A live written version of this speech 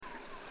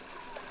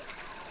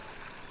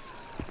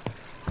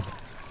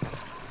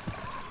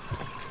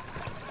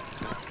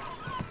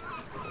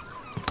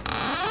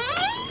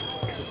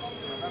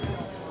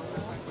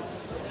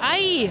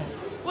Hey!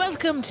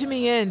 Welcome to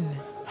me inn.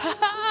 Ha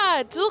ha!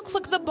 It looks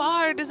like the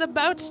bard is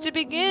about to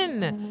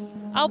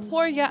begin. I'll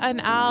pour ya an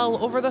ale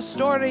over the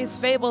stories,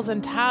 fables,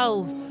 and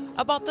tales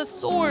about the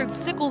swords,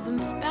 sickles, and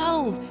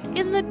spells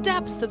in the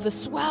depths of the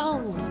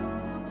swells.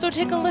 So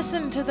take a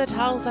listen to the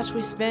tales that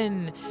we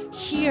spin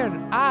here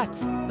at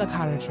the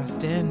Carriage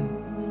Rest Inn.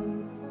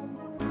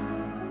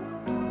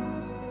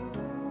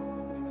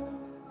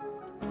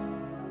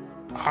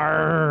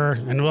 Arr,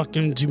 and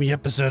welcome to me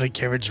episode of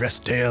Carriage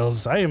Rest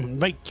Tales. I am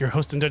Mike, your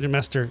host and dungeon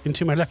master, and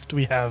to my left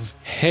we have...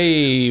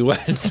 Hey,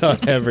 what's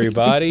up,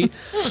 everybody?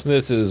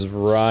 This is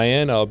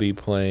Ryan. I'll be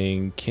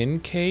playing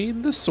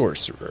Kincaid the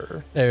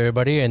Sorcerer. Hey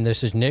everybody, and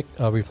this is Nick.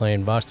 I'll be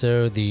playing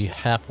Vasto, the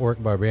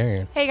half-orc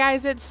barbarian. Hey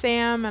guys, it's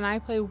Sam, and I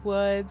play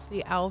Woods,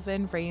 the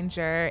Elven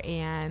Ranger.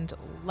 And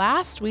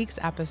last week's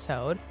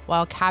episode,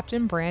 while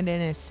Captain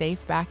Brandon is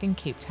safe back in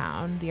Cape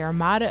Town, the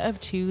Armada of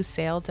Two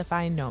sailed to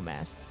find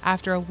Nomus.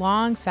 After a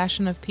long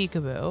session of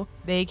peekaboo,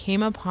 they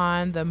came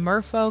upon the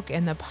merfolk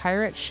and the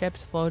pirate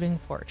ship's floating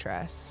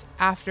fortress.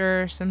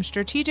 After some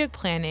strategic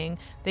planning,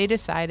 they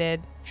decided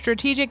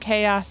strategic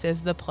chaos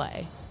is the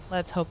play.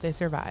 Let's hope they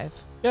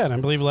survive. Yeah, and I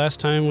believe last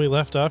time we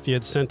left off, you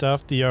had sent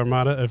off the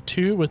Armada of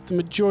Two with the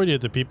majority of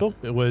the people.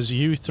 It was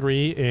you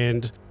three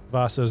and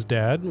Vasa's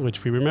dad,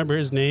 which we remember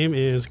his name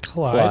is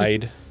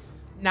Clyde.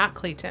 Not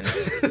Clayton.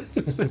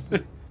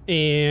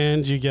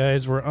 And you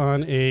guys were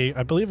on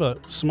I believe a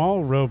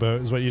small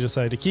rowboat is what you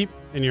decided to keep.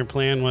 And your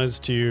plan was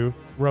to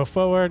row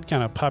forward,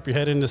 kind of pop your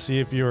head in to see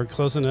if you were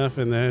close enough,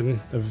 and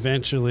then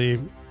eventually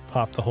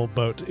pop the whole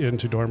boat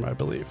into Dorma, I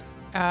believe.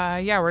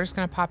 Yeah, we're just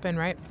going to pop in,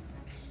 right?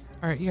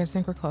 All right, you guys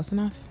think we're close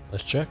enough?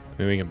 Let's check.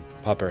 Maybe we can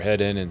pop our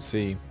head in and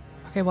see.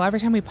 Okay, well, every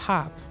time we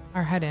pop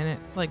our head in, it,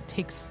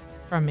 takes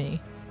from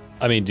me.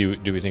 I mean, do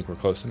we think we're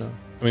close enough?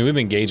 I mean, we've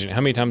been gauging.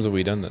 How many times have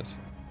we done this?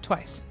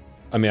 Twice.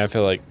 I mean, I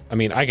feel like,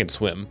 I can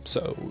swim,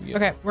 so. Yeah.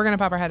 Okay, we're going to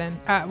pop our head in.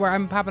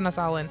 I'm popping us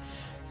all in.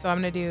 So I'm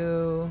going to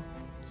do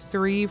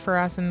 3 for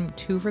us and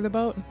 2 for the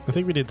boat. I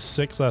think we did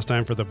 6 last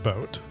time for the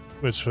boat,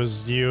 which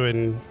was you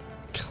and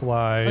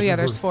Clyde. Oh, yeah,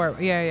 there's 4.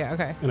 Yeah,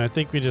 okay. And I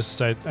think we just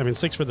decided,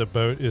 6 for the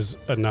boat is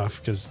enough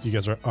because you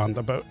guys are on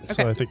the boat. Okay.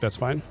 So I think that's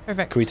fine.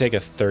 Perfect. Can we take a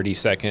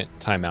 30-second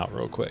timeout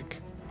real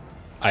quick?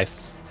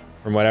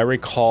 From what I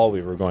recall,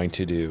 we're going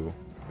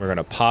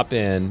to pop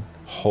in,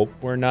 hope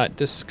we're not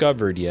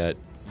discovered yet.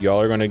 Y'all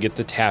are going to get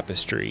the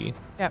tapestry,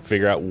 Yep.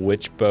 Figure out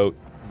which boat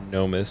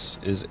Nomus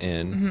is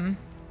in. Mm-hmm.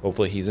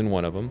 Hopefully he's in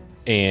one of them.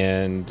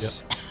 And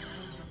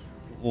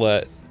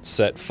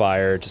set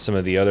fire to some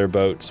of the other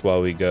boats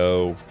while we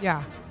go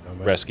Yeah.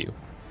 rescue.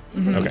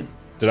 Mm-hmm. Okay.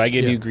 Did I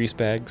give Yeah. you grease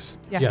bags?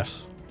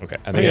 Yes. Okay.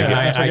 I Oh, think yeah,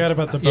 I I- forgot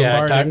about the Yeah,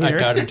 bombarding I here.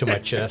 got into my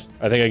chest.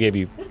 I gave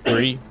you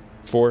 3,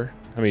 4.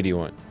 How many do you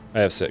want? I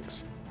have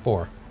 6.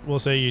 4. We'll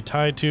say you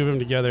tie 2 of them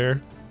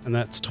together, and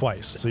that's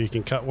twice. So you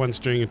can cut one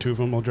string and 2 of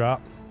them will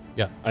drop.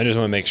 I just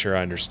want to make sure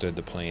I understood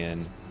the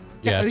plan.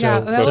 Yeah, Yeah,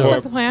 so, that looks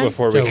like the plan.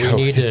 Before so we we go.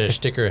 need to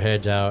stick our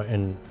heads out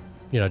and,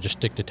 just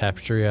stick the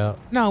tapestry out.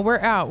 No, we're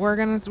out. We're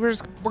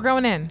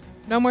going in.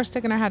 No more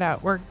sticking our head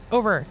out. We're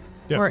over.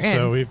 Yep. We're in.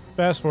 So we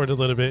fast forward a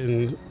little bit,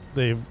 and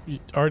they've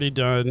already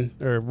done,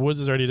 or Woods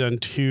has already done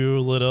 2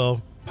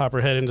 little pop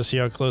her head in to see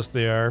how close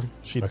they are.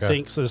 She Okay.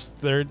 thinks this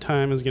 3rd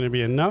time is going to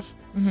be enough.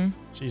 Mm-hmm.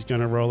 She's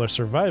going to roll a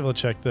survival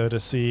check, though, to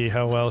see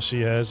how well she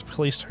has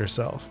placed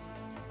herself.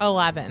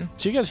 11.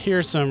 So you guys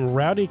hear some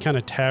rowdy kind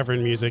of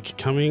tavern music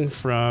coming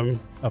from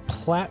a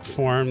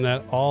platform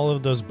that all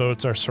of those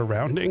boats are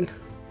surrounding.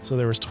 So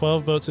there was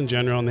 12 boats in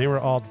general, and they were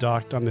all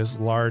docked on this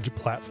large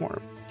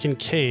platform.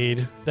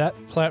 Kincaid, that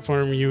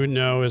platform you would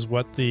know is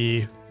what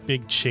the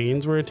big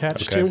chains were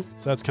attached Okay. to.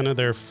 So that's kind of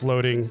their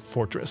floating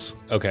fortress.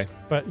 Okay.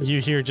 But you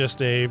hear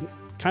just a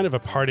kind of a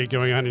party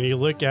going on, and you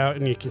look out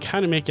and you can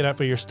kind of make it out,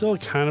 but you're still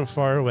kind of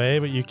far away,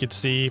 but you could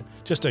see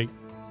just a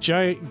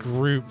giant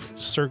group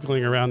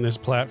circling around this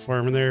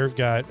platform, and they've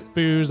got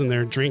booze and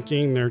they're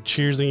drinking, they're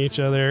cheersing each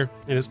other,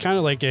 and it's kind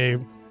of like a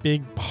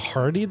big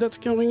party that's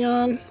going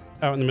on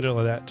out in the middle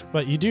of that.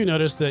 But you do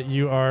notice that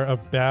you are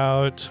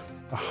about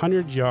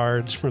 100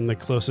 yards from the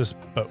closest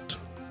boat.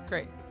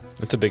 Great.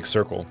 That's a big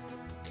circle.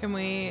 Can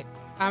we...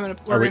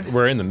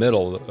 We're in the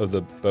middle of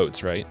the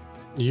boats, right?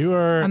 You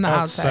are On the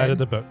outside outside. of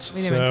the boats.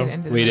 We didn't make it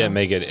into the We middle. didn't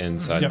make it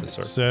inside Yep. the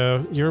circle.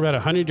 So you're about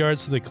 100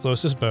 yards to the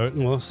closest boat,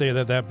 and we'll say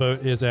that that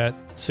boat is at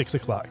 6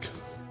 o'clock.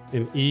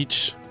 And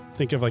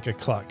think of like a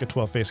clock, a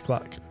 12-face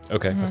clock.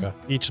 Okay. Mhm. Okay.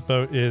 Each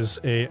boat is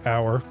an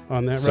hour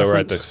on that So we're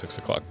at the reference. 6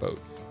 o'clock boat.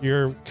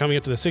 You're coming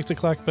up to the 6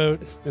 o'clock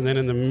boat, and then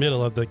in the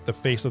middle of the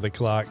face of the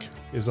clock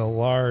is a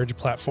large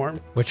platform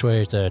Which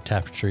way is the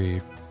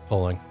tapestry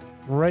pulling?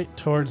 right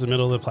towards the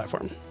middle of the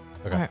platform.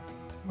 Okay. All right.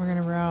 We're going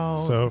to row.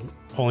 So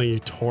pulling you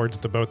towards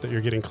the boat that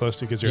you're getting close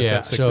to because you're at Yeah,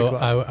 that 6 so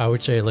o'clock. I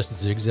would say let's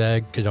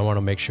zigzag because I want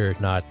to make sure it's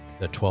not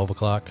the 12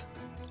 o'clock.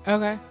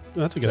 Okay.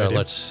 That's a good So idea.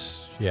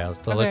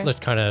 let's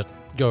kind of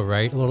go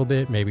right a little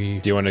bit. Maybe,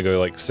 Do you want to go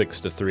like 6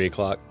 to 3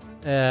 o'clock?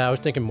 I was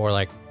thinking more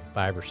like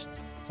 5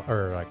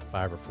 or like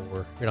 5 or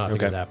 4. You're not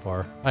thinking Okay. that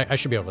far. I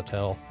should be able to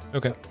tell.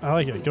 Okay. I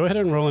like it. Go ahead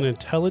and roll an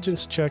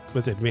intelligence check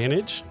with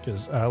advantage,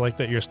 because I like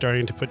that you're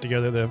starting to put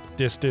together the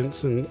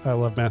distance, and I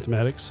love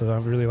mathematics, so I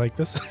really like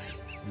this.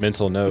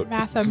 Mental note.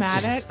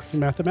 Mathematics.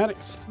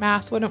 Mathematics.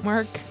 Math wouldn't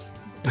work.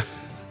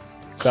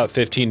 About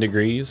 15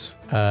 degrees.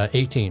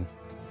 18.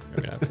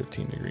 Yeah,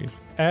 15 degrees.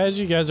 As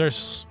you guys are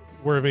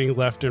swerving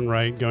left and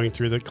right, going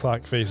through the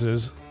clock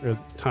faces or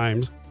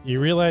times, you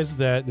realize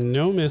that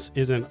Nomus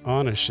isn't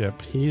on a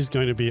ship. He's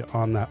going to be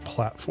on that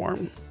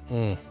platform.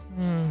 Mm.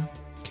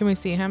 Can we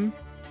see him?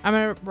 I'm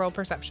going to roll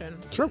perception.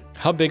 Sure.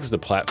 How big's the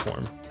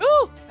platform?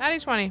 Ooh, natty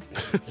 20.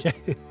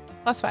 Okay.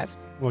 +5.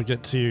 We'll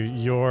get to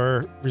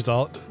your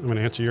result. I'm going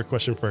to answer your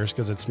question first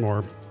because it's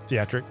more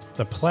theatric.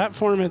 The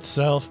platform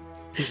itself.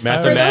 For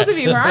those of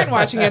you who aren't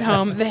watching at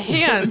home, the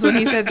hands when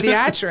he said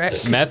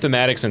theatric.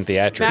 Mathematics and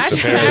theatrics Math-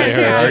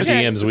 apparently are our theatric.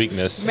 DM's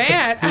weakness.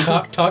 Man,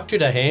 Talk to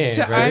the hand.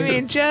 I right?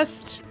 mean,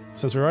 just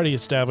Since we're already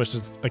established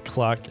it's a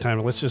clock time,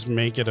 let's just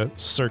make it a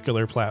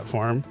circular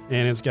platform.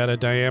 And it's got a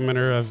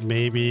diameter of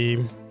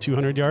maybe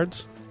 200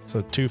 yards.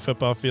 So 2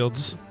 football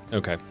fields.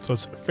 Okay. So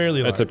it's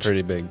fairly large. That's a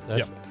pretty big.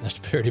 That's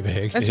pretty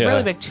big. that's Yeah.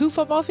 really big. 2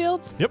 football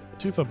fields? Yep,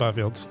 2 football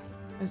fields.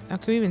 Can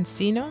we even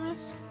see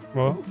Nomus?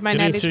 Well, My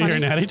getting natty to 20. your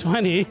natty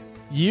 20,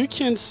 you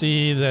can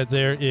see that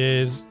there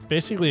is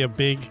basically a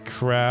big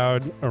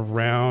crowd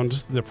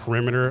around the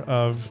perimeter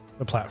of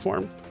the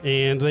platform.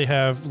 And they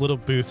have little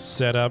booths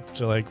set up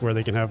to like where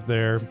they can have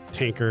their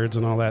tankards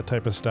and all that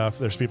type of stuff.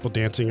 There's people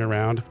dancing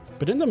around.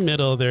 But in the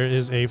middle, there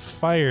is a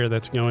fire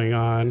that's going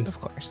on. Of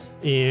course.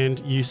 And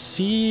you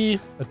see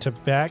a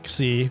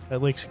tabaxi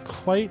that looks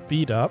quite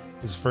beat up.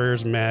 His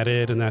fur's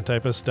matted and that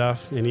type of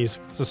stuff. And he's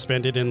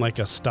suspended in like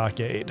a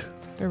stockade.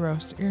 You're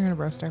gonna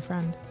roast our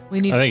friend. We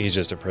need. I think he's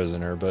just a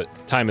prisoner, but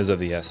time is of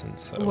the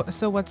essence. So.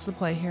 So what's the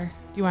play here?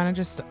 Do you want to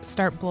just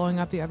start blowing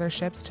up the other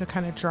ships to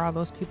kind of draw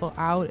those people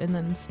out and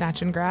then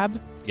snatch and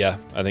grab? Yeah,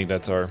 I think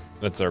that's our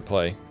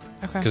play.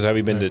 Okay. Because have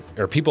we been to?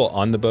 Are people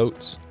on the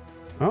boats?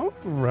 All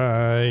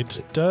right.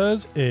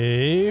 Let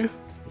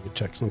me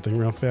check something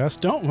real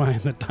fast. Don't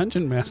mind the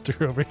dungeon master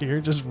over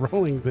here just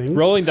rolling things.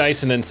 Rolling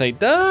dice and then say,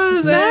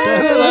 does it?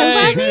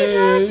 Let Like, me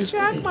just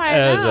check my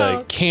as a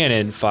notes.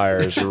 cannon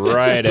fires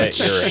right at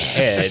your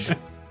head.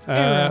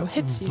 Arrow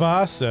hits you.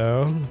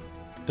 Vaso,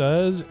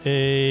 does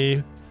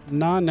a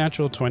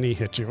non-natural 20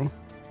 hit you?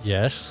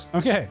 Yes.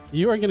 Okay.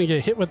 You are going to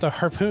get hit with the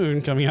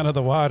harpoon coming out of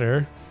the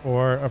water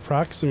for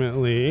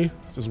approximately,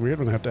 this is weird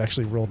when I have to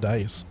actually roll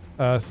dice,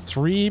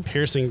 3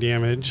 piercing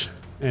damage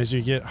as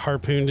you get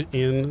harpooned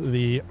in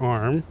the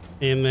arm.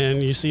 And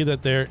then you see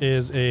that there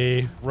is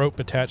a rope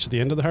attached to the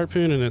end of the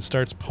harpoon and it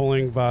starts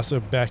pulling Vaso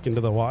back into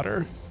the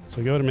water.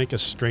 So go to make a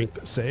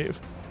strength save.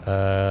 Do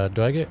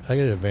I get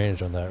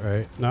advantage on that,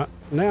 right? Not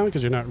now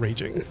because you're not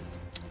raging.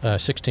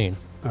 16.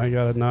 I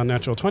got a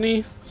non-natural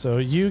 20, so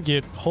you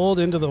get pulled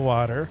into the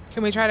water.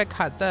 Can we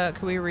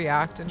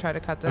react and try to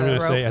cut the I'm going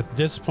rope? to say at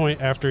this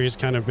point, after he's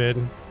kind of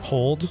been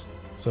pulled,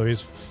 so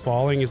he's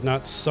falling, he's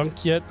not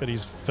sunk yet, but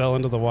he's fell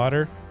into the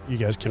water, you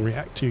guys can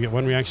react. You get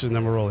 1 reaction, and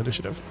then we'll roll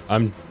initiative.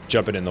 I'm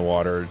jumping in the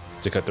water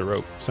to cut the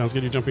rope. Sounds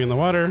good, you're jumping in the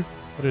water.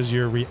 What is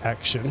your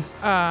reaction?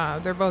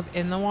 They're both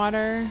in the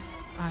water.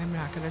 I'm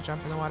not going to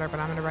jump in the water,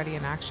 but I'm going to ready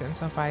an action.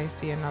 So if I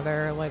see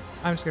another,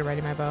 I'm just going to ready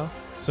my bow.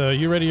 So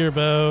you ready your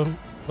bow.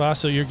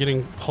 Vaso, you're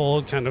getting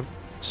pulled kind of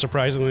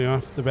surprisingly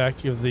off the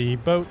back of the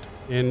boat.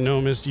 And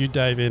Nomus, you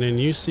dive in and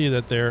you see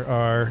that there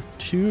are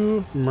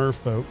 2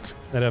 merfolk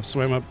that have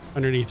swam up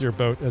underneath your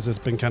boat as it's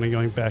been kind of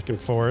going back and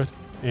forth.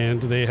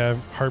 And they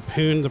have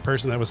harpooned the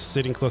person that was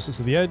sitting closest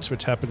to the edge,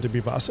 which happened to be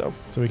Vaso.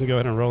 So we can go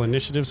ahead and roll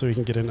initiative so we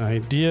can get an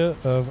idea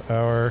of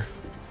our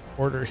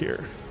order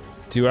here.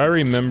 Do I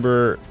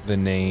remember the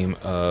name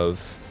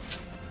of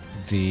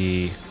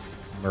the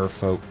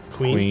merfolk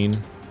queen?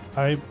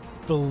 I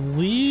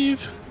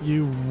believe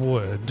you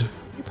would.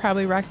 You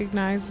probably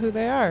recognize who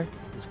they are.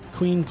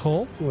 Queen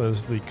Cole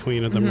was the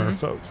queen of the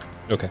merfolk.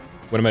 Okay.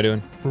 What am I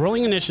doing?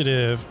 Rolling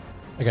initiative,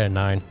 I got a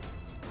 9.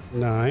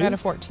 9. I got a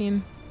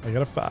 14. I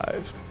got a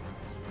 5.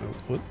 So,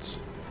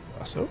 whoops.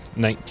 Also,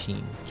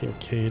 19.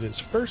 Kincaid is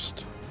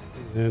first.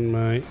 And then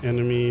my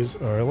enemies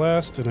are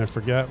last. And I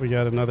forgot we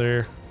got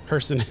another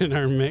person in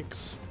our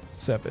mix.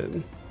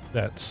 7.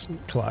 That's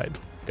Clyde.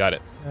 Got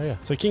it. Oh, yeah.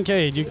 So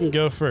Kincaid, you can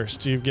go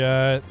first. You've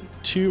got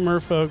 2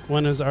 merfolk.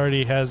 One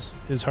already has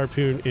his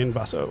harpoon in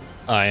Vaso.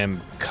 I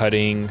am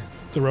cutting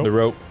The rope. the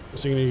rope.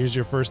 So you're going to use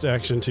your first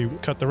action to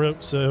cut the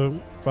rope. So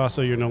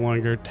Vaso, you're no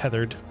longer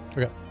tethered.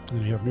 Okay. And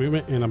then you have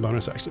movement and a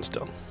bonus action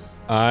still.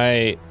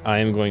 I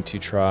am going to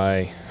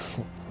try.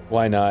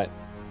 Why not?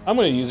 I'm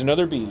going to use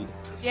another bead.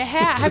 Yeah.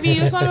 Have you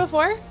used one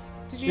before?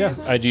 Did you Yeah, use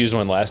one? I'd used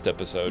one last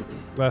episode.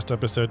 Last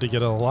episode to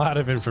get a lot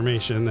of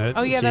information that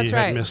Oh, yeah, he that's had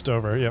right. missed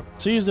over. Yep.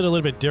 So you used it a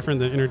little bit different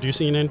than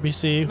introducing an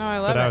NPC. No, I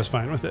love but I it. was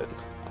fine with it.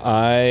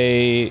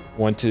 I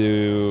want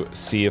to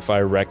see if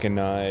I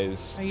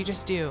recognize No, you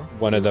just do.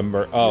 one of them.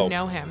 You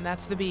know him.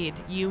 That's the bead.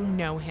 You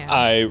know him.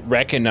 I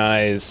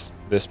recognize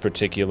this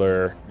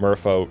particular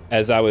merfolk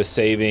as I was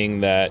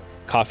saving that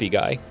coffee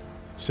guy.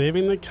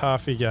 Saving the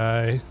coffee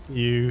guy,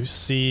 you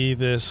see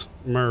this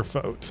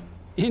merfolk.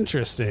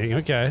 Interesting.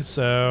 Okay,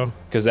 so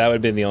Because that would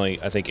have been the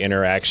only, I think,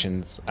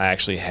 interactions I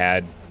actually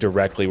had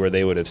directly where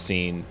they would have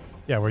seen.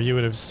 yeah, where you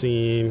would have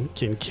seen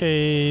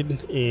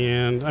Kincaid,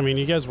 and I mean,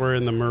 you guys were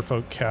in the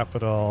Merfolk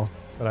capital,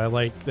 but I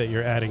like that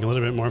you're adding a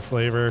little bit more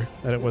flavor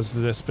that it was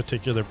this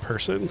particular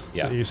person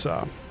that you saw.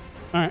 All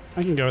right,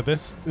 I can go with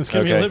this. It's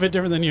going to be a little bit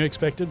different than you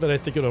expected, but I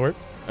think it'll work.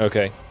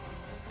 Okay.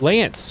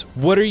 Lance,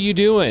 what are you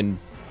doing?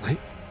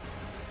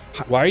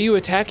 Why are you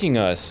attacking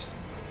us?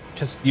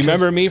 You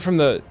remember me from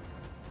the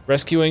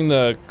rescuing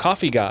the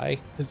coffee guy?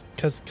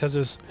 Because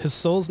his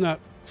soul's not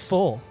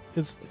full.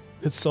 His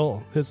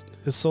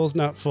soul's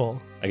not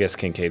full. I guess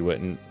Kincaid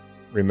wouldn't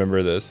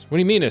remember this. What do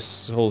you mean his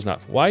soul's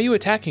not full? Why are you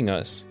attacking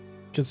us?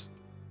 Because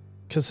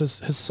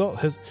his soul,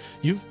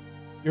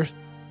 your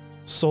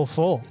soul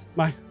full.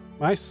 My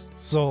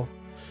soul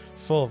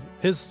full.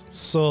 His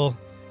soul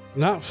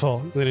not full.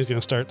 Then he's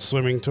gonna start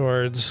swimming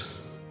towards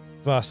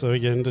Vaso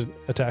again to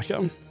attack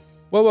him.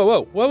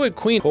 Whoa. What would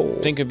Queen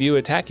think of you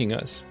attacking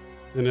us?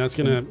 And that's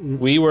gonna.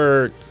 We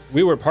were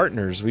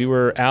partners. We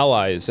were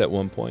allies at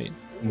one point.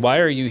 Why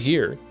are you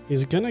here?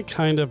 He's gonna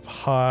kind of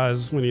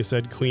pause when you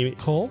said Queen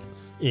Cole,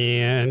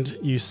 and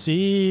you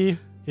see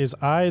his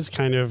eyes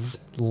kind of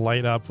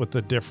light up with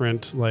a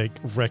different like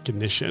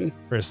recognition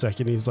for a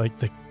second. He's like,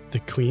 the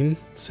Queen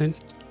sent.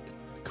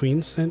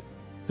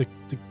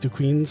 The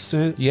Queen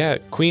sent. Yeah,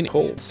 Queen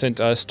Cole sent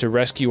us to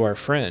rescue our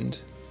friend.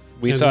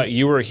 We thought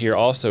you were here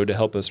also to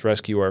help us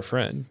rescue our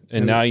friend,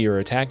 and now you're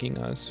attacking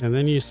us. And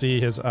then you see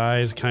his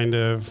eyes kind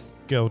of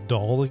go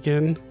dull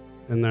again,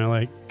 and they're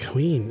like,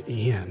 Queen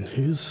Anne?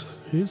 Who's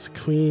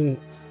Queen?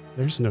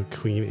 There's no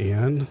Queen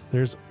Anne.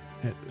 There's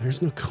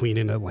no Queen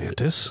in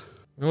Atlantis.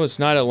 No, it's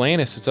not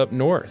Atlantis. It's up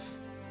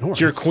north. North. It's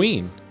your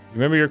queen.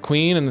 Remember your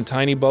queen and the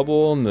tiny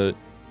bubble and the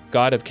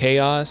god of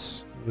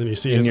chaos? And then you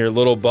see in your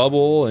little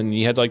bubble, and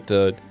you had like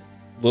the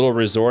little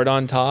resort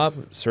on top,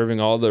 serving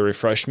all the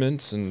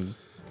refreshments and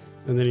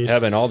then you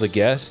having all the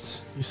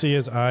guests. You see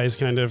his eyes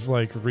kind of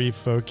like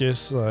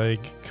refocus,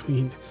 like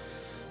Queen.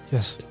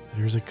 Yes,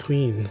 there's a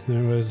queen.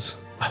 There was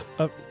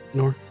up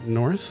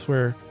north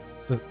where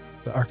the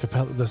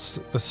archipelago, the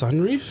Sun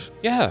Reef.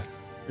 Yeah,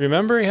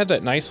 remember he had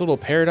that nice little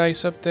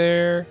paradise up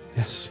there.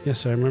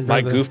 Yes, I remember.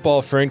 My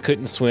goofball friend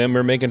couldn't swim. We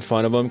were making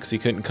fun of him because he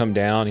couldn't come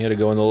down. He had to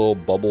go in the little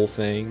bubble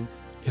thing.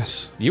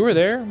 Yes, you were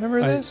there.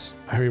 Remember this?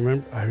 I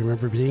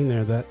remember being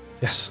there. That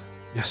yes.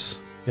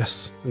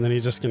 And then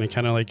he's just gonna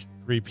kind of like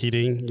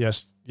repeating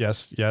yes,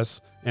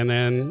 and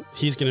then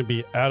he's gonna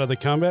be out of the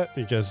combat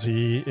because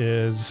he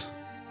is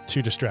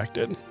too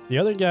distracted. The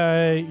other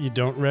guy you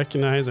don't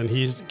recognize, and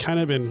he's kind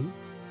of been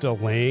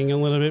delaying a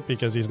little bit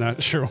because he's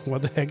not sure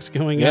what the heck's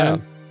going on.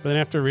 But then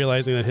after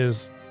realizing that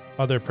his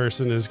other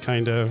person is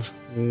kind of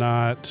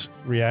not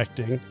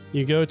reacting,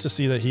 you go to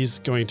see that he's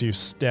going to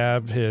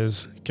stab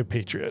his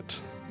compatriot.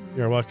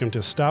 You're welcome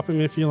to stop him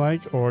if you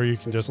like, or you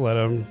can just let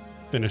him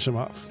finish him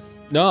off.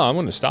 No, I'm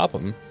going to stop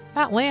him.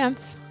 Not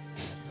Lance.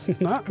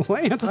 Not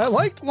Lance. I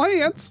liked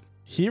Lance.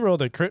 He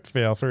rolled a crit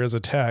fail for his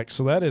attack,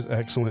 so that is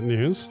excellent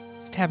news.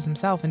 Stabs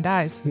himself and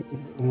dies.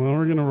 Well,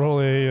 we're going to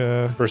roll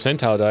a...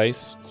 percentile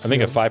dice. I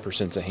think a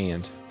 5%'s a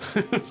hand.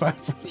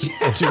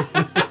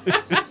 5%.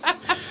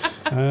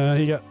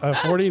 He got a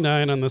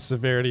 49 on the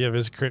severity of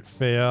his crit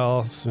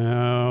fail.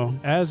 So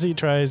as he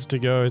tries to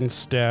go and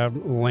stab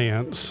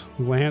Lance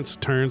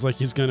turns like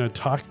he's going to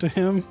talk to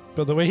him.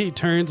 But the way he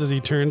turns is he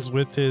turns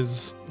with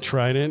his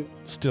trident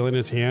still in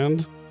his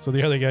hand. So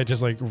the other guy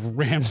just like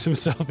rams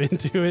himself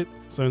into it.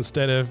 So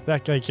instead of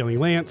that guy killing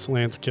Lance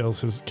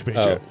kills his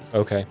compatriot.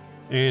 Oh, okay.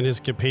 And his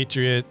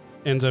compatriot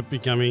ends up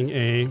becoming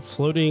a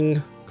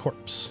floating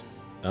corpse.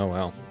 Oh,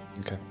 wow.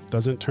 Okay.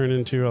 Doesn't turn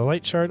into a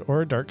light shard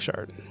or a dark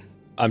shard.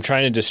 I'm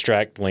trying to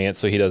distract Lance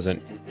so he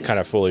doesn't kind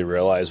of fully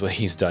realize what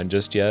he's done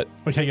just yet.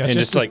 Okay, gotcha. And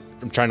just like,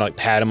 I'm trying to like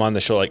pat him on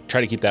the shoulder, like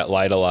try to keep that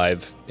light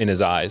alive in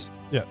his eyes.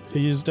 Yeah,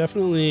 he's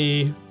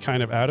definitely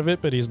kind of out of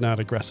it, but he's not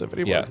aggressive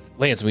anymore. Yeah.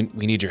 Lance, we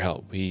need your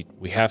help. We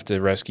have to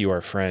rescue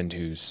our friend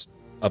who's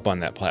up on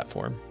that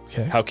platform.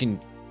 Okay. How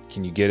can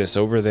you get us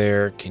over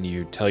there? Can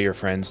you tell your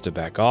friends to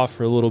back off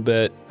for a little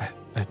bit?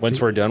 Once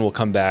we're done, we'll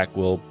come back.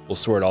 We'll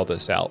sort all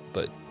this out,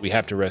 but we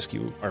have to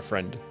rescue our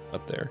friend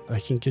up there. I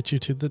can get you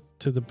to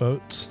the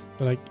boats,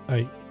 but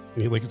and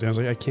he looks down. He's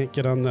like, I can't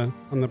get on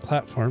the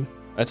platform.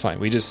 That's fine.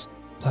 We just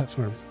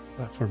platform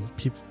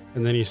people.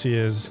 And then you see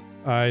his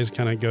eyes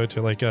kind of go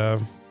to like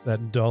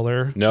that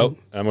duller. Nope.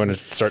 I'm going to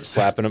start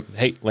slapping him.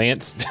 Hey,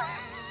 Lance.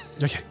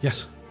 Okay.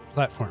 Yes.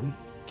 Platform.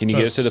 Can you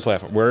get us to the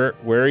platform? Where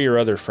are your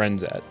other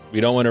friends at?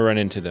 We don't want to run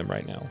into them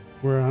right now.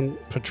 We're on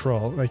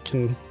patrol. I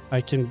can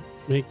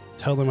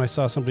tell them I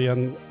saw somebody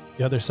on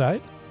the other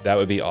side. That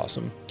would be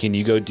awesome. Can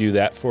you go do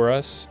that for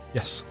us?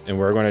 Yes. And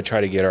we're going to try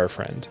to get our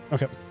friend.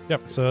 Okay.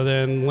 Yep. So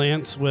then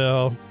Lance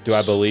will. Do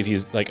I believe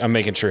he's like? I'm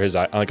making sure his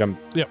eye. Like I'm.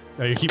 Yep.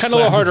 You keep kind of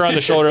a little harder on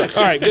the shoulder.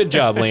 All right. Good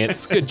job,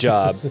 Lance. Good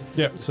job.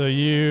 Yep. So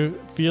you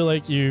feel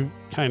like you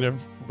kind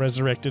of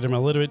resurrected him a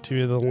little bit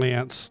to the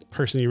Lance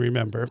person you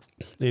remember,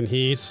 and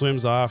he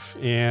swims off.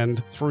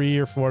 And 3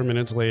 or 4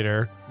 minutes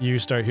later, you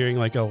start hearing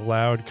like a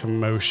loud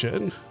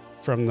commotion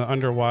from the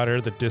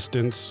underwater, the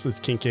distance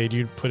with Kincaid,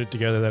 you'd put it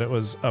together that it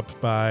was up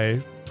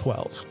by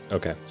 12.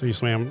 Okay. So you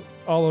swam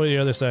all the way to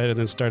the other side and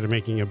then started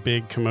making a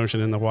big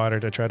commotion in the water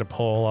to try to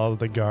pull all of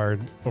the guard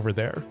over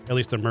there. At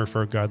least the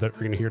merfolk guard that we're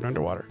going to hear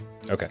underwater.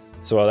 Okay.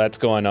 So while that's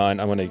going on,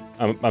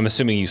 I'm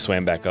assuming you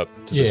swam back up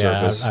to the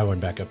surface. I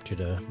went back up to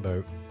the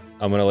boat.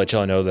 I'm going to let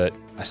y'all know that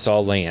I saw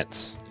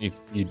Lance. If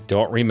you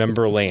don't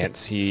remember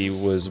Lance, he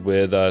was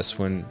with us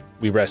when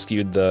we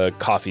rescued the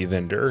coffee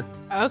vendor.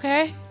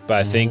 Okay. But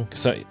I think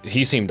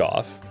he seemed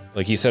off.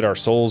 Like he said our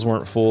souls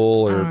weren't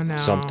full or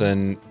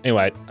something.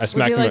 Anyway, I Was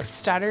smacked he him. like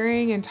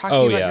stuttering and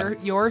talking about yeah.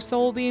 your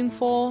soul being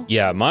full?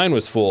 Yeah, mine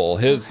was full.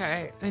 His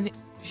Okay. And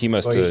he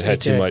must have had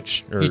too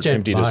much or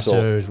emptied his soul.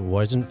 Basso's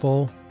wasn't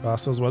full.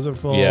 Basso's wasn't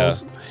full. Yeah.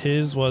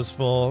 His was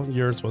full.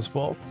 Yours was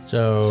full.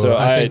 So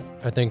I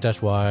think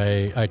that's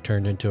why I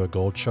turned into a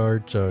gold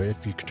shard. So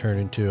if you turn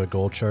into a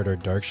gold shard or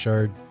dark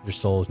shard, your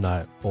soul is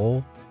not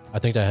full. I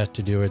think that has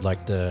to do with like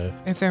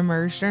if they're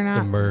merged or the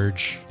not.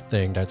 merge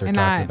thing that they're And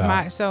talking about.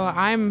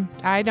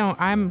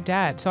 I'm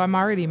dead. So I'm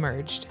already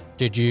merged.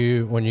 Did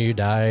you, when you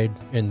died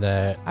in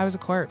that, I was a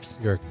corpse.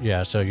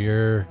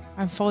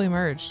 I'm fully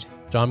merged.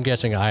 So I'm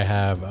guessing I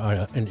have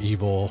an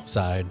evil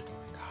side,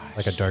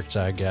 like a dark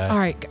side guy. All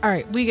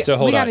right. We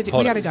Hold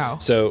gotta go.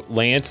 So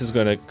Lance is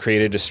going to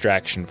create a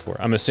distraction for.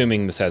 I'm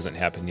assuming this hasn't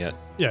happened yet.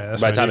 Yeah,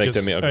 that's By the time fine. they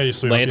come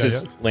in,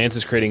 Lance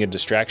is creating a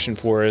distraction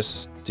for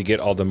us to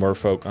get all the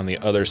merfolk on the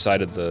other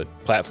side of the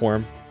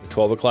platform, the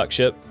 12 o'clock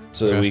ship,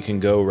 so that we can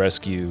go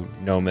rescue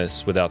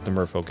Nomus without the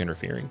merfolk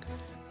interfering.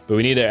 But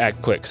we need to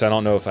act quick because I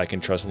don't know if I can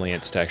trust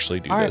Lance to actually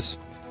do this.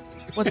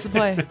 What's the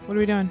play? What are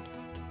we doing?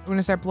 We're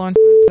gonna start blowing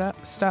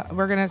up. Stuff.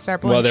 We're gonna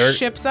start blowing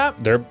ships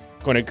up. They're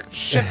going to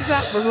ships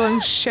up. We're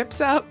blowing ships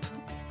up.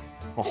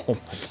 Oh my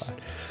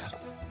god!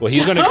 Well,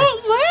 he's going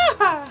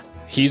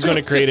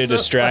to create a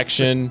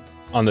distraction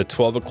on the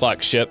 12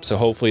 o'clock ship, so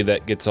hopefully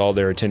that gets all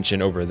their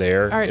attention over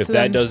there. All right, if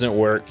that doesn't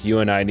work, you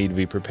and I need to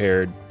be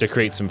prepared to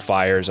create some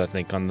fires. I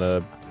think on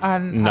the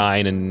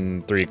 9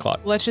 and 3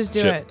 o'clock. Let's just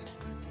do ship.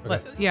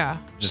 it. Yeah.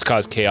 Just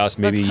cause chaos.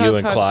 Maybe you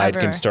and Clyde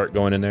can start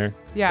going in there.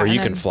 Yeah. Or you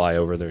can fly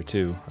over there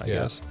too, I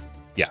guess.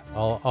 Yeah.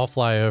 I'll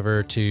fly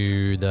over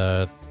to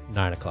the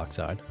 9 o'clock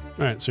side.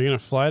 All right, so you're going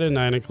to fly to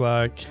 9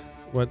 o'clock.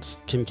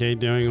 What's Kincaid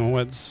doing and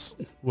what's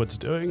Woods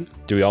doing?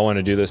 Do we all want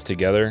to do this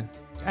together?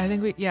 I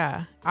think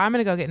I'm going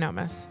to go get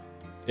Nomus.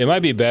 It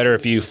might be better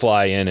if you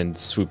fly in and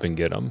swoop and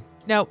get him.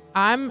 Nope.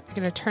 I'm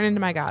going to turn into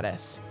my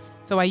goddess.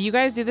 So while you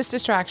guys do this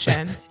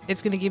distraction,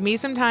 it's going to give me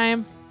some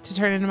time to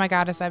turn into my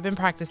goddess. I've been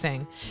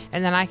practicing,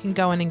 and then I can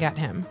go in and get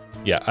him.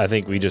 Yeah, I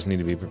think we just need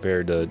to be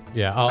prepared to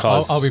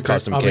I'll be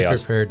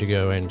chaos. prepared to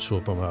go and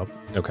swoop them up.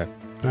 Okay.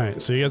 All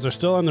right, so you guys are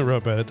still on the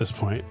rowboat at this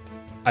point.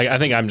 I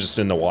think I'm just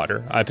in the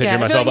water. I picture I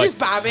myself feel like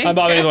bobbing. I'm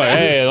bobbing like,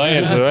 hey,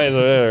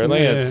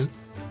 Lance.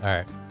 Yeah.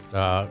 All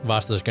right.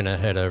 Vasa's going to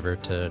head over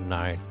to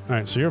 9. All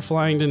right, so you're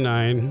flying to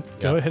 9.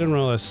 Go ahead and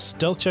roll a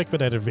stealth check,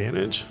 but at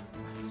advantage.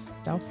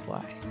 Stealth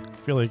fly.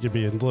 I feel like it'd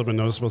be a little bit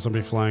noticeable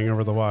somebody flying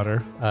over the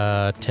water.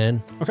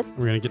 10. Okay,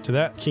 we're going to get to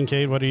that.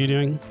 Kincaid, what are you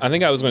doing? I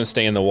think I was going to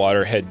stay in the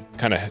water,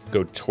 kind of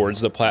go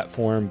towards the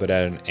platform, but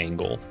at an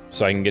angle,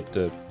 so I can get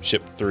to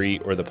ship 3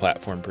 or the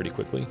platform pretty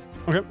quickly.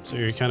 Okay, so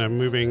you're kind of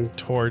moving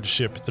towards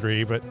ship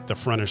 3, but the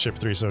front of ship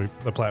 3, so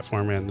the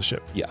platform and the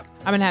ship. Yeah.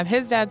 I'm going to have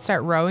his dad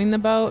start rowing the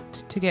boat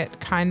to get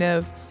kind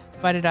of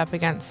butted up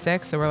against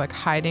 6. So we're like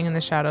hiding in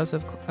the shadows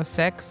of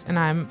 6. And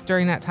I'm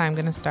during that time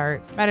going to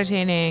start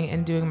meditating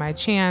and doing my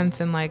chants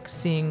and like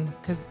seeing,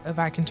 because if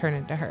I can turn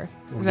into her.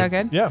 Is that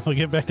good? Yeah, we'll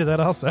get back to that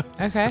also.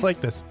 Okay. I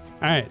like this.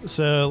 All right,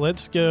 so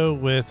let's go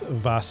with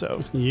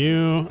Vaso.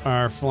 You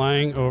are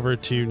flying over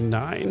to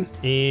 9,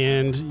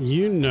 and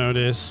you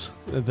notice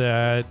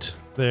that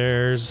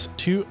there's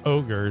 2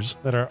 ogres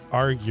that are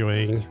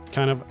arguing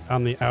kind of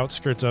on the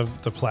outskirts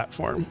of the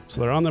platform. So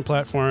they're on the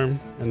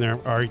platform and they're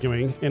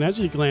arguing. And as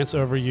you glance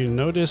over, you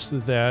notice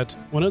that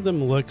one of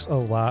them looks a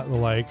lot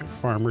like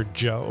Farmer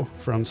Joe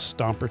from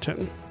Stomperton.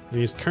 And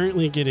he's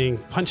currently getting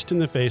punched in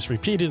the face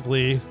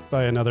repeatedly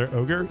by another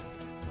ogre.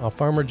 Oh,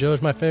 Farmer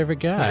Joe's my favorite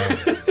guy.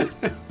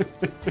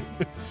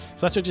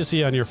 So that's what you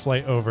see on your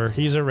flight over.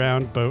 He's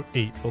around boat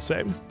 8, we'll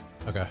say.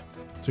 Okay.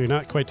 So you're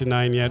not quite to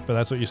 9 yet, but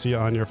that's what you see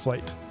on your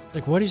flight. It's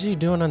like, what is he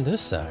doing on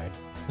this side?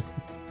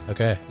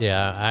 Okay.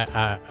 Yeah,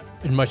 I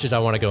as much as I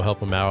want to go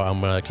help him out, I'm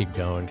going to keep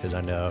going because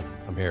I know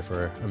I'm here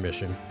for a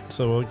mission.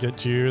 So we'll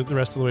get you the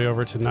rest of the way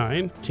over to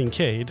 9.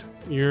 Kincaid,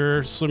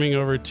 you're swimming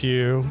over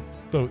to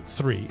boat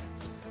 3.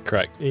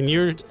 Correct. And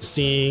you're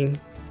seeing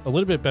a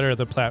little bit better of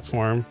the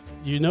platform.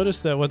 You notice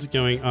that what's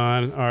going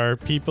on are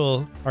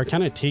people are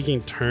kind of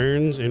taking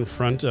turns in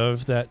front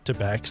of that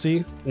tabaxi.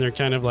 And they're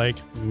kind of like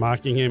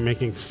mocking him,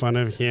 making fun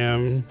of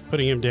him,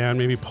 putting him down,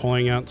 maybe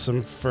pulling out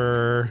some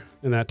fur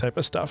and that type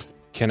of stuff.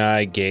 Can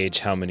I gauge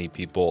how many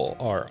people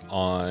are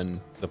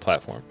on the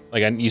platform?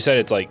 Like you said,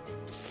 it's like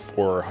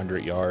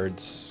 400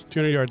 yards.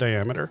 200-yard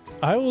diameter.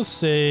 I will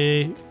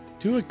say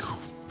do a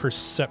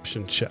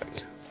perception check.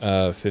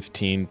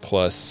 15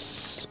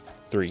 plus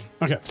 3.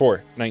 Okay.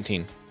 4,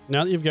 19.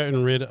 Now that you've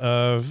gotten rid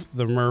of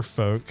the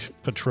merfolk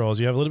patrols,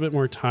 you have a little bit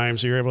more time,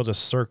 so you're able to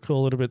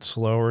circle a little bit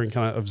slower and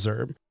kind of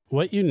observe.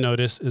 What you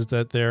notice is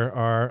that there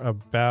are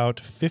about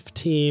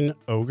 15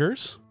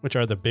 ogres, which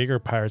are the bigger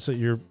pirates that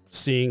you're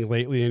seeing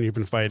lately and you've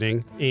been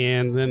fighting.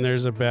 And then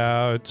there's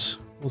about,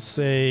 we'll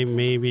say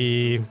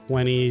maybe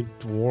 20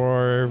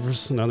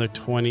 dwarves, another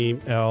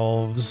 20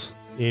 elves,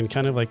 and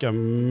kind of like a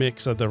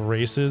mix of the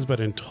races.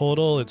 But in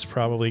total, it's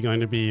probably going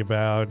to be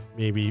about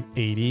maybe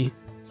 80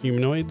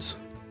 humanoids,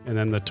 and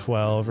then the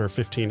 12 or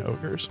 15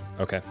 ogres.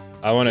 Okay.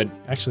 I want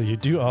to... Actually, you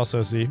do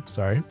also see,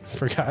 sorry,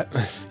 forgot.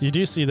 You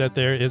do see that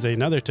there is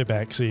another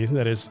tabaxi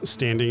that is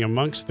standing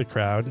amongst the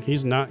crowd.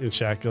 He's not in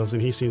shackles,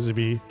 and he seems to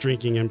be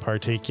drinking and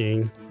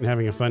partaking and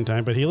having a fun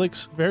time, but he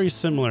looks very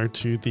similar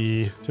to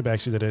the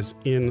tabaxi that is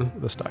in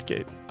the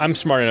stockade. I'm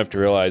smart enough to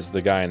realize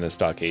the guy in the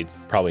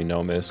stockade's probably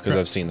Nomis because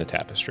I've seen the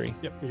tapestry.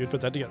 Yep, you could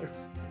put that together.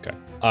 Okay.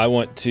 I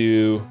want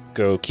to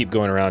keep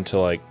going around to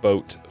like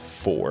boat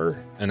 4,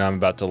 and I'm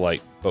about to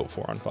light boat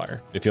 4 on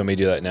fire. If you want me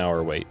to do that now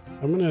or wait.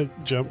 I'm going to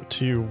jump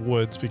to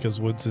Woods because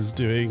Woods is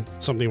doing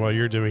something while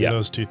you're doing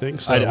those two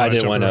things. So I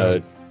didn't want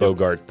to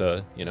bogart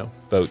the,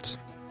 boats.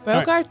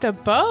 Bogart the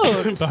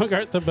boats.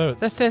 Bogart the boats.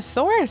 The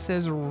thesaurus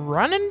is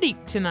running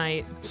deep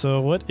tonight. So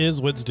what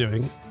is Woods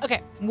doing?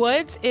 Okay,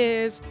 Woods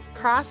is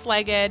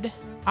cross-legged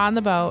on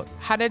the boat,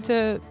 headed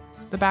to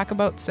the back of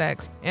boat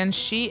 6, and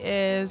she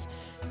is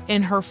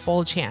in her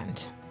full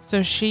chant.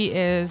 So she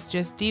is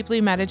just deeply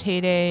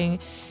meditating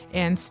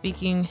and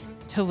speaking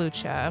to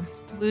Lucha.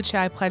 Lucha,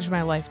 I pledge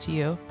my life to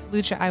you.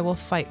 Lucha, I will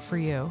fight for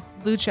you.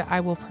 Lucha,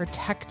 I will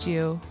protect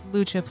you.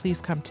 Lucha, please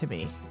come to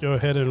me. Go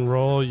ahead and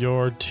roll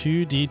your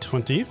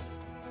 2d20.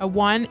 A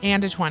 1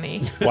 and a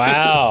 20.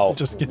 Wow.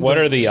 What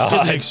are the odds?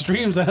 Get the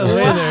extremes out of the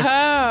way there. All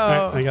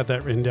Wow. right, I got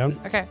that written down.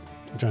 Okay.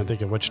 I'm trying to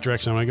think of which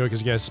direction I want to go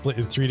because you guys split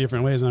in 3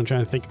 different ways, and I'm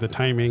trying to think of the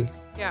timing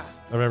Yeah.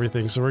 of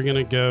everything. So we're going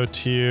to go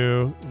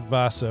to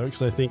Vaso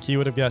because I think he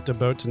would have got to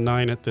boat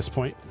 9 at this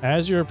point.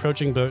 As you're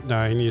approaching boat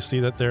 9, you see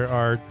that there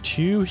are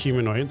 2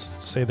 humanoids,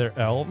 say they're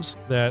elves,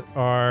 that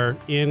are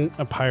in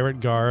a pirate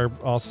garb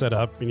all set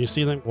up, and you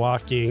see them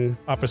walking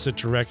opposite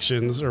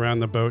directions around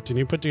the boat, and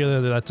you put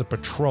together that that's a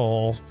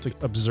patrol to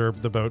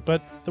observe the boat.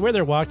 But the way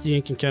they're walking,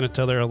 you can kind of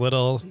tell they're a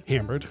little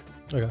hammered.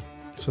 Okay.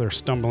 So they're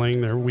stumbling,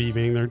 they're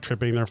weaving, they're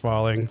tripping, they're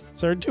falling.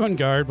 So they're doing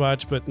guard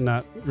watch, but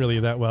not really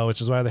that well, which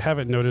is why they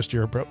haven't noticed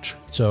your approach.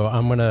 So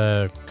I'm going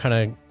to kind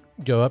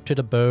of go up to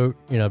the boat,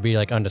 be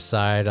like on the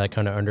side, like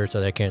kind of under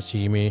so they can't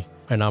see me.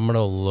 And I'm going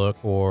to look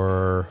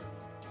for,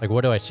 like,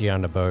 what do I see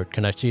on the boat?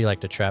 Can I see like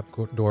the trap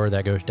door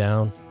that goes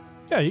down?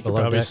 Yeah, you can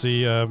Below probably deck?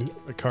 see a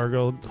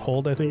cargo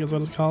hold, I think is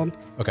what it's called.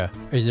 Okay.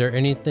 Is there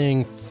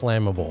anything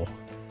flammable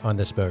on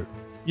this boat?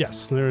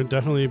 Yes, there would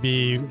definitely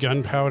be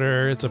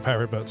gunpowder. It's a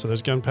pirate boat, so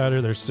there's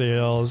gunpowder, there's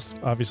sails,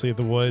 obviously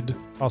the wood,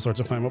 all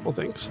sorts of flammable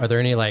things. Are there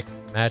any like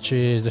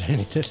matches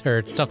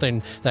or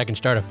something that can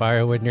start a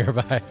fire with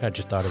nearby? I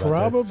just thought about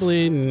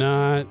Probably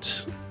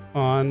not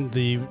on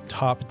the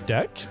top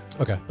deck,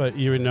 that. Okay. but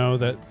you would know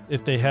that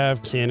if they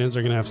have cannons,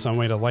 they're going to have some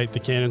way to light the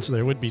cannon, so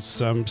there would be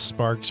some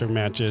sparks or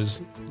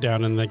matches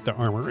down in like the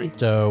armory.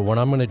 So what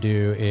I'm going to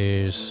do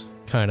is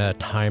kind of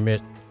time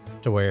it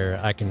to where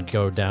I can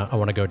go down. I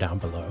want to go down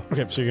below.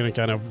 Okay, so you're going to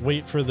kind of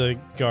wait for the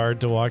guard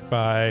to walk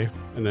by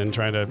and then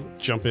try to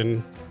jump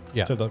in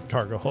to the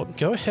cargo hold.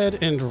 Go ahead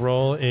and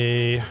roll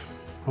I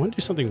want to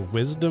do something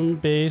wisdom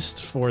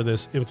based for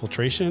this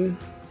infiltration.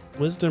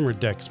 Wisdom or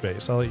dex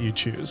based? I'll let you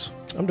choose.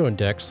 I'm doing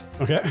dex.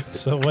 Okay,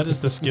 so what is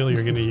the skill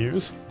you're going to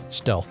use?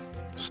 Stealth.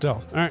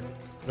 Stealth. All right,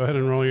 go ahead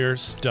and roll your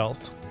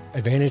stealth.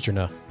 Advantage or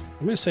no?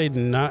 I'm going to say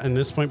not in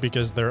this point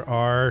because there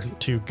are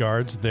 2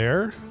 guards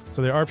there.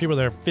 So there are people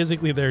that are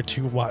physically there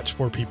to watch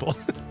for people.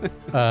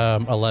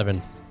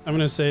 11. I'm going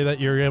to say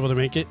that you're able to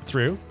make it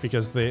through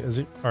because they,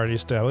 as already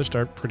established,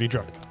 are pretty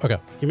drunk. Okay.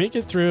 You make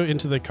it through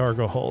into the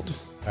cargo hold.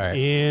 All right.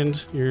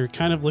 And you're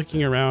kind of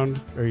looking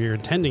around, or you're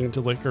intending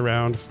to look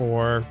around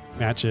for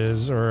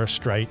matches or a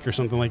strike or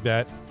something like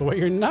that. But what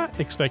you're not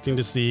expecting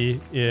to see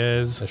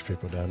is There's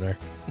people down there.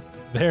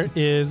 there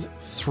is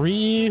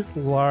 3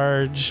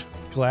 large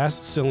glass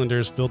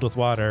cylinders filled with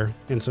water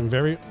and some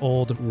very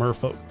old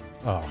merfolk.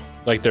 Oh.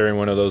 Like they're in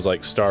one of those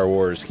like Star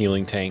Wars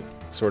healing tank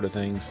sort of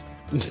things.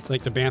 It's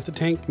like the Bantha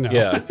tank? No.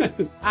 Yeah.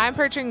 I'm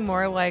picturing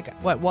more like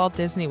what Walt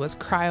Disney was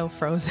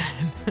cryo-frozen.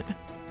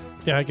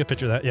 Yeah, I could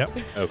picture that. Yep.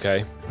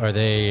 Okay. Are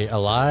they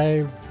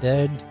alive?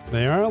 Dead?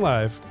 They are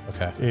alive.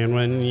 Okay. And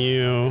when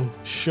you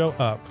show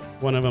up,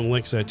 one of them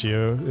looks at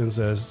you and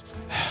says,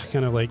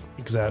 kind of like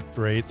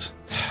exasperates,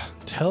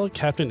 tell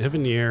Captain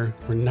Ivanir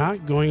we're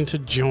not going to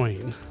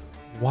join.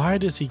 Why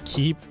does he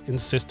keep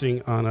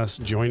insisting on us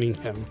joining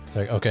him? It's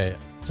like, okay,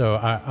 so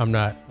I'm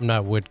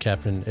not with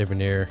Captain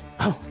Ivanir.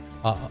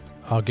 Oh.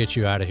 I'll get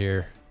you out of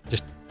here.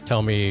 Just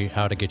tell me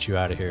how to get you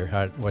out of here.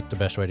 What's the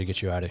best way to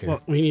get you out of here?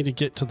 Well, we need to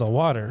get to the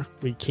water.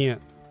 We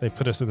can't. They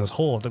put us in this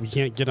hold. We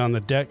can't get on the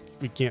deck.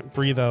 We can't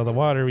breathe out of the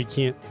water. We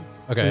can't.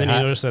 Okay. And then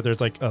you notice that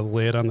there's like a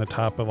lid on the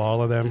top of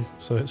all of them.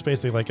 So it's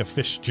basically like a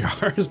fish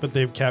jars, but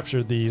they've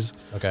captured these.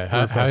 Okay.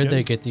 How did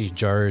they get these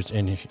jars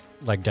in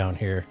like down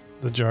here?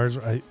 The jars,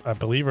 I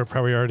believe, are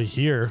probably already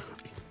here.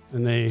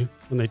 And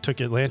when they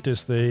took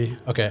Atlantis, they...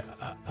 Okay.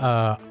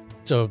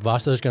 So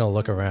Vasa's going to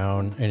look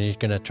around and he's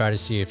going to try to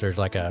see if there's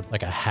like a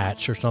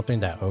hatch or something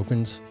that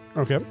opens.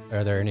 Okay.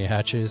 Are there any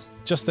hatches?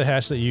 Just the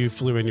hatch that you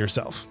flew in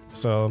yourself.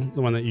 So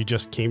the one that you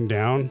just came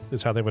down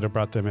is how they would have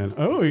brought them in.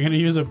 Oh, you're going to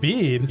use a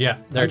bead. Yeah.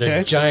 There's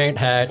Okay. a giant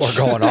hatch. We're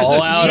going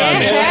all out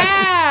on it.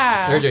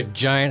 Yeah. There's a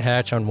giant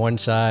hatch on one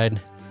side.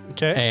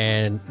 Okay.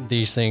 And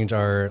they's things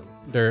are,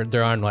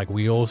 they're on like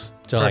wheels.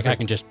 So like I Perfect.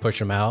 can just push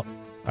them out.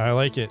 I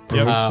like it.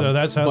 Yep. So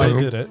that's how they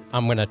did it.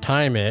 I'm going to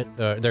time it.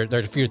 There's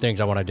a few things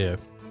I want to do.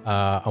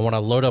 I want to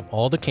load up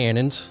all the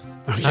cannons.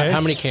 Okay.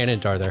 How many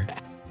cannons are there?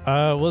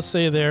 We'll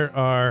say there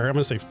are, I'm going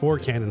to say 4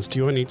 cannons,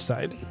 2 on each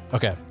side.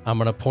 Okay. I'm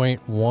going to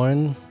point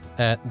one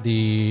at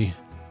the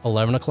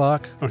 11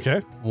 o'clock, Okay.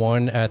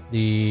 one at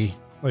the,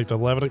 Like the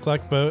 11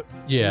 o'clock boat.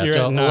 yeah, You're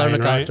so at 11 9,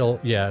 o'clock right? till,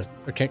 yeah.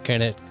 Or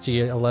can it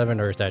see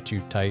 11 or is that too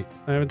tight?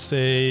 I would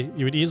say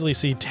you would easily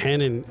see 10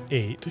 and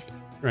 8,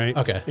 right?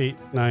 Okay.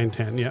 8, 9,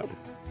 10. Yep.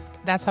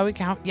 That's how we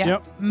count. Yeah.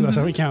 Yep. So that's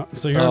how we count.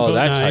 So you're on Oh, boat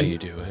that's 9. how you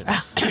do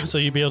it. So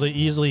you'd be able to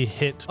easily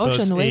hit Ocho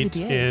boats nueve 8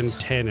 diez.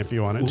 and 10 if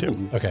you wanted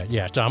to. Okay.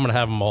 Yeah. So I'm going to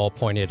have them all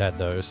pointed at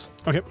those.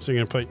 Okay. So you're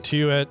going to put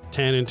 2 at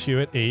 10 and 2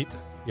 at 8.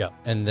 Yeah.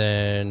 And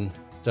then,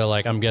 so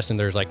like, I'm guessing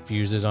there's like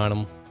fuses on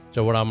them.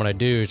 So what I'm going to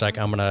do is like,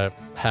 I'm going to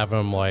have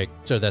them like,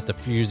 so that the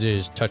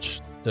fuses touch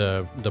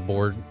the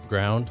board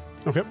ground.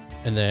 Okay.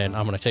 And then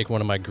I'm going to take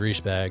one of my grease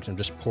bags and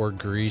just pour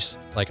grease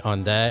like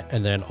on that.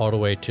 And then all the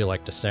way to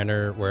like the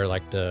center where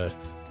like the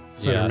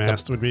Center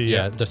mast would be.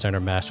 yeah, the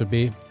center mast would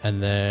be.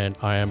 And then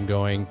I am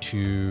going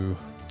to,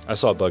 I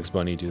saw Bugs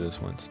Bunny do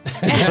this once.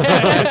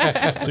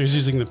 So he's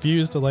using the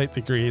fuse to light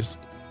the grease.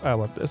 I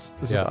love this.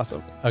 This Yeah. is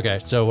awesome. okay.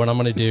 So what I'm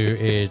going to do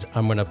is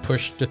I'm going to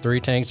push the 3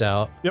 tanks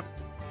out. Yep.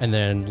 And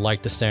then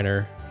light the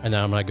center. And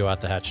then I'm going to go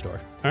out the hatch door.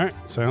 All right.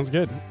 Sounds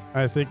good.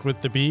 I think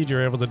with the bead,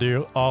 you're able to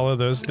do all of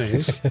those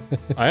things.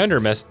 I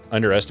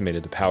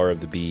underestimated the power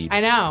of the bead.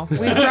 I know.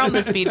 We've grown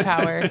the speed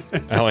power.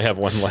 I only have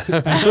 1 left.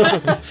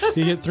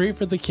 You get 3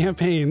 for the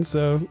campaign.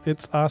 So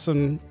it's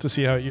awesome to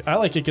see how I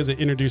like it because it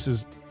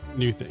introduces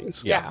new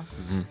things Yeah.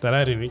 that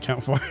I didn't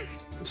account for.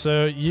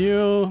 So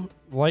you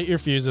light your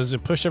fuses, you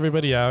push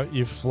everybody out,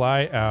 you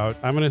fly out.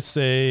 I'm going to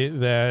say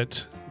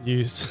that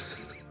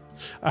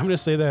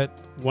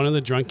one of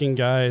the drunken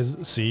guys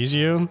sees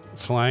you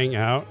flying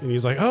out and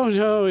he's like, oh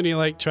no. And he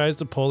like tries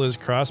to pull his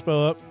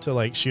crossbow up to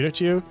like shoot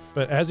at you.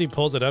 But as he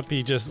pulls it up,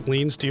 he just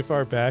leans too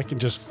far back and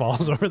just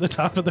falls over the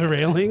top of the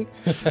railing.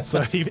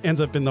 So he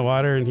ends up in the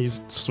water and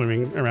he's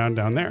swimming around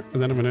down there.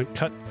 And then I'm going to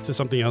cut to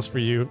something else for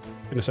you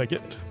in a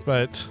second.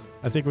 But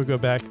I think we'll go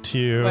back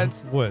to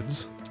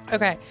Woods.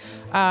 Okay.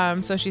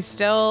 So she's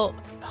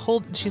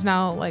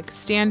now like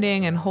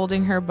standing and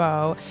holding her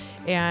bow,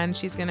 and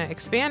she's going to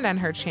expand on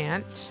her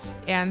chant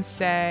and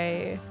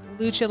say,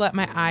 Lucha, let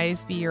my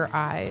eyes be your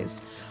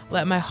eyes.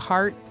 Let my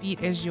heart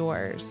beat as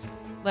yours.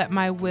 Let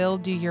my will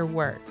do your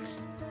work.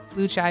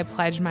 Lucha, I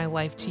pledge my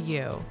life to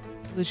you.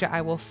 Lucha,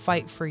 I will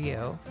fight for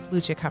you.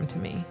 Lucha, come to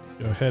me.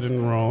 Go ahead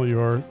and roll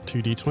your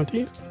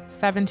 2d20.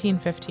 17,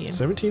 15,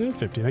 17 and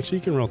 15. Actually,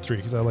 you can roll 3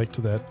 because I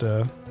liked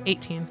that.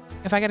 18.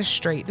 If I get a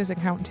straight, does it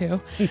count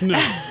too? No,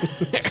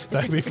 that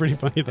would be pretty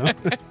funny though.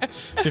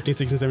 15,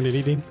 16, 17,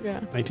 18, Yeah.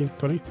 19,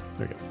 20.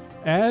 There we go.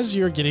 As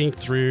you're getting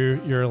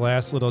through your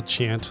last little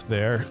chant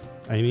there,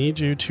 I need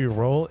you to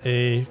roll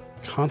a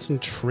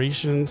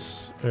constitution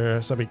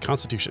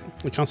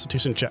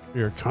check,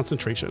 your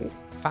concentration.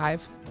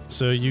 5.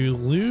 So you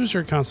lose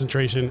your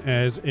concentration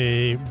as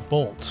a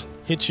bolt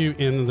hits you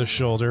in the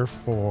shoulder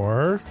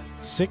for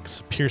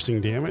 6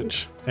 piercing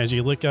damage. As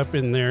you look up,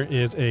 and there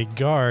is a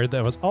guard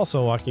that was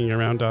also walking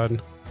around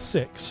on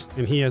 6,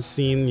 and he has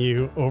seen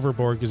you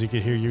overboard because he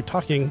could hear you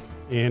talking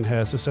and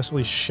has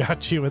successfully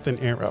shot you with an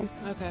arrow.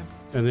 Okay.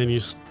 And then you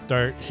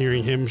start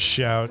hearing him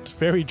shout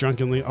very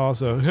drunkenly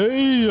also,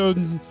 hey,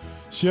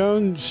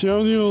 sound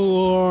the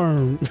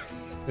alarm.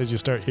 As you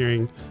start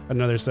hearing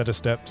another set of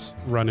steps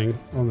running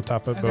on the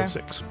top of Okay. boat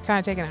 6. Can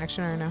I take an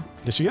action or no?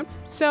 Did she get?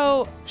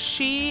 So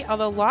she,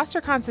 although lost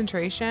her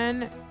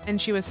concentration and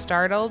she was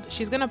startled,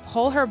 she's going to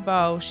pull her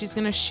bow. She's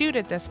going to shoot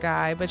at this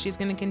guy, but she's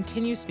going to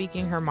continue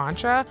speaking her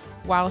mantra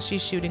while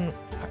she's shooting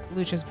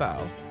Lucha's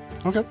bow.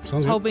 Okay,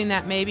 sounds good. Hoping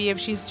that maybe if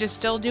she's just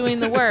still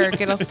doing the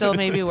work, it'll still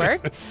maybe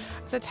work.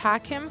 Let's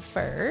attack him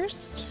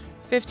first.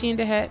 15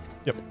 to hit.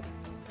 Yep.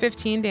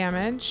 15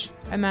 damage.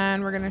 And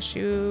then we're going to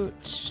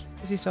shoot...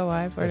 Is he still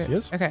alive? Yes, he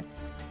is. Okay. I'm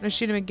going to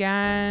shoot him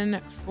again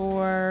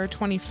for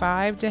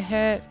 25 to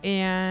hit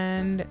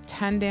and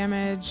 10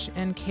 damage,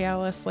 and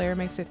Kaela Slayer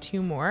makes it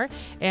 2 more.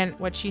 And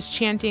what she's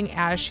chanting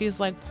as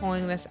she's like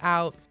pulling this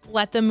out,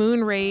 let the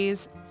moon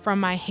rays from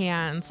my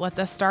hands, let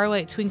the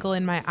starlight twinkle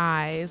in my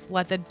eyes,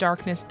 let the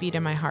darkness beat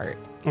in my heart.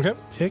 Okay,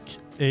 pick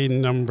a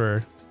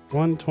number.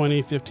 1,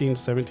 20, 15,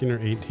 17, or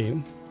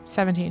 18.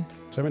 17.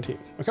 17.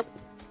 Okay.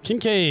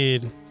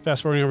 Kincaid,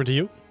 fast forwarding over to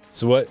you.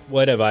 So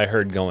what have I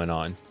heard going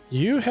on?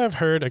 You have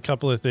heard a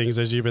couple of things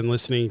as you've been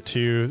listening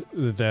to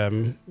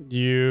them.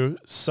 You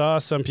saw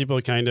some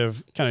people kind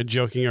of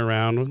joking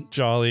around,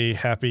 jolly,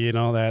 happy, and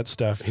all that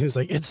stuff. He's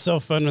like, it's so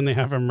fun when they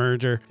have a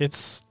merger.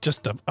 It's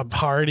just a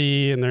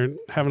party and they're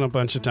having a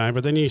bunch of time.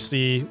 But then you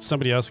see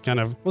somebody else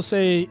we'll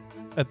say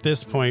at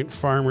this point,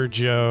 Farmer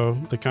Joe,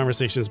 the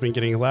conversation's been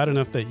getting loud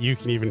enough that you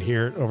can even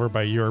hear it over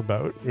by your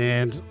boat.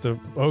 And the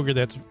ogre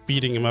that's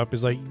beating him up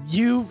is like,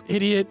 you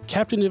idiot,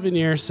 Captain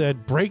Ivanir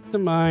said, break the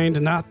mind,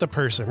 not the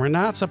person. We're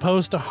not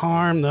supposed to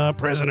harm the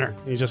prisoner.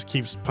 He just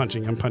keeps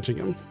punching him.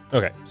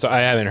 Okay, so I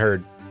haven't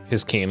heard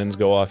his cannons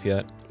go off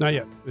yet. Not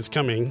yet. It's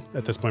coming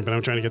at this point, but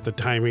I'm trying to get the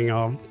timing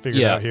all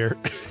figured out here.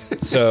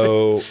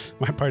 So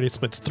my party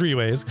splits 3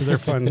 ways because they're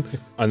fun.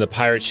 On the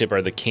pirate ship,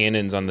 are the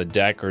cannons on the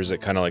deck, or is it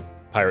kind of like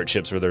pirate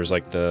ships where there's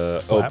like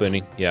the Flap.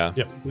 opening? Yeah.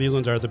 Yep. These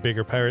ones are the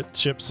bigger pirate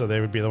ships, so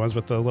they would be the ones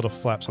with the little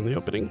flaps on the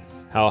opening.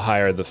 How high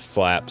are the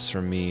flaps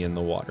from me in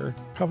the water?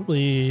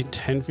 Probably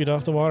 10 feet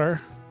off the water.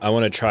 I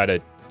want to try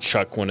to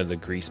chuck one of the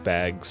grease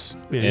bags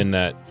in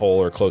that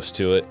hole or close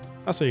to it.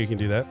 I'll say you can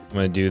do that. I'm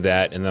going to do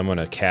that, and then I'm going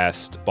to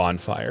cast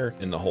bonfire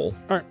in the hole.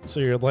 All right. So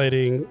you're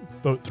lighting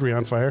boat 3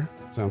 on fire.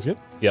 Sounds good.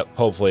 Yep.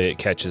 Hopefully it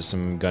catches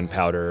some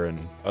gunpowder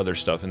and other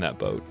stuff in that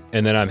boat.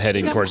 And then I'm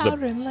heading towards the...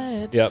 and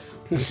lead. Yep.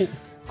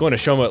 Going to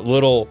show them what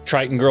little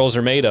Triton girls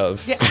are made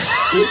of. Yeah.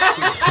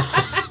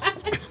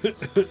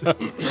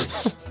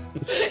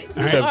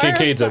 So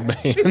Kincaid's a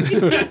man.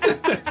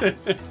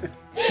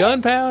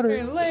 Gunpowder.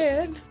 And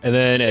lead. And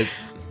then,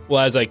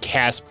 as I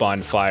cast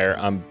bonfire,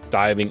 I'm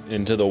diving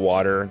into the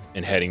water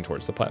and heading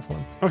towards the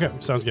platform. Okay.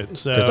 Sounds good.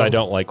 So Because I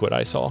don't like what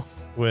I saw.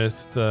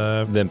 with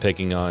the... Them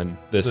picking on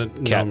this The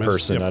cat Nomus,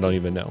 person yep. I don't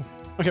even know.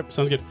 Okay.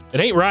 Sounds good. It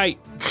ain't right.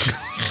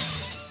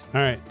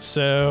 All right.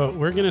 So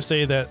we're going to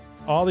say that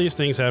all these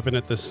things happen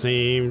at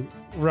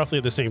roughly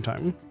at the same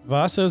time.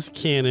 Vasa's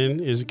cannon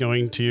is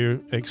going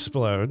to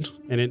explode,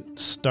 and it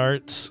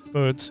starts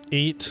boats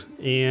 8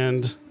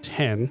 and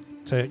 10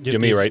 to get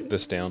Let me write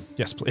this down.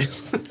 Yes,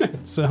 please.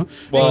 So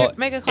Well,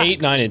 Make a clock.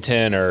 8, 9, and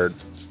 10 are...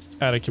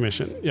 out of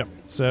commission. Yep.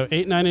 So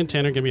 8, 9, and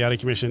 10 are going to be out of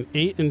commission.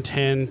 8 and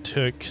 10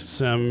 took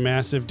some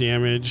massive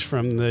damage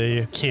from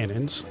the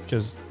cannons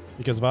because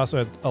Vasa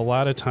had a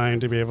lot of time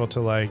to be able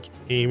to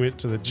aim it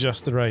to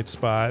just the right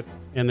spot.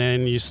 And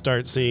then you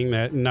start seeing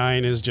that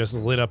 9 is just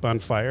lit up on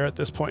fire at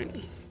this point.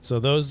 So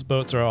those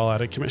boats are all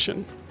out of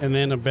commission. And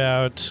then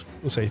about,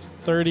 we'll say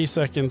 30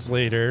 seconds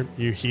later,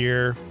 you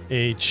hear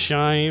a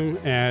chime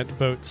at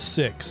boat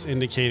 6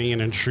 indicating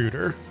an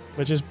intruder,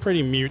 which is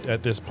pretty mute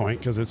at this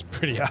point because it's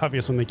pretty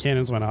obvious when the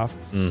cannons went off.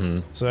 Mm-hmm.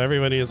 So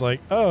everybody is like,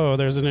 oh,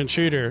 there's an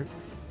intruder.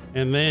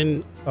 And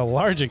then a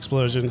large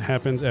explosion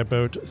happens at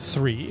boat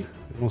 3.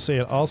 And we'll say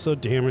it also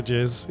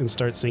damages and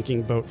starts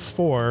sinking boat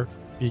 4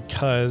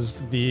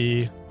 because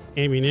the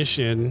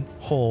ammunition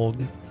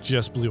hold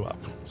just blew up.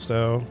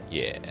 So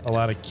Yeah. a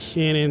lot of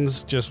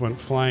cannons just went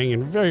flying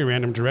in very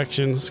random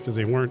directions because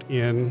they weren't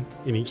in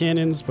any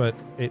cannons, but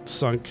it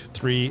sunk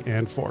 3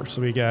 and 4.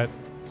 So we got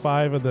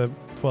 5 of the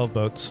 12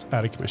 boats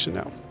out of commission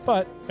now.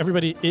 But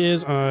everybody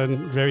is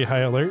on very high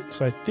alert,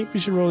 so I think we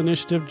should roll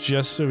initiative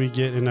just so we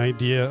get an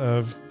idea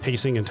of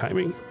pacing and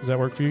timing. Does that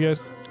work for you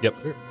guys? Yep.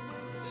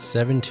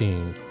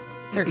 17.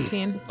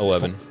 13.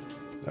 11.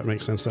 That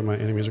makes sense that my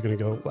enemies are going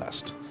to go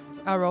last.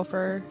 I'll roll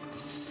for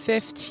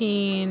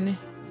 15.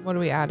 What are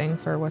we adding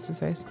for what's his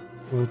face?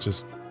 We'll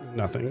just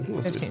nothing.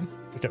 Let's do- 15.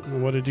 Okay,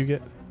 and what did you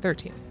get?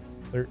 13.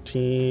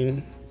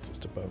 13,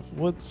 just above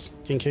Woods.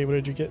 Kincaid, what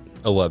did you get?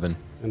 11.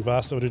 And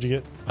Vasa, what did you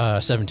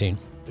get? 17.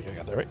 I think I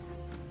got that right.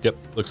 Yep.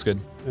 Looks good.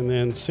 And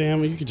then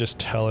Sam, you could just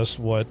tell us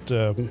what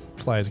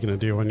Clyde's going to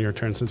do on your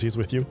turn since he's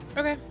with you.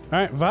 Okay. All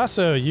right,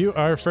 Vaso, you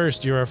are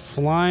first. You are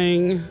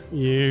flying.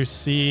 You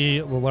see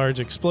the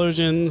large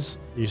explosions.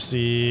 You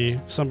see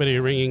somebody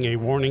ringing a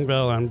warning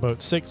bell on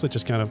boat 6, which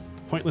is kind of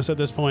pointless at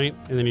this point.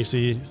 And then you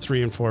see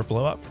 3 and 4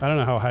 blow up. I don't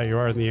know how high you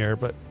are in the air,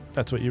 but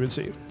that's what you would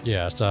see.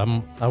 Yeah,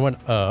 so I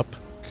went up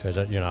because,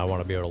 I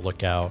want to be able to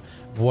look out.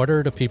 What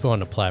are the people on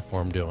the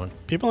platform doing?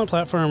 People on the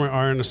platform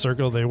are in a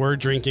circle. They were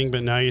drinking,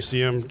 but now you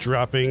see them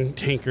dropping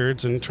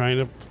tankards and trying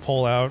to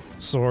pull out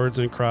swords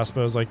and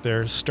crossbows like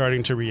they're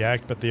starting to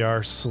react, but they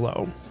are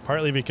slow.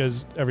 Partly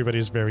because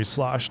everybody's very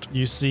sloshed.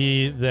 You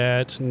see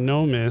that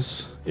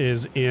Nomus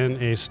is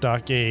in a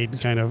stockade,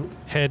 kind of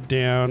head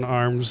down,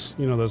 arms,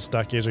 those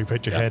stockades where you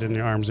put your head and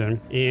your arms in.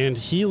 And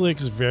he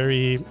looks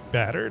very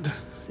battered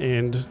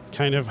and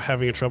kind of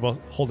having trouble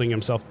holding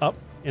himself up.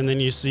 And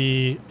then you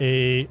see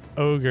a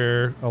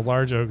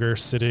large ogre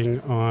sitting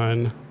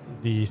on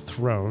the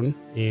throne.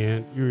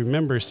 And you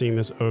remember seeing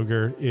this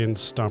ogre in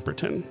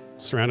Stomperton,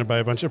 surrounded by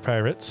a bunch of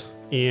pirates.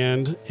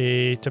 And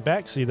a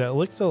tabaxi that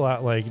looks a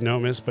lot like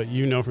Nomus, but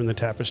from the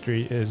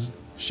tapestry is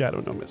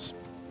Shadow Nomus.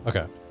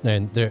 Okay.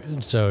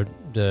 And so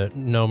the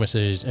Nomus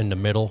is in the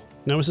middle.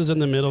 Nomus is in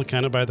the middle,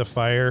 kind of by the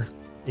fire.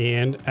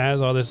 And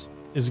as all this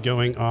is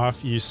going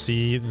off, you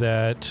see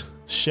that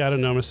Shadow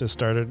Nomus has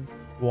started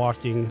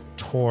walking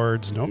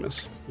towards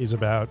Nomus. He's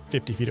about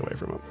 50 feet away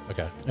from him.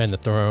 Okay. And the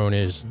throne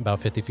is about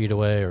 50 feet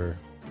away, or?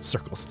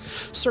 Circles.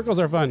 Circles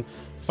are fun.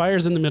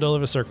 Fire's in the middle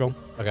of a circle,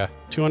 Okay.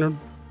 200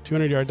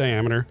 yard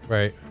diameter.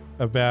 Right.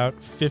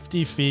 About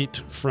 50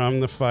 feet from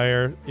the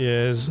fire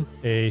is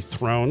a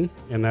throne,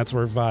 and that's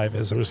where Vive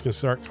is. I'm just going to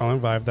start calling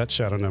Vive. That's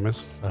Shadow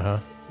Nomus. Uh-huh.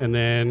 And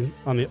then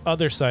on the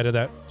other side of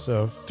that,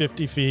 so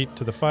 50 feet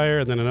to the fire,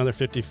 and then another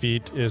 50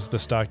 feet is the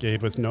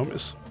stockade with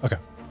Nomus. Okay.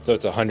 So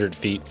it's 100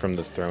 feet from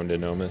the throne to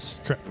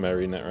Nomus. Correct. Am I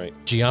reading that right?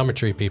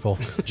 Geometry, people.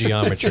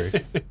 Geometry.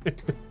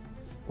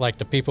 Like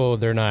the people,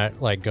 they're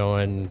not like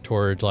going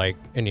towards like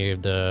any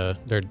of the,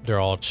 they're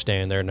all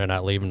staying there and they're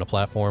not leaving the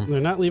platform. They're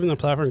not leaving the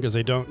platform because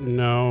they don't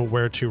know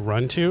where to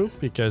run to,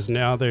 because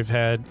now they've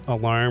had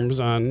alarms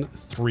on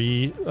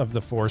 3 of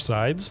the 4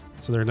 sides.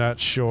 So they're not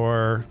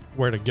sure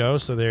where to go.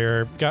 So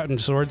they're gotten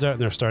swords out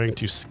and they're starting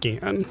to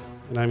scan.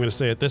 And I'm going to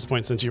say at this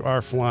point, since you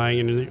are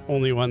flying and you're the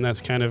only one that's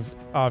kind of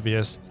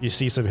obvious, you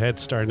see some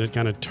heads starting to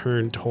kind of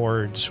turn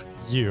towards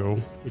you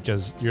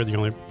because you're the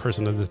only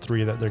person of the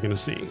 3 that they're going to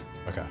see.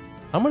 Okay.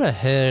 I'm going to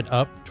head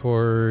up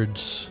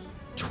towards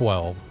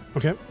 12.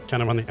 Okay.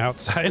 Kind of on the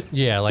outside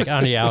Yeah, like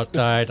on the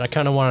outside. I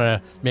kind of want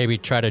to maybe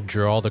try to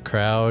draw the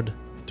crowd.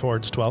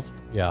 towards 12.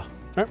 Yeah. All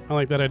right, I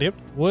like that idea.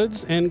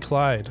 Woods and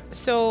Clyde.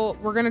 So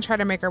we're going to try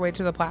to make our way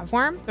to the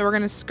platform. So we're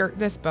going to skirt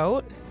this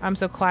boat.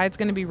 So Clyde's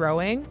going to be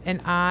rowing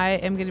and I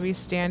am going to be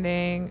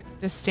standing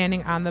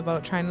on the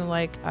boat trying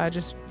to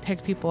just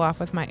pick people off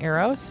with my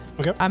arrows.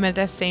 Okay. At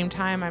the same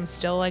time, I'm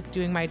still like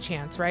doing my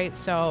chants, right?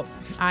 So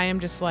I am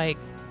just like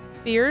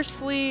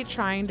fiercely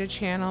trying to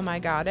channel my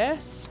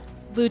goddess.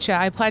 Lucha,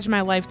 I pledge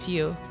my life to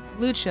you.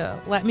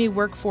 Lucha, let me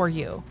work for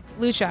you.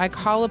 Lucha, I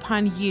call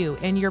upon you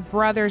and your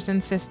brothers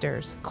and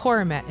sisters,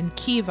 Coromet and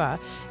Kiva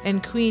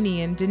and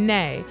Queenie and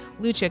Danae.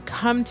 Lucha,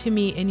 come to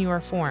me in your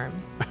form.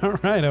 All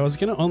right, I was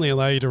going to only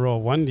allow you to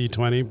roll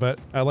 1d20, but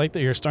I like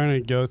that you're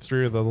starting to go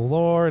through the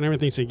lore and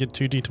everything, so you get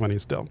 2d20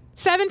 still.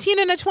 17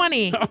 and a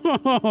 20.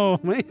 Oh,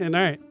 man. All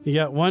right. You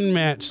got one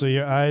match, so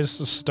your eyes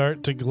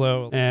start to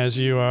glow as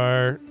you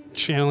are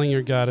channeling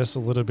your goddess a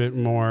little bit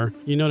more.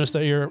 You notice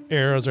that your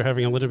arrows are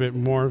having a little bit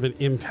more of an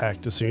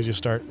impact as soon as you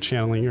start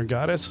channeling your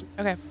goddess.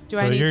 Okay.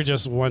 So you're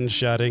just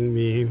one-shotting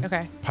the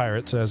Okay.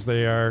 pirates as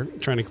they are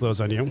trying to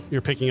close on you. You're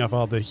picking off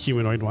all the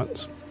humanoid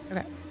ones.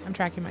 Okay. I'm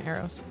tracking my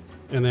arrows.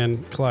 And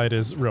then Clyde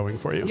is rowing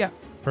for you. Yeah.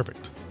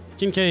 Perfect.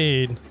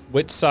 Kincaid,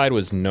 Which side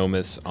was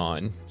Nomus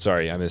on?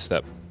 Sorry, I missed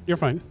that. you're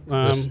fine.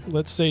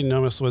 Let's say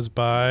Nomus was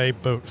by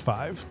boat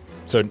 5.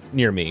 So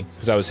near me,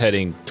 because I was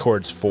heading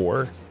towards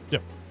 4.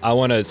 Yep. I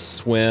want to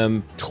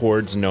swim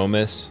towards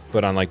Nomus,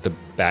 but on like the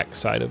back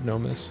side of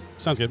Nomus.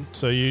 Sounds good.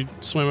 So you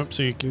swim up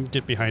so you can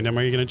get behind him.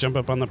 Are you going to jump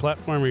up on the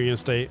platform or are you going to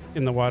stay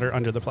in the water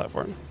under the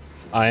platform?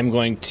 I'm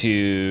going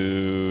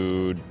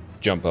to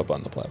jump up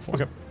on the platform.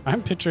 Okay.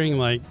 I'm picturing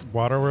like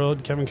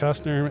Waterworld, Kevin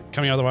Costner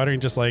coming out of the water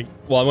and just like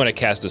Well, I'm going to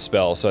cast a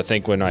spell, so I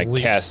think when I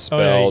Leaps. cast Oh,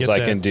 yeah, you spells, get I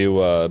that. can do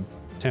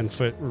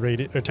 10-foot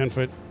radius or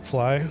 10-foot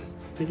fly. I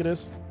think it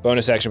is.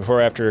 bonus action before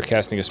or after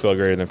casting a spell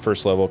greater than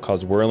first level,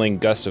 cause whirling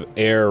gusts of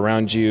air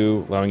around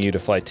you, allowing you to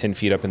fly 10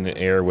 feet up in the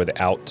air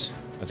without,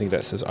 I think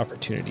that says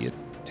opportunity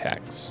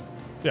attacks.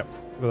 Yep.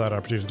 Without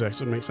opportunity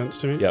attacks would make sense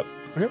to me. Yep.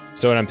 Okay.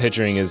 So what I'm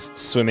picturing is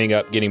swimming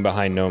up, getting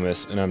behind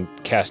Nomus, and I'm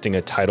casting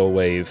a tidal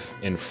wave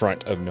in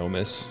front of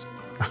Nomus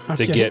to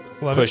Okay. get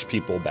Love push it.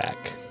 people back.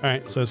 All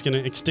right. So it's going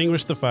to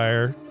extinguish the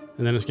fire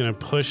and then it's going to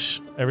push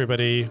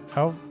everybody.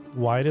 How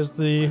wide is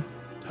the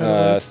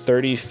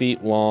 30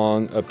 feet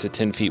long, up to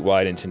 10 feet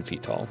wide, and 10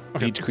 feet tall.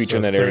 Okay, Each creature so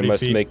in that area 30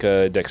 must feet. make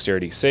a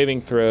dexterity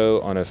saving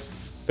throw. On a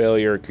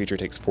failure, a creature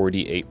takes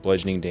 4d8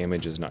 bludgeoning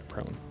damage, is knocked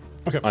prone.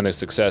 Okay. On a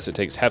success, it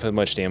takes half as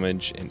much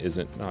damage and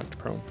isn't knocked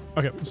prone.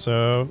 Okay,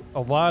 so a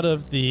lot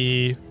of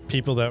the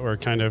people that were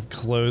kind of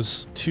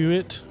close to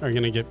it are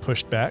going to get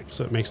pushed back,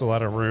 so it makes a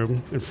lot of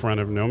room in front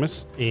of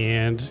Nomus.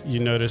 And you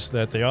notice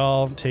that they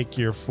all take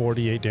your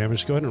 48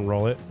 damage. Go ahead and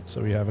roll it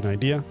so we have an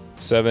idea.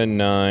 7,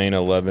 9,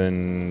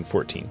 11,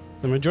 14.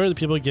 The majority of the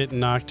people get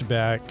knocked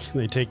back.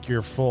 They take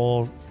your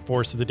full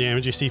force of the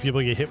damage. You see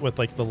people get hit with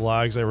like the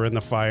logs that were in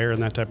the fire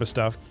and that type of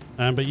stuff.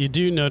 But you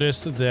do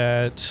notice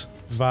that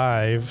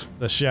Vive,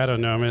 the Shadow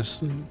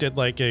Nomus, did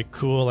like a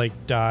cool like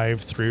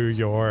dive through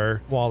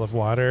your wall of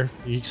water.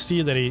 You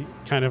see that he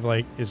kind of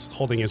like is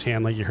holding his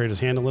hand, like you hurt his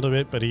hand a little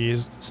bit, but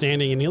he's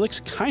standing and he looks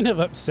kind of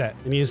upset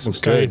and he's Looks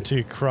starting good.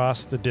 to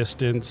cross the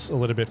distance a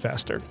little bit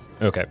faster.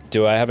 Okay.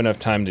 Do I have enough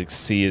time to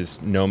see is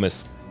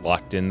Nomus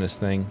locked in this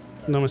thing?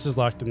 Nomus is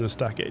locked in the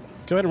stockade.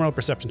 Go ahead and roll a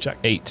perception check.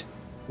 8.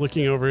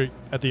 Looking over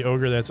at the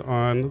ogre that's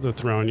on the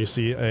throne, you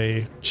see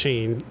a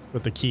chain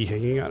with the key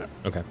hanging on it.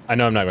 Okay. I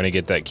know I'm not going to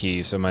get that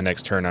key, so my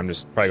next turn I'm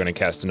just probably going to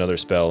cast another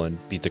spell and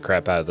beat the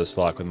crap out of this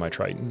lock with my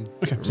Triton.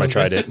 Okay, Or my sounds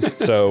good.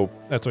 Trident. So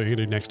That's what you're going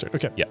to do next turn.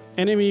 Okay. Yeah.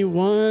 Enemy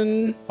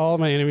 1. All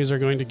my enemies are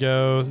going to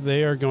go.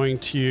 They are going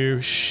to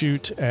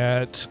shoot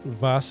at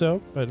Vaso,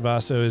 but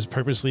Vaso is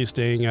purposely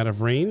staying out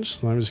of range.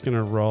 So I'm just going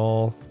to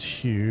roll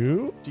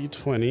 2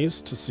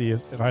 d20s to see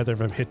if either of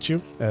them hit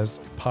you as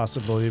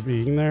possibly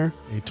being there.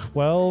 A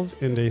 12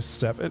 and a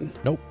 7.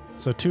 Nope.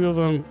 So 2 of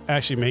them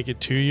actually make it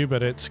to you,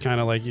 but it's kind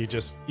of like you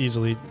just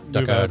easily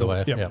Duck move out of the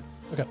way. Yep. Yeah.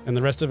 Okay. And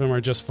the rest of them are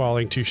just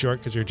falling too short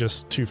because you're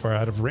just too far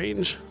out of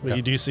range. But Okay.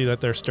 you do see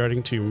that they're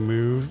starting to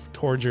move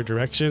towards your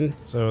direction,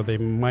 so they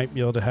might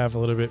be able to have a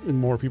little bit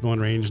more people in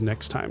range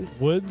next time.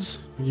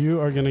 Woods, you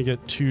are going to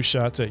get 2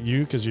 shots at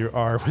you because you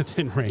are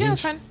within range. Yeah,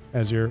 that's fine.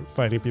 As you're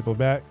fighting people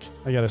back.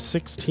 I got a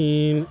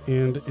 16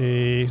 and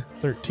a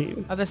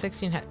 13. Of the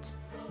 16 hits.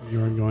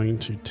 You are going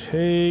to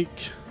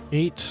take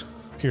 8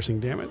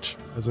 piercing damage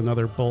as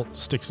another bolt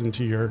sticks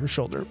into your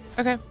shoulder.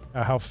 Okay.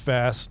 How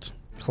fast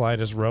Clyde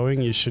is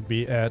rowing, you should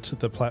be at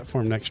the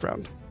platform next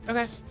round.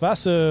 Okay.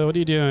 Vasa, what are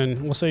you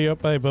doing? We'll say you're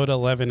up by boat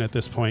 11 at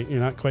this point. You're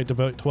not quite to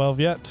boat 12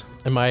 yet.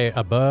 Am I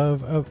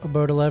above a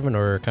boat 11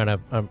 or kind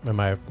of am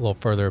I a little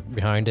further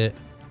behind it,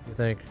 you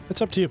think?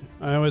 It's up to you.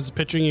 I was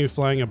picturing you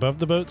flying above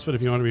the boats, but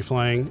if you want to be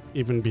flying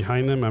even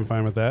behind them, I'm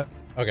fine with that.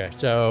 Okay,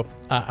 so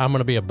I'm going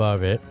to be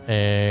above it,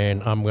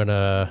 and I'm going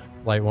to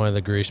light one of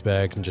the grease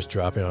bags and just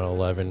drop it on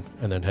 11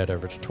 and then head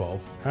over to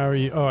 12. How are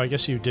you? Oh, I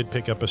guess you did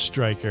pick up a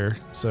striker.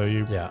 So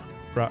you Yeah.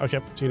 brought, okay.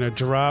 So you're going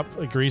to drop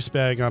a grease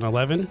bag on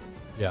 11.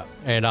 Yeah,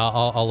 and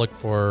I'll look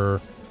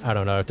for, I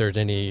don't know, if there's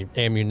any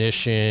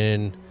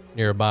ammunition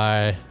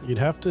nearby. You'd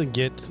have to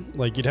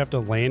you'd have to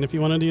land if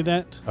you want to do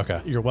that.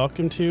 Okay, You're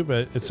welcome to,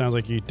 but it sounds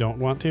like you don't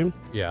want to.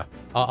 yeah.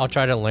 I'll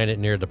try to land it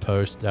near the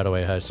post. That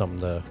way it has something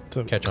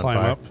to catch on climb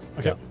fire. up.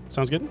 Okay, Yeah.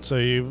 sounds good. So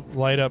you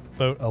light up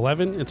boat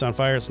 11. It's on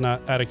fire. It's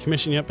not out of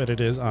commission yet, but it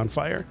is on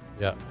fire.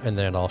 Yeah, and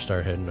then I'll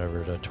start heading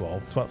over to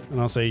 12. 12.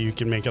 And I'll say you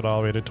can make it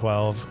all the way to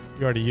 12.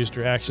 You already used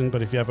your action,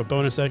 but if you have a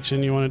bonus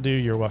action you want to do,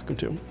 you're welcome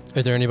to.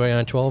 Is there anybody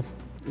on 12?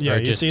 Yeah, or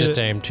you just see the the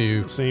same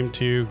two? same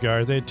 2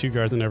 guards. They had 2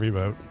 guards in every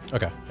boat.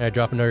 Okay. Can I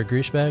drop another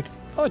grease bag?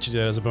 I'll let you do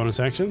that as a bonus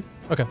action.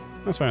 Okay.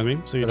 That's fine with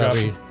me. So you So drop.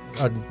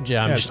 that'd be,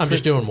 I'm it's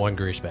just doing one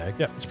grease bag.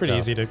 Yeah, it's pretty So-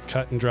 easy to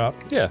cut and drop.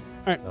 Yeah. All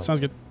right, So- sounds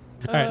good.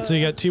 All right, so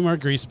you got 2 more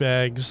grease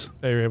bags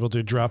that you're able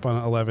to drop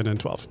on 11 and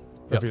 12.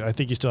 Yep. Perfect. I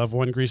think you still have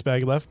 1 grease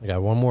bag left. I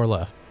got one more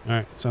left. All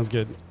right, sounds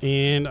good.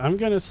 And I'm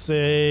going to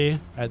say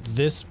at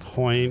this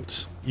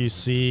point, you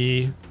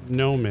see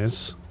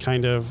Nomus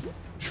kind of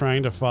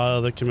trying to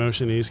follow the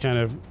commotion. He's kind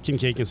of,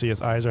 Kincaid can see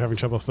his eyes are having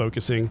trouble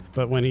focusing.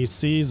 But when he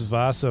sees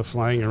Vasa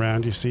flying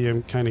around, you see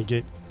him kind of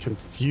get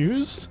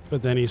confused,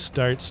 but then he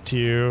starts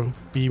to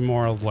be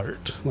more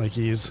alert. Like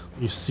you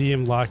see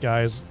him lock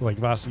eyes, like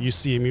Vasa, you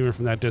see him even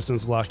from that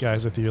distance lock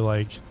eyes with you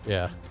like,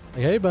 Yeah.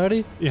 Like, hey,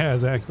 buddy. yeah,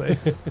 exactly.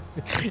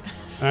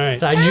 All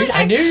right.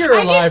 I knew you were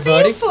I alive, can see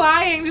buddy. you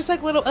flying, just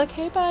like little, like,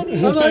 hey, buddy.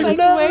 I'm like,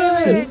 no.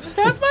 waving.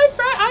 That's my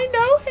friend. I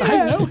know him.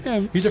 I know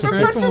him. He's a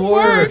friend Friend from from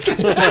work.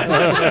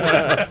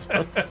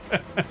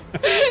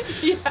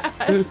 Yes.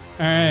 All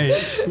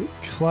right.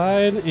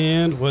 Clyde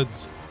and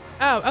Woods.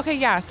 Oh, okay,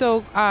 yeah.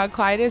 So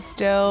Clyde is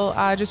still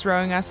just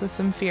rowing us with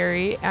some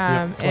fury. Yep,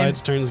 And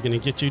Clyde's turn is going to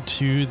get you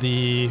to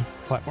the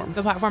platform.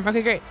 the platform.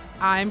 Okay, great.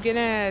 I'm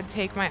gonna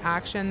take my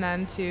action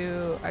then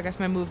to, I guess,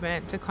 my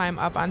movement to climb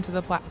up onto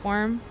the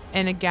platform.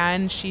 And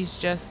again, she's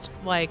just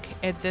like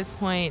at this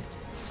point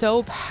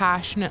so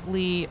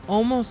passionately,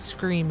 almost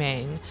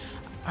screaming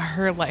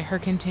her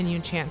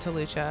continued chant to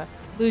Lucha.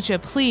 Lucha,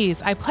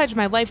 please, I pledge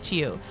my life to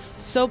you.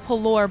 So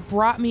Pelor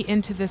brought me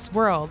into this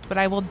world, but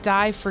I will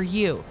die for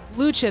you.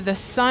 Lucha, the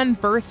sun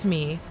birthed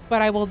me,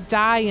 but I will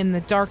die in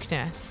the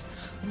darkness.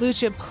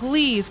 Lucha,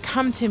 please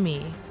come to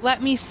me.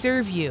 Let me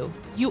serve you.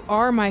 You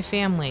are my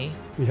family.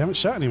 You haven't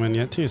shot anyone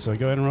yet, too, so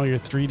go ahead and roll your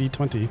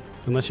 3d20.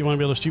 Unless you want to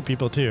be able to shoot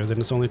people, too, then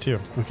it's only 2.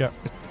 Okay.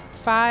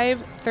 5,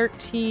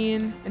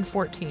 13, and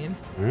 14.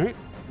 All right.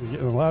 You're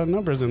getting a lot of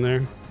numbers in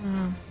there.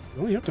 You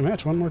only have to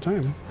match one more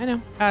time. I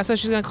know. So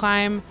she's going to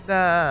climb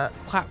the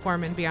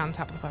platform and be on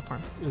top of the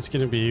platform. It's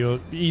going to be, you'll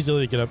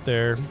easily get up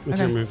there with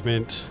your Okay.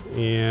 movement,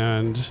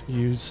 and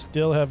you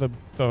still have a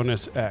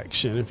bonus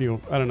action.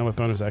 I don't know what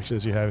bonus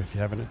actions you have if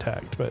you haven't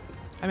attacked, but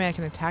I mean, I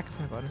can attack as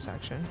my bonus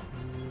action.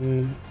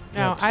 no,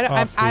 No, I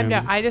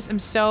don't. I just am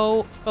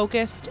so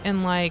focused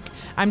and like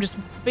I'm just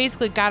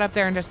basically got up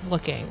there and just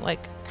looking, like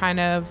kind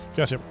of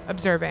Gotcha.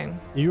 observing.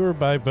 You are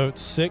by boat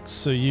 6,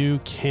 so you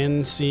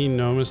can see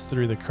Nomus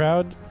through the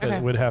crowd, but Okay.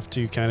 would have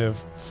to kind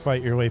of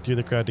fight your way through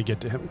the crowd to get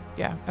to him.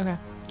 Yeah. Okay.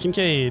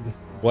 Kincaid,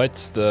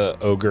 What's the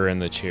ogre in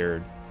the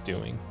chair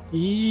doing?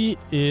 he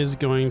is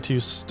going to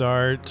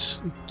start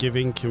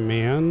giving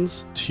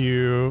commands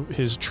to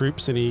his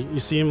troops, and you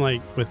see him like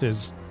with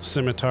his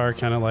scimitar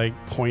kind of like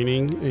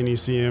pointing, and you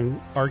see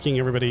him arcing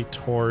everybody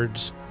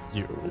towards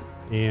you.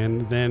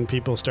 And then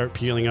people start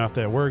peeling off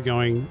that we're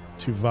going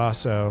to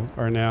Vaso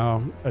are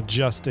now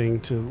adjusting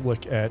to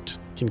look at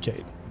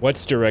Kincaid.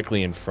 What's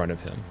directly in front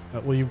of him?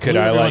 Well, you Could blew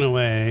I, everyone like-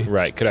 away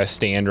Right. Could I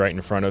stand right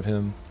in front of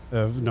him?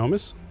 of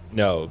Nomus.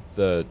 No,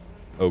 the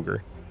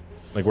ogre.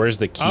 Like, where's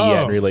the key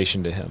Oh. in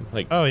relation to him?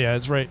 Like, Oh yeah,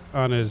 it's right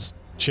on his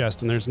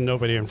chest, and there's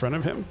nobody in front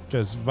of him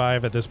because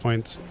Vive at this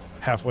point's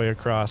halfway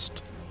across.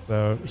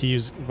 So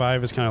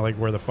Vive is kind of like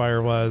where the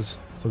fire was.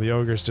 So the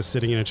ogre's just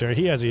sitting in a chair.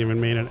 He hasn't even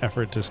made an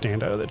effort to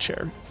stand out of the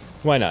chair.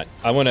 Why not?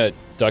 I want to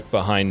duck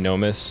behind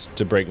Nomus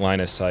to break line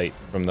of sight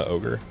from the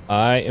ogre.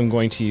 I am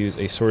going to use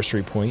a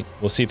sorcery point.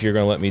 We'll see if you're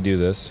going to let me do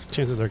this.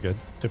 Chances are good,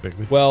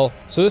 typically. Well,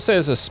 so this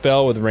says a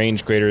spell with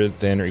range greater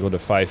than or equal to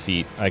 5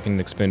 feet. I can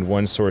expend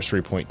 1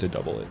 sorcery point to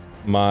double it.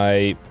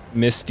 My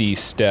Misty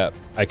Step,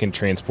 I can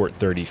transport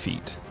 30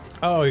 feet.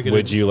 Oh, you're going to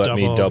Would you let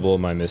me double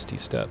my Misty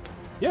Step?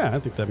 Yeah, I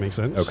think that makes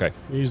sense. Okay.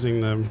 You're using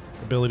the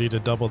ability to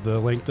double the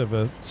length of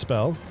a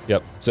spell.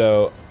 Yep.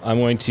 So I'm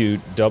going to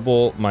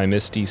double my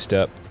Misty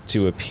Step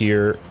to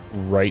appear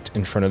right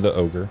in front of the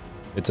ogre.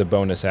 It's a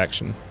bonus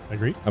action.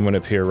 Agreed. I'm going to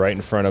appear right in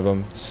front of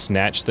him,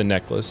 snatch the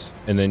necklace,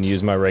 and then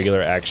use my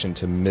regular action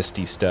to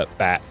Misty Step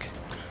back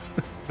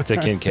to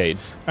Kincaid.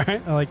 All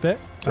right, I like that.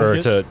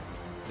 Sounds good.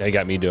 They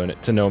got me doing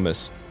it, to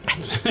Nomus.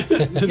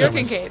 To You're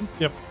Nomus. Kincaid.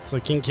 Yep. So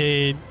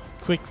Kincaid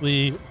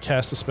quickly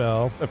casts a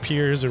spell,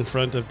 appears in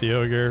front of the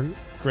ogre,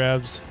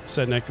 grabs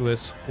said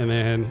necklace, and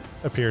then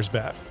appears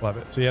back. Love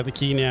it. So you have the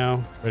key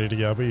now, ready to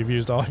go, but you've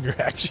used all of your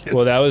actions.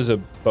 Well, that was a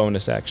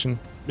bonus action.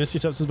 Misty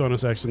Steps is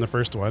bonus action, the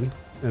first one.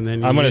 And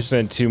then I'm going to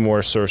spend 2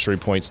 more sorcery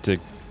points to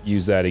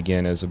use that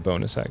again as a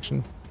bonus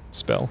action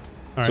spell. All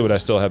So right. would I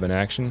still have an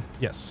action?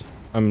 Yes,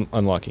 I'm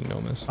unlocking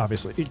Nomus.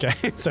 obviously.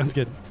 Okay, sounds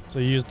good. So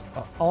you used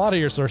a lot of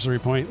your sorcery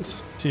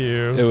points It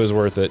to was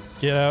worth it.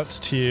 get out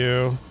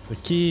to the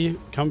key,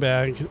 come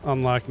back,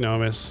 unlock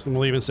Nomus, and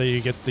we'll even say you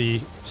get the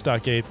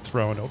stockade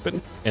thrown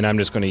open. And I'm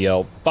just going to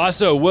yell,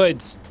 Basso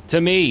Woods,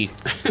 to me.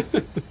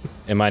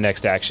 And my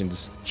next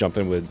action's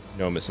jumping with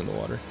Nomus in the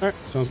water. All right,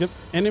 sounds good.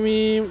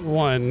 Enemy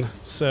 1.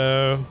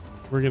 So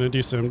we're going to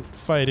do some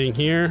fighting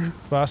here.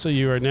 Basso,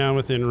 you are now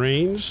within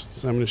range.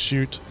 So I'm going to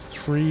shoot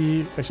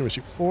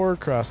 4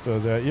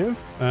 crossbows at you.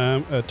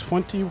 A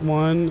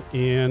 21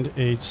 and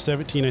a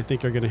 17, I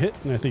think, are going to hit.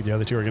 And I think the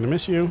other 2 are going to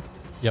miss you.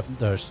 Yep,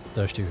 those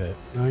 2 hit.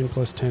 9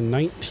 plus 10,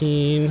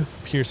 19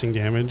 piercing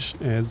damage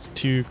as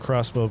 2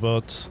 crossbow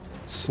bolts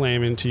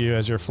slam into you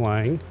as you're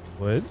flying.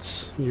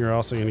 Woods, you're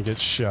also going to get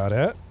shot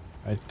at.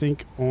 I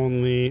think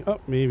only,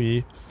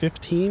 maybe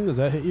 15. Does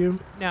that hit you?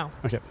 No.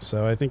 Okay,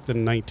 so I think the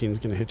 19 is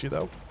going to hit you,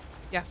 though.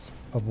 Yes.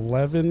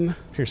 11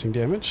 piercing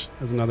damage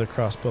as another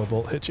crossbow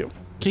bolt hits you.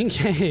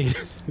 Kincaid,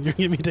 you're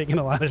going to be taking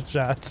a lot of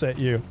shots at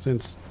you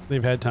since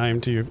they've had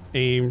time to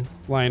aim,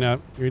 line up.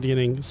 You're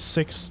getting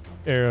 6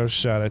 arrows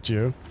shot at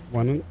you.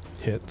 1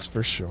 hits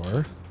for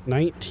sure.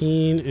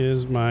 19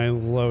 is my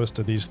lowest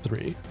of these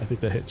 3. I think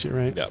that hits you,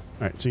 right? Yep.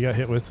 All right, so you got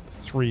hit with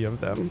 3 of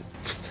them.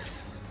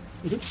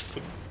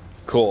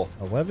 Cool.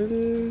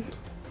 11,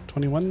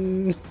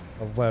 21,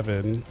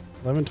 11.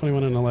 11,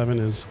 21, and 11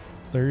 is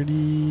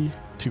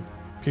 32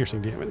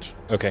 piercing damage.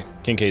 Okay.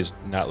 Kincaid's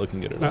not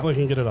looking good at Not all.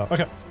 looking good at all.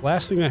 Okay.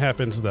 Last thing that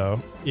happens,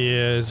 though,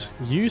 is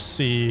you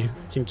see,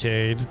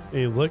 Kincaid,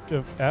 a look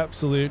of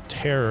absolute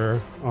terror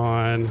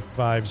on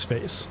Vive's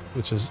face,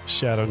 which is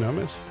Shadow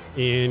Nomus.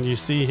 And you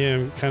see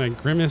him kind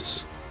of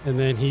grimace, and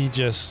then he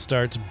just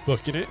starts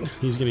booking it.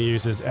 He's going to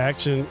use his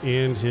action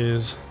and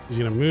he's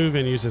going to move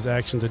and use his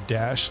action to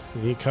dash.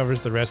 And he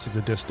covers the rest of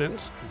the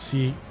distance. You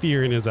see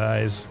fear in his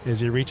eyes as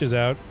he reaches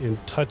out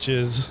and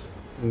touches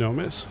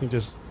Nomus. He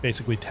just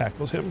basically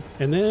tackles him.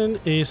 And then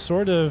a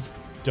sort of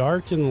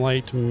dark and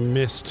light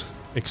mist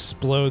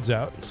explodes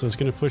out. So it's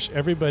going to push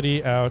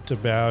everybody out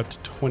about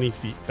 20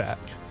 feet back,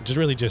 which is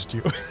really just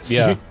you.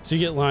 Yeah. So you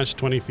get launched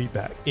 20 feet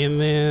back. And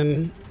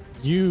then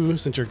you,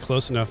 since you're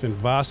close enough, and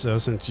Vaso,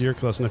 since you're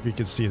close enough, you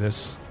can see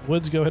this.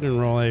 Woods, go ahead and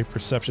roll a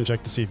perception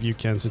check to see if you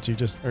can, since you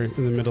just are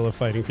in the middle of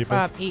fighting people.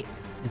 8. You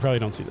probably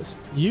don't see this.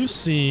 You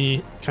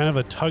see kind of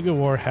a tug of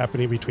war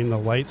happening between the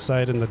light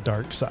side and the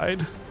dark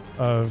side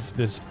of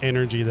this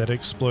energy that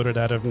exploded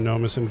out of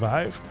Nomus and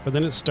Vive. But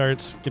then it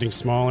starts getting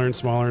smaller and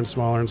smaller and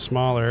smaller and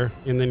smaller,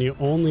 and then you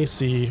only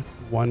see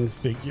one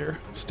figure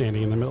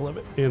standing in the middle of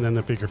it, and then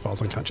the figure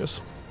falls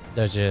unconscious.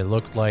 Does it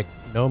look like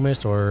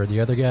Nomus or the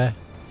other guy?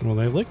 Well,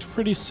 they looked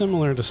pretty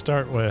similar to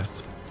start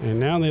with, and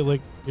now they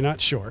look, you're not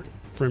sure.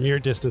 From your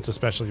distance,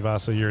 especially,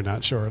 Vaso, you're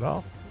not sure at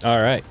all.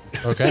 All right.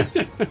 Okay.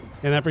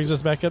 And that brings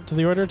us back up to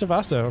the order to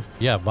Vaso.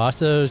 Yeah,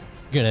 Vasso's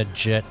gonna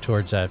jet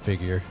towards that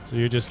figure. So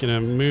you're just going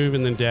to move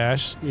and then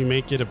dash. You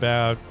make it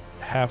about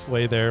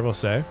halfway there, we'll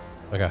say.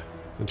 Okay.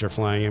 Since you're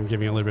flying, I'm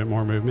giving you a little bit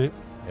more movement.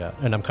 Yeah,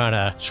 and I'm kind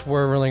of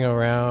swirling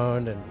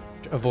around and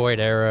avoid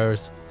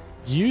arrows.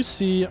 You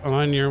see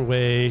on your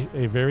way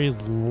a very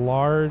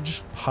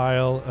large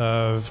pile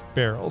of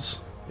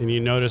barrels, and you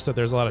notice that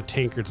there's a lot of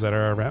tankards that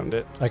are around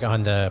it. Like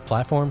on the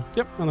platform?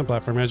 Yep, on the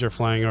platform. As you're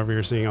flying over,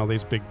 you're seeing all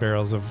these big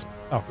barrels of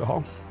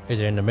alcohol.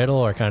 Is it in the middle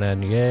or kind of in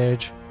the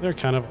edge? They're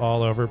kind of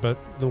all over, but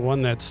the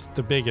one that's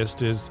the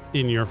biggest is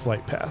in your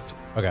flight path.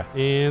 Okay.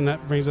 And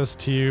that brings us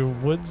to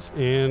Woods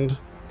and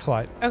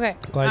Clyde. Okay.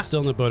 Clyde's still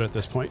in the boat at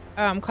this point.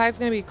 Clyde's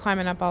going to be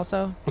climbing up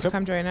also Okay. to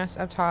come join us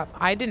up top.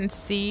 I didn't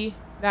see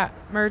that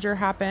merger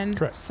happen.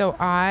 Correct. So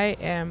I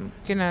am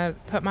going to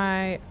put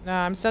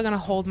I'm still going to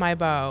hold my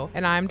bow,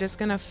 and I'm just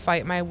going to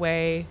fight my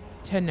way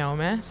to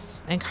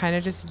Nomus and kind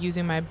of just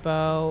using my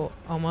bow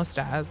almost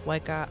as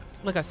like a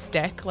like a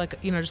stick, like,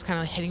 you know, just kind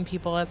of like hitting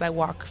people as I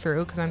walk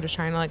through because I'm just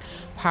trying to like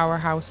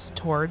powerhouse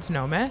towards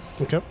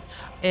Nomis. Okay.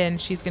 And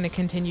she's going to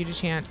continue to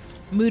chant,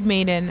 Mood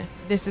Maiden,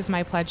 this is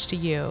my pledge to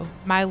you.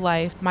 My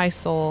life, my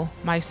soul,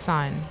 my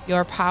sun,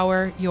 your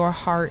power, your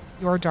heart,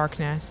 your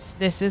darkness.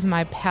 This is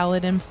my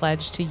paladin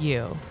pledge to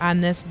you.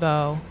 On this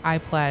bow, I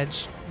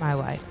pledge my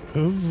life.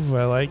 Ooh,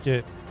 I like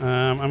it.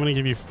 I'm going to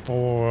give you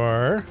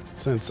 4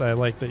 since I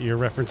like that you're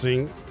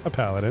referencing a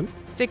paladin.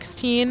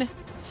 16,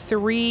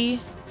 3,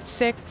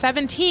 6,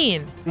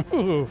 17.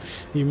 Ooh,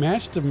 you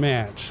matched a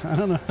match. I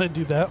don't know how to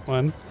do that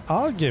one.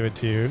 I'll give it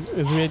to you.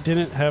 As we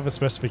didn't have a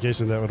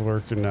specification that would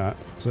work or not.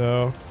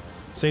 So,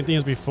 same thing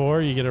as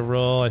before. You get a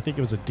roll. I think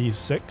it was a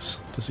D6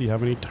 to see how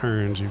many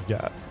turns you've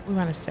got. We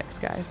want a 6,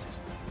 guys.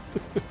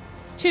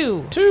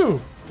 2. 2.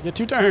 You get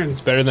 2 turns.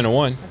 It's better than a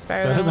 1. That's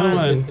better, Better than than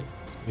 1. 1.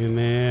 And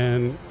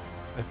then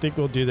I think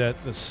we'll do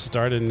that the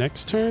start of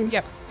next turn.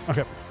 Yep.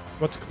 Okay.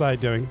 What's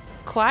Clyde doing?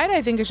 Clyde,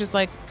 I think, is just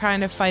like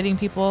kind of fighting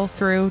people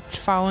through,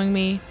 following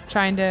me,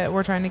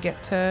 we're trying to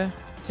get to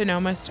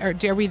Nomis. Are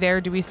we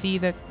there? Do we see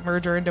the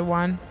merger into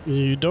one?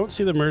 You don't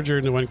see the merger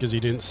into one because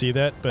you didn't see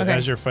that, but Okay.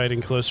 as you're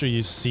fighting closer,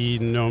 you see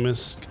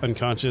Nomis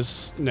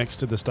unconscious next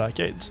to the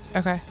stockades.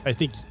 Okay. I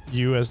think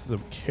you as the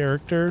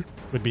character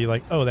would be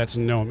like, oh, that's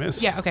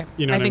Nomis. Yeah, okay.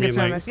 You know I what think I it's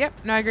mean? Nomis. Yep.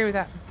 No, I agree with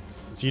that.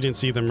 If you didn't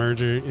see the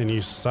merger and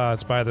you saw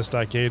it's by the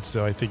stockade,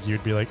 so I think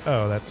you'd be like,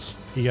 oh, that's,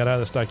 he got out of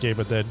the stockade,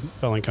 but then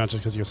fell unconscious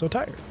because he was so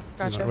tired.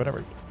 Gotcha.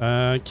 Whatever.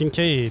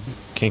 Kincaid.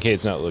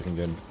 Kincaid's not looking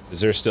good. Is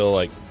there still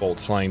like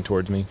bolts flying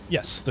towards me?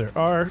 Yes, there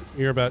are.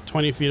 You're about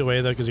 20 feet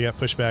away, though, because you got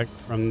pushed back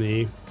from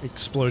the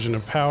explosion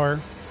of power.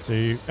 So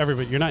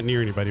you're not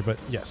near anybody, but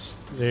yes,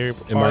 they are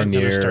going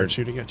to start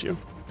shooting at you.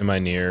 Am I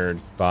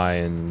nearby?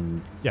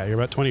 And Yeah, you're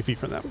about 20 feet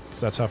from them,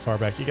 because that's how far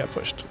back you got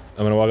pushed.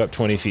 I'm going to walk up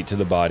 20 feet to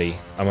the body.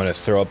 I'm going to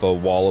throw up a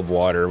wall of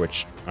water,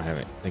 which I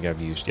haven't think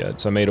I've used yet.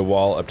 So I made a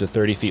wall up to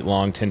 30 feet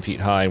long, 10 feet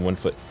high, and 1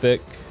 foot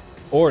thick.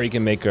 Or you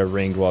can make a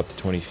ringed wall up to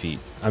 20 feet.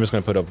 I'm just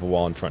going to put up a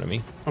wall in front of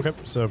me. Okay,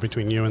 so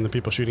between you and the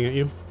people shooting at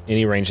you?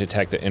 Any ranged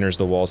attack that enters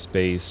the wall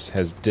space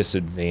has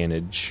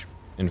disadvantage,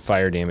 and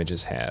fire damage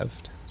is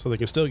halved. So they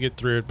can still get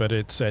through it, but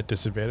it's at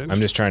disadvantage.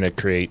 I'm just trying to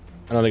create.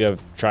 I don't think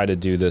I've tried to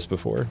do this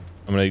before.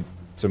 So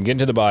I'm getting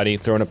to the body,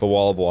 throwing up a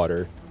wall of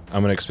water.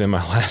 I'm gonna expend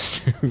my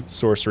last 2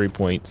 sorcery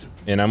points,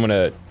 and I'm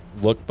gonna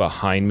look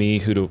behind me.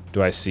 Who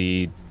do I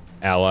see?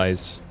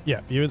 Allies.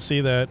 Yeah, you would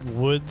see that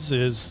Woods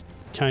is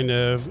kind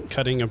of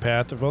cutting a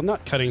path. Well,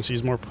 not cutting,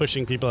 she's more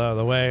pushing people out of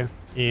the way.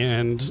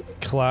 And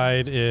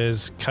Clyde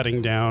is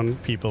cutting down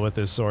people with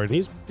his sword, and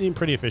he's being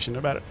pretty efficient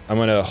about it. I'm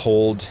gonna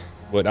hold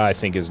what I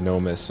think is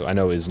Nomis, so I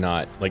know is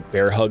not, like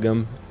bear hug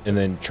him, and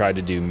then try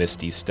to do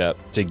Misty Step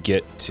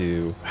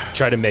to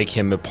try to make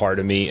him a part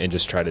of me and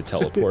just try to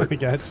teleport. I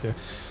gotcha.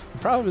 The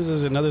problem is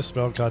there's another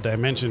spell called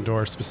Dimension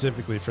Door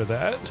specifically for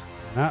that.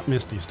 Not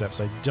Misty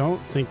Steps. I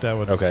don't think that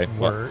would Okay,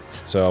 work.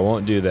 So I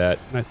won't do that.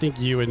 And I think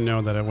you would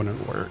know that it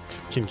wouldn't work.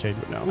 Kincaid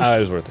would know. It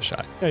was worth a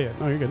shot. Yeah.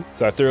 No, you're good.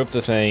 So I threw up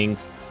the thing.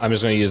 I'm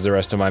just going to use the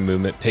rest of my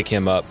movement, pick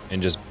him up,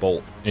 and just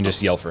bolt and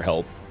just yell for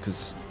help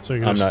because So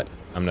you're I'm gonna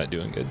not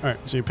doing good. All right.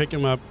 So you pick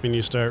him up and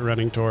you start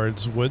running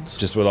towards Woods.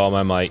 Just with all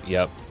my might.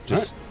 Yep.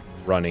 Just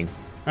running.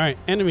 All right.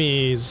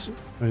 Enemies.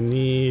 I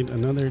need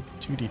another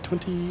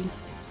 2d20.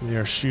 They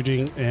are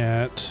shooting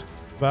at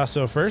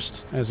Vaso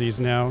first, as he's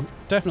now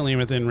definitely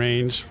within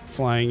range,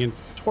 flying in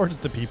towards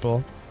the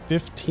people.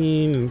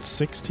 15 and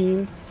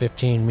 16.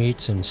 15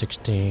 meets and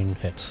 16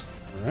 hits.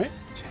 All right.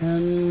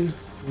 10,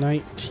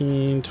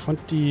 19,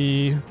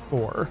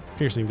 24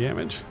 piercing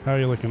damage. How are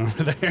you looking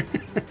over there?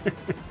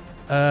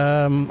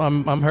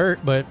 I'm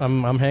hurt, but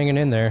I'm hanging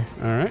in there.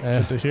 All right.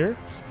 Good to hear.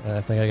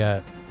 I think I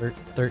got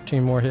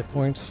 13 more hit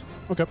points.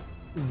 Okay.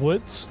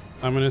 Woods.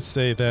 I'm going to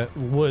say that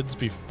Woods,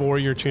 before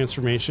your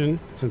transformation,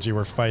 since you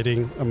were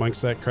fighting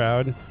amongst that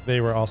crowd,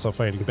 they were also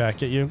fighting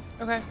back at you.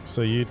 Okay.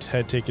 So you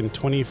had taken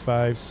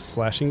 25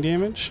 slashing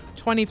damage.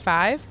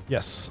 25?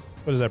 Yes.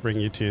 What does that bring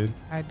you to?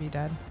 I'd be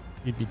dead.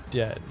 You'd be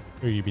dead.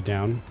 Or you'd be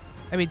down.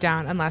 I'd be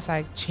down unless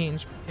I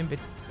change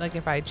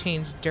if I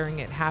change during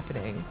it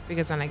happening,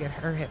 because then I get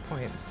her hit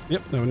points.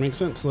 Yep, that would make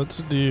sense.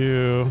 Let's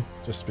do,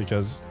 just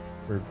because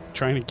we're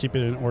trying to keep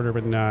it in order,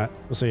 but not,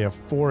 we'll say you have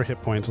 4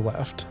 hit points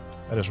left.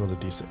 I just rolled a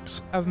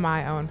d6. Of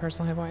my own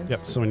personal hit points?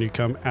 Yep, so when you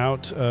come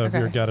out of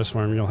your goddess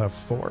form, you'll have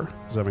 4.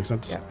 Does that make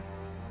sense? Yep.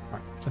 All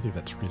right, I think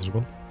that's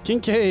reasonable.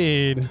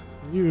 Kincaid,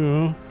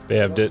 you... They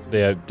have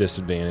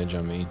disadvantage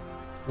on me.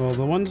 Well,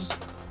 the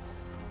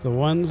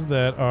ones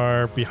that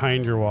are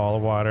behind your wall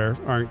of water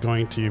aren't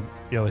going to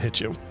be able to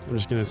hit you. I'm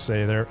just going to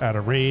say they're out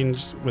of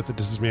range with a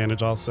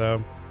disadvantage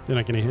also. They're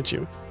not going to hit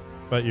you.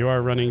 But you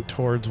are running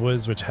towards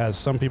Woods, which has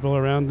some people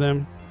around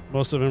them.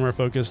 Most of them are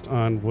focused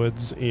on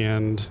Woods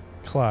and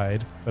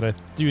Clyde, but I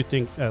do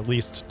think at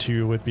least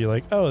 2 would be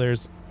like, oh,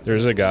 there's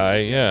a guy,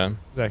 yeah.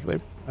 Exactly.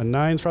 A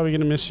 9's probably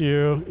going to miss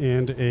you,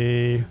 and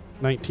a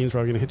 19's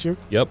probably going to hit you.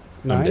 Yep,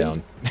 9? I'm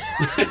down.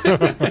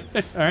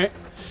 All right.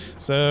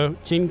 So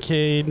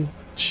Kincaid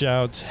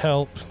shouts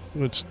help,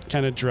 which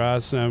kind of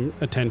draws some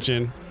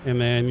attention. and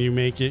then you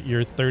make it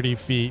your 30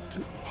 feet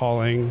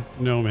hauling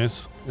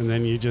Nomus, and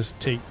then you just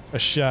take a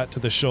shot to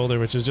the shoulder,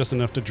 which is just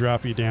enough to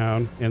drop you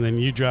down, and then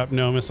you drop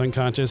Nomus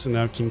unconscious, and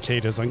now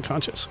Kincaid is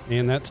unconscious.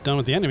 And that's done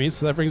with the enemies,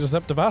 so that brings us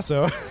up to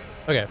Vaso.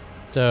 Okay.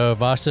 So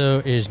Vaso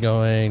is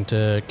going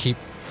to keep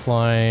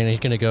flying. He's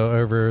going to go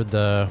over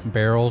the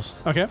barrels.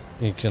 Okay.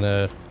 He's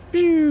going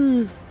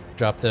to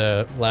drop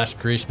the last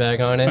grease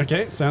bag on it.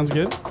 Okay, sounds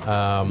good.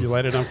 You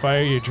light it on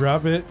fire, you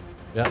drop it.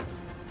 Yep.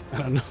 I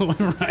don't know what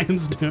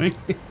Ryan's doing.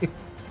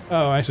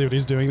 Oh, I see what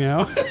he's doing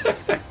now.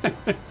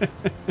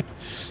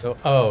 So,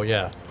 oh,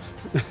 yeah.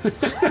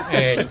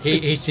 And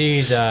he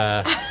sees,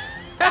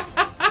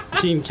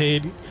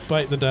 Kincaid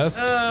bite the dust.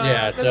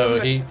 yeah, so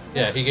he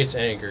gets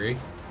angry.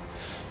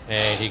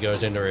 And he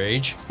goes into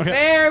rage. Okay.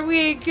 There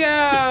we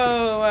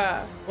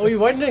go. Well, he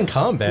wasn't in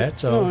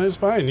combat, so... No, it's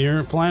fine.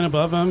 You're flying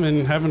above him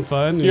and having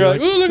fun. And You're like,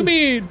 ooh, look at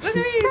me. Look at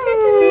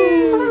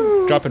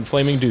me. Dropping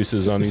flaming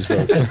deuces on these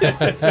folks.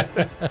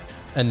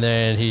 And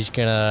then he's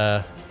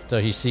gonna...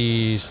 So he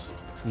sees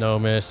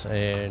Nomus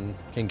and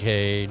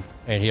Kincaid,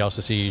 and he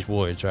also sees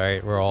Woods,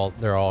 right?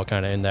 They're all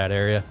kind of in that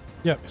area.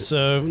 Yep.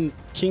 So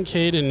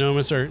Kincaid and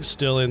Nomus are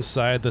still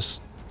inside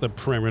the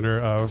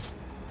perimeter of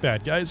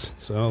bad guys.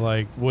 So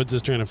like Woods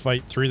is trying to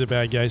fight through the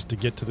bad guys to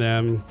get to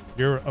them.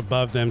 You're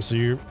above them, so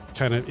you're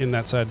kind of in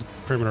that side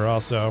perimeter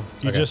also.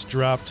 You just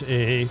dropped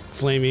a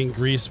flaming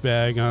grease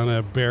bag on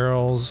a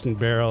barrels and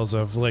barrels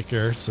of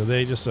liquor, so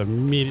they just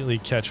immediately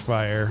catch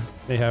fire.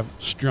 They have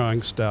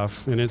strong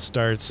stuff, and it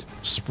starts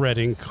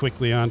spreading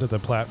quickly onto the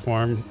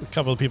platform. A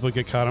couple of people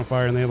get caught on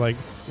fire, and they like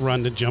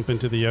run to jump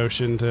into the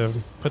ocean to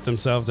put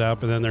themselves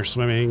out, but then they're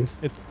swimming.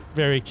 It's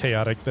very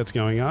chaotic that's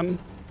going on.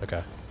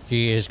 Okay.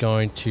 He is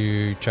going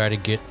to try to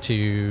get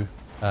to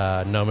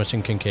Nomus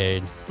and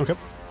Kincaid. Okay.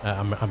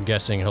 I'm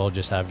guessing he'll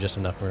just have just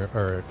enough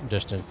or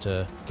distance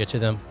to get to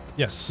them.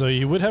 Yes, so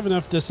you would have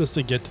enough distance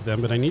to get to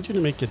them, but I need you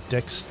to make a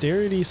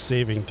dexterity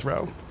saving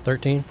throw.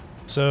 13.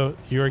 So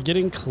you are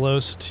getting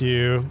close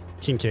to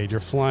Kincaid. You're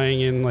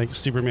flying in like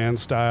Superman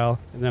style,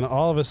 and then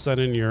all of a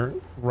sudden your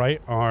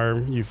right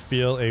arm, you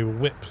feel a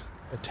whip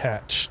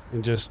attach,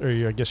 and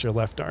I guess your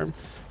left arm.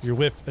 Your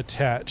whip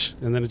attach,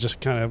 and then it just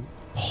kind of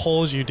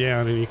pulls you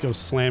down, and you go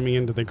slamming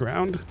into the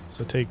ground.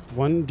 So take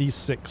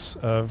 1d6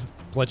 of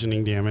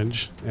bludgeoning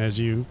damage as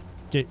you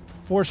get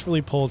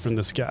forcefully pulled from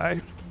the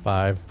sky.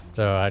 5.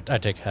 So I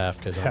take half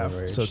because I'm Half,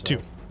 enraged. so 2.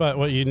 But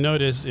what you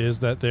notice is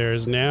that there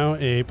is now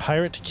a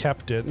pirate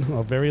captain,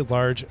 a very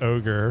large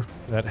ogre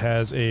that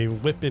has a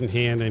whip in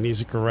hand, and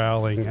he's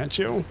growling at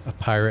you. A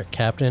pirate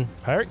captain.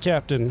 Pirate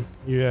captain,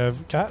 you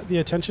have got the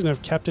attention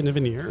of Captain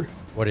Ivanir.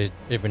 What is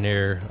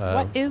Ivanir?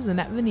 What is an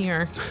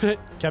Veneer?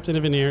 Captain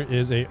Ivanir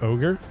is a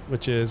ogre,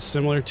 which is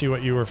similar to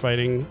what you were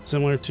fighting,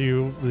 similar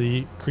to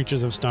the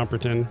creatures of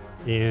Stomperton.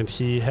 And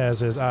he has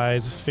his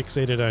eyes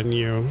fixated on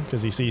you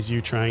because he sees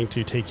you trying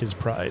to take his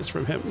prize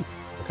from him.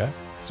 Okay.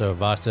 So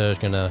Vasa is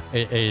gonna.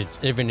 Is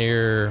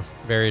Ivanir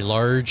very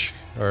large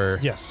or?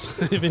 Yes,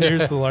 Ivanir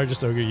is the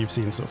largest ogre you've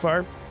seen so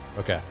far.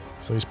 Okay.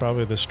 So he's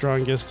probably the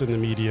strongest and the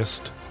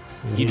meatiest.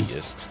 And he's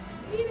Idiest.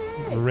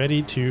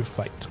 ready to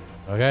fight.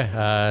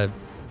 Okay.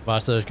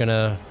 Vasa is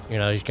gonna.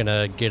 He's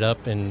gonna get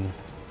up and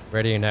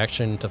ready in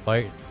action to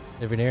fight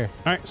Ivanir.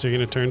 All right, so you're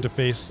going to turn to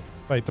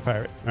fight the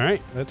pirate. All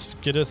right, let's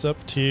get us up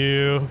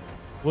to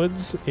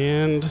Woods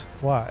and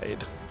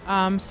Wide.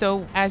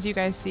 So as you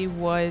guys see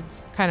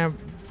Woods kind of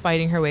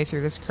fighting her way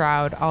through this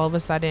crowd, all of a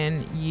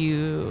sudden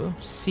you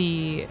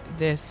see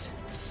this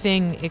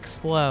thing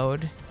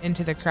explode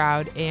into the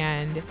crowd,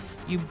 and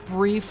you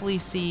briefly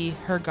see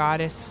her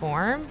goddess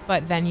form,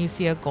 but then you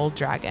see a gold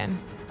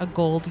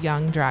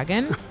young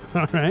dragon.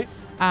 All right.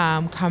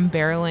 Come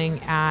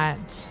barreling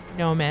at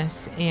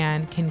Nomus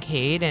and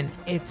Kincaid, and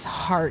its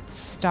heart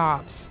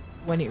stops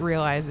when it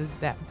realizes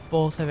that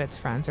both of its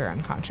friends are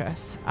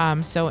unconscious.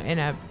 So in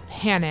a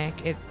panic,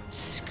 it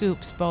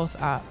scoops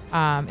both up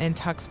and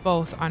tucks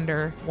both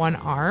under one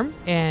arm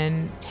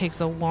and takes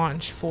a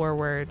launch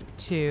forward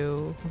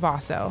to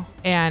Vaso.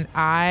 And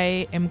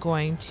I am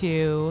going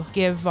to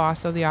give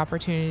Vaso the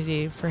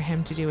opportunity for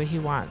him to do what he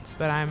wants,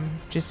 but I'm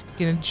just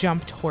going to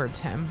jump towards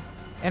him.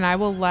 And I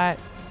will let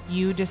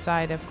you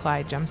decide if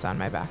Clyde jumps on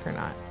my back or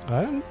not.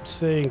 I'm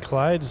saying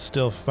Clyde's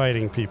still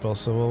fighting people,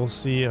 so we'll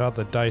see how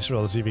the dice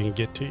roll to see if he can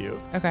get to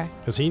you. Okay.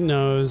 Because he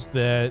knows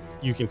that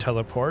you can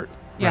teleport,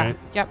 Yeah. right?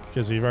 Yep.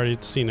 Because you've already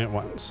seen it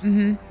once.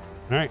 Mm-hmm.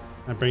 All right,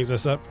 that brings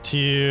us up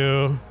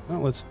to... Well,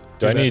 let's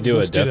Do I need to do a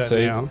let's death that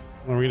save? now.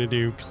 Well, we're going to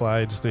do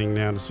Clyde's thing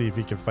now to see if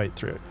he can fight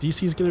through it.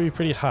 DC's going to be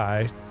pretty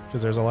high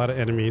because there's a lot of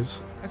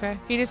enemies. Okay.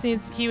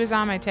 He was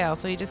on my tail,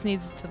 so he just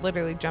needs to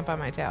literally jump on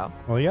my tail.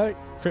 Well, he got a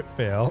crit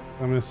fail.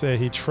 So I'm going to say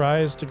he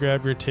tries to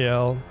grab your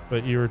tail,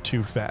 but you were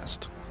too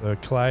fast. So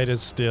Clyde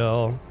is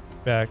still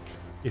back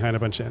behind a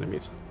bunch of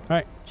enemies. All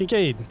right,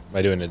 Kincaid. Am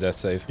I doing a death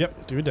save?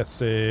 Yep, do a death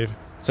save.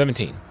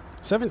 17.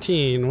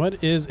 17.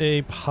 What is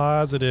a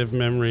positive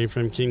memory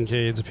from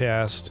Kincaid's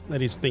past that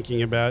he's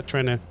thinking about,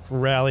 trying to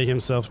rally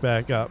himself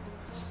back up?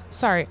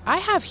 Sorry, I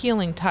have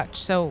healing touch.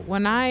 So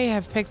when I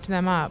have picked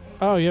them up,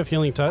 Oh, you have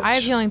healing touch? I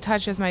have healing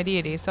touch as my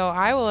deity. So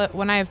I will,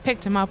 when I have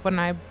picked him up, when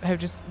I have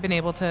just been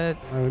able to,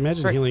 I would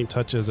imagine healing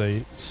touch is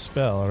a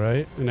spell,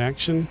 right? An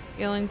action.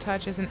 healing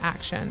touch is an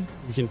action.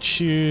 You can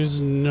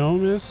choose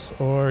Nomus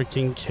or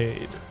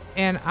Kincaid.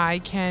 And I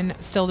can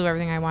still do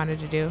everything I wanted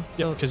to do. Yeah,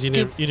 So because you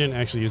didn't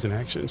actually use an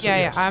action. So yeah,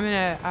 yes. I'm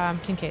gonna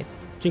Kincaid.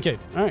 Kincaid.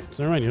 All right,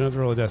 so never mind. You don't have to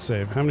roll a death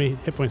save. How many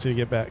hit points do you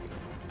get back?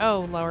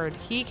 Oh Lord,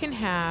 he can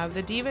have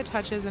the diva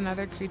touches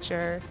another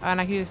creature, and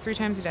I can do this 3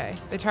 times a day.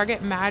 The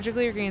target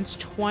magically regains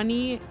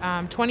 20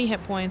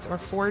 hit points or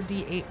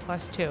 4d8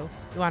 plus 2. You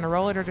want to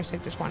roll it or just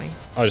take the 20?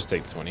 I'll just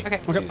take the 20. Okay.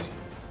 It's Okay. easy.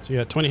 So you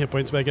got 20 hit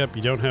points back up.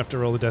 You don't have to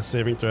roll a death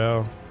saving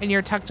throw. And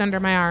you're tucked under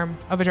my arm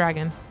of a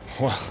dragon.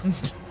 Well,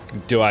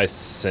 do I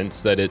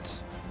sense that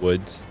it's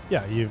woods?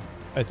 Yeah,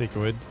 I think it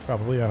would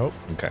probably. I hope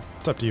Okay.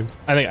 it's up to you.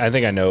 I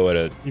think I know what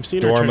a You've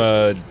seen her turn,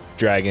 Dorma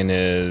dragon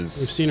is.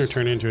 you've seen her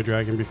turn into a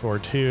dragon before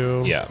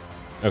too. Yeah.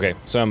 Okay,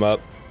 so I'm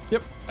up.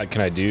 Yep.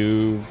 Can I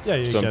do Yeah,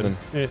 you something?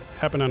 can. It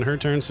happened on her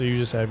turn, so you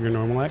just have your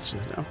normal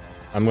actions now.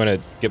 I'm going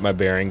to get my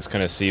bearings,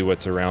 kind of see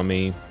what's around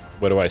me.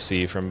 What do I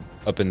see from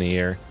up in the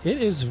air?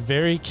 It is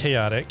very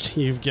chaotic.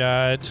 You've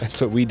got That's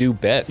what we do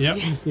best. Yep.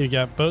 You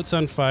got boats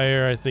on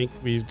fire. I think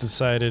we've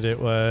decided it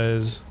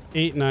was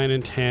 8, 9,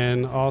 and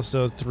 10.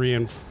 Also 3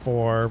 and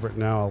 4, but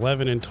now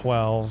 11 and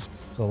 12.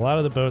 So a lot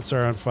of the boats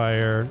are on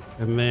fire.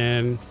 And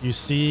then you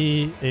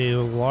see a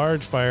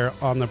large fire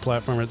on the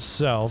platform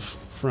itself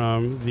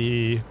from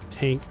the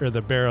tank or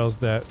the barrels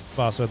that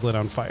Vaso had lit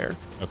on fire.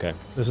 Okay.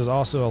 This is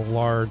also a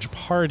large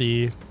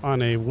party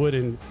on a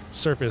wooden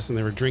surface, and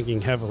they were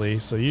drinking heavily.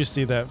 So you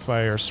see that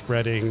fire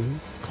spreading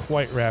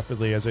quite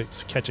rapidly as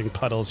it's catching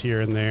puddles here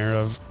and there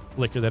of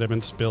liquor that had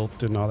been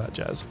spilt and all that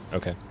jazz.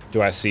 Okay.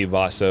 Do I see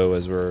Vaso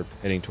as we're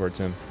heading towards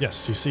him?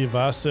 Yes, you see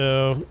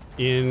Vaso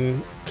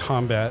in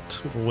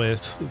combat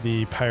with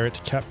the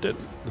pirate captain,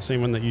 the same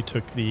one that you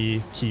took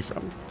the key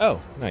from. Oh,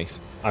 nice.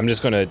 I'm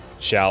just going to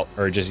shout,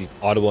 or just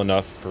audible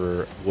enough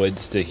for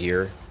Woods to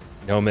hear.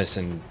 Nomus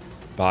and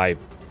Bai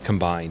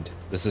combined.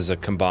 This is a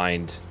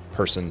combined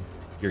person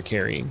you're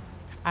carrying.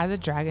 As a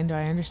dragon, do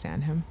I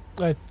understand him?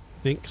 I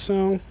think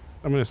so.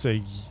 I'm going to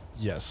say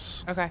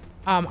yes. Okay.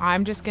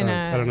 I'm just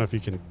gonna. I don't know if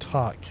you can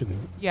talk.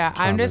 Yeah,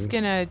 I'm just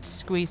common. gonna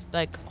squeeze,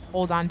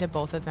 hold on to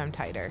both of them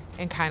tighter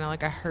and kind of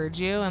I heard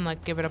you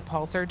and give it a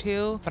pulse or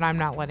two, but I'm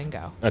not letting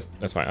go.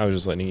 That's fine. I was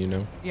just letting you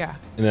know. Yeah.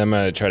 And then I'm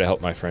going to try to help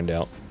my friend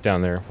out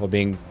down there while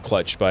being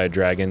clutched by a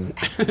dragon.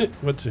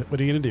 What are you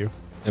going to do?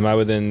 Am I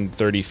within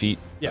 30 feet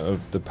Yeah.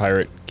 of the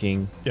pirate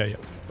king? Yeah.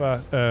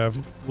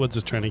 Woods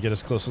is trying to get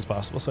as close as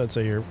possible, so I'd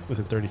say you're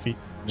within 30 feet.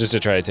 Just to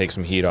try to take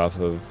some heat off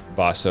of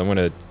Vaso, I'm going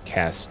to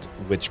cast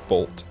Witch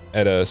Bolt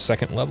at a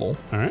 2nd level.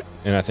 All right.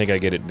 And I think I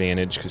get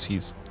advantage because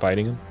he's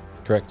fighting him,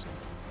 correct?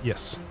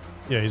 Yes.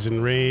 Yeah, he's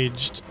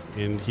enraged,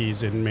 and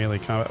he's in melee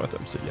combat with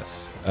him, so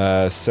yes.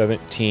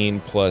 17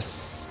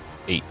 plus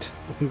 8.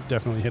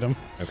 Definitely hit him.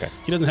 Okay.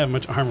 He doesn't have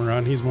much armor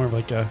on. He's more of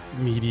a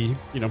meaty,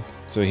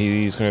 So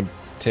he's going to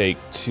take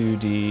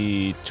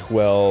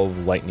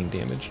 2d12 lightning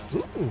damage.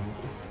 Ooh,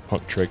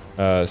 Punk trick.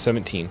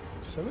 17.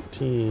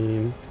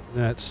 17.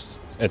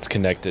 That's It's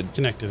connected.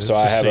 connected. So it's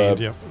I have sustained,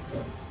 a- yep.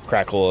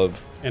 Crackle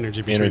of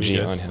Energy between energy you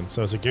guys. on him.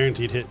 So it's a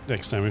guaranteed hit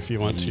next time if you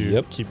want to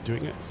Yep. keep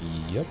doing it.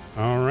 Yep.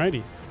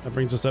 Alrighty. That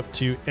brings us up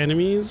to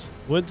enemies.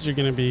 Woods, you're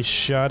going to be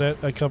shot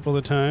at a couple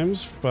of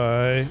times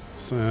by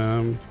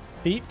some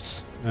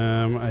apes.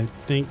 I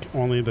think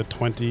only the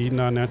 20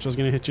 non-natural is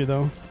going to hit you,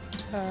 though.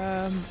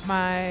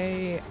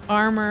 My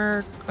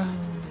armor.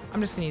 I'm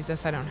just gonna use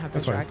this. I don't have the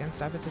That's fine. dragon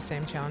stuff. It's the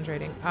same challenge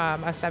rating.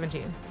 A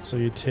 17. So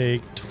you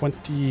take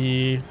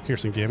 20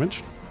 piercing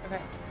damage.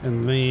 Okay.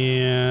 And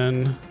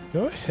then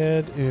go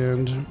ahead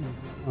and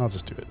I'll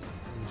just do it.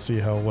 See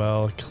how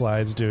well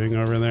Clyde's doing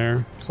over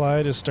there.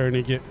 Clyde is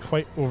starting to get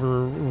quite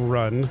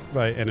overrun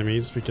by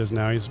enemies because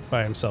now he's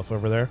by himself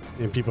over there.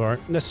 And people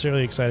aren't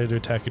necessarily excited to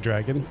attack a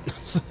dragon.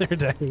 So they're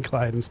attacking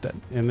Clyde instead.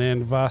 And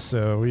then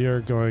Vaso, we are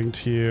going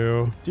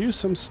to do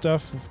some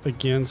stuff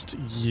against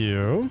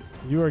you.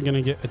 You are going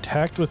to get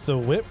attacked with the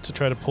whip to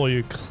try to pull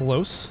you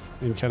close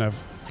and kind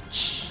of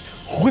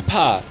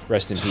Whippa!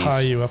 Rest in tie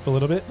peace. you up a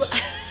little bit.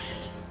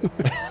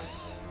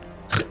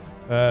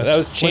 That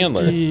was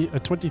Chandler. A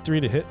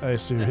 23 to hit, I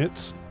assume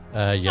hits.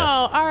 Yes.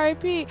 Oh,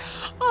 R.I.P.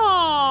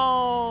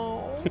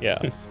 Oh. Yeah.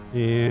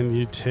 And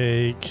you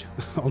take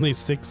only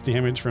 6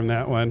 damage from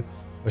that one.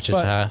 Which is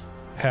but- half.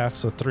 Half,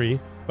 so 3.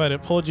 But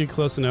it pulled you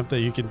close enough that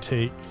you can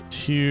take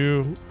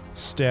 2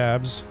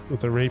 stabs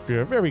with a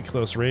rapier, very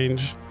close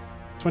range.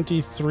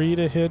 23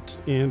 to hit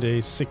and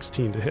a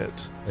 16 to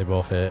hit. They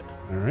both hit.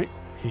 All right.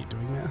 Hate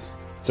doing math.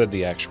 Said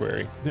the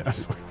actuary. Yeah.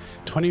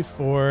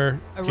 24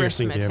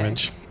 piercing Arithmetic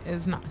damage.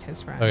 is not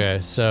his friend. Okay,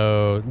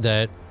 so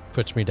that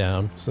puts me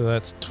down. So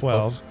that's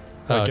 12.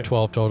 Okay.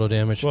 12 total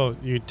damage. Well,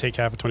 you take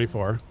half of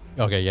 24.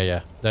 Okay,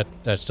 yeah. That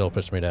still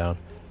puts me down.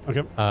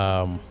 Okay.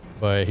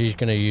 but he's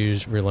going to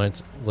use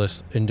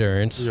Relentless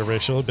Endurance. Your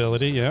racial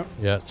ability, yeah.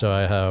 Yeah, so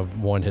I have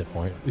 1 hit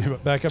point. You're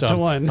back up So to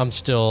 1. I'm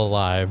still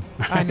alive.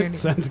 On your knees.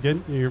 Sounds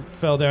good. You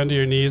fell down to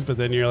your knees, but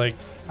then you're like,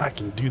 I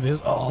can do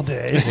this all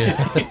day.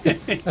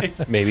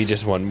 Maybe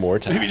just one more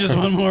time. Maybe just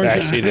one more time.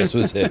 Actually, this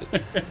was it.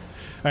 All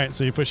right,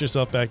 so you push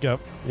yourself back up,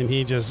 and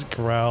he just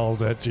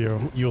growls at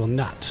you. You will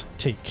not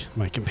take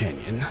my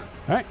companion.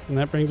 All right, and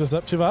that brings us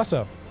up to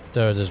Vaso.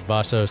 So does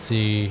Vaso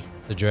see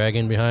the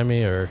dragon behind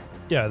me, or?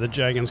 Yeah, the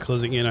dragon's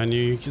closing in on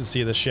you. You can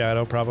see the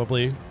shadow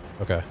probably.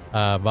 Okay.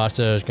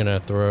 Vaso is going to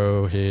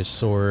throw his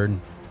sword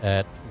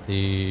at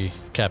the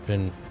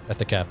captain.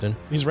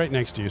 He's right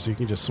next to you, so you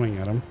can just swing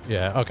at him.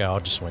 Yeah, okay,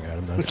 I'll just swing at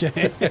him then.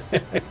 Okay.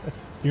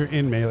 You're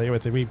in melee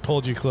with him. He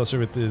pulled you closer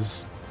with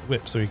his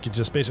whip, so he could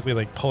just basically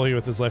like pull you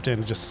with his left hand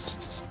and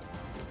just...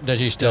 Does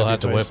he still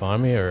have the whip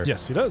on me, or?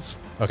 Yes, he does.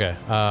 Okay,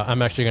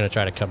 I'm actually going to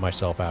try to cut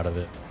myself out of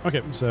it.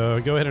 Okay,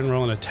 so go ahead and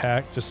roll an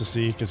attack just to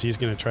see, because he's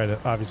going to try to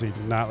obviously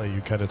not let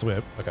you cut his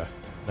whip. Okay.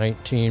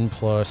 19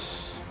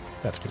 plus...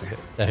 That's going to hit.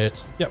 That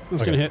hits? Yep,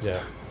 that's Okay, going to hit.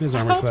 yeah. His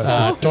armor hope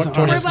class so. is...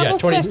 We're level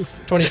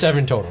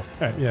 27 total.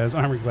 All right, yeah, his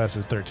armor class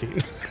is 13.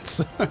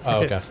 So Oh,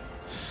 okay. hits.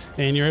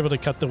 And you're able to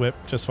cut the whip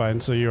just fine.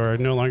 So you are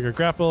no longer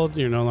grappled.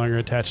 You're no longer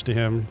attached to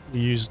him.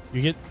 You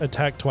get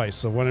attacked twice.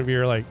 So one of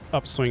your like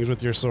upswings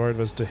with your sword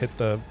was to hit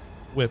the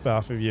whip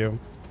off of you.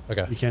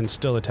 Okay. You can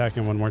still attack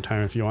him one more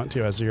time if you want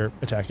to as your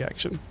attack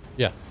action.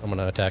 Yeah, I'm going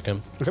to attack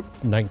him. Okay.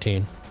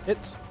 19.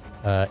 Hits.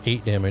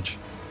 8 damage.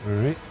 All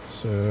right.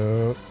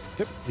 So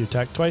yep, you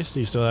attack twice.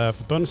 You still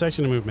have bonus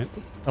action and movement.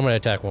 I'm going to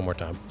attack one more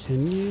time.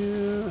 Can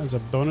you, as a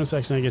bonus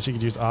action, I guess you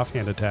could use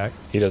offhand attack.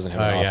 He doesn't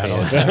have an yeah.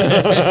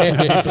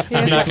 offhand.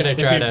 I'm not going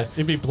to try to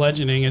It'd be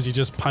bludgeoning as you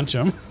just punch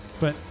him,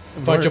 but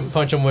punch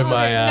him with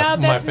my no, my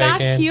that's fake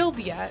not hand. healed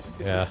yet.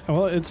 Yeah.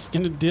 Well, it's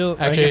gonna deal.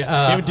 Actually,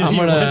 it would deal I'm you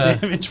gonna- 1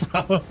 damage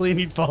probably, and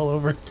you'd fall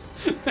over.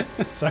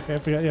 Sorry, I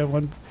forgot you have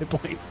 1 hit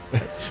point.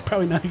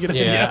 Probably not a good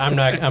idea. Yeah, I'm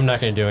not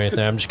going to do anything.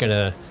 I'm just going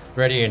to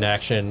ready in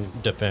action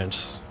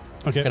defense.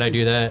 Okay. Can I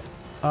do that?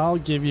 I'll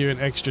give you an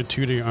extra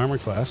 2 to your armor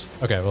class.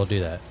 Okay, we'll do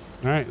that.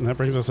 All right, and that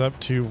brings us up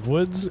to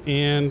Woods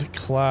and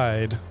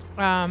Clyde.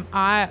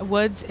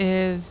 Woods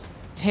is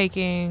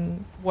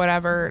taking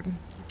whatever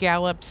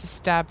gallops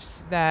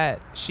steps that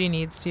she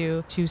needs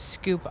to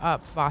scoop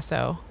up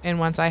Vaso. And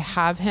once I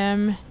have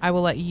him, I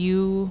will let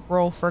you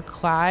roll for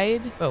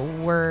Clyde, but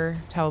we're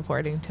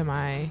teleporting to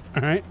my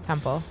All right,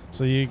 temple.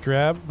 so you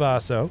grab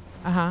Vaso.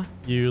 Uh-huh.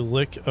 You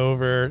look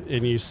over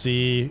and you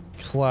see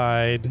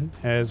Clyde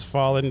has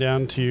fallen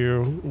down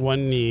to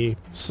 1 knee,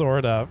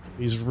 sword up.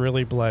 He's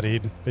really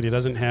bloodied, but he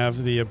doesn't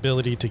have the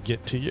ability to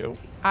get to you.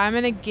 I'm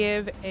going to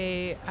give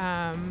a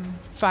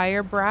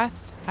fire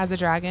breath as a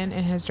dragon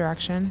in his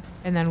direction,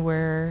 and then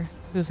we're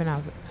poofing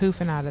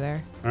out of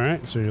there. All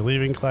right, so you're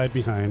leaving Clyde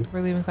behind,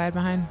 We're leaving Clyde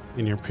behind.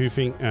 and you're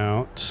poofing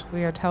out.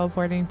 We are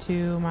teleporting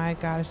to my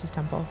goddess's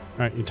temple. All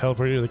right, you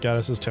teleported to the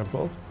goddess's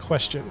temple.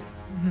 Question.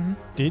 Mm-hmm.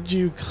 Did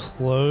you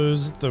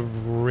close the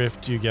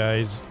rift you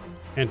guys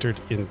entered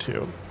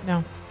into?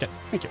 No, Okay,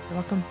 thank you. you're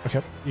welcome.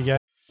 Okay, you guys.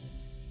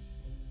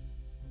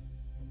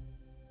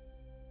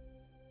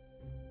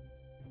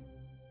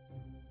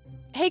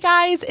 Hey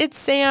guys, it's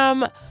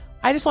Sam.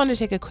 I just wanted to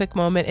take a quick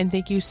moment and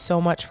thank you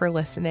so much for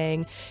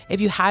listening.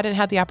 If you hadn't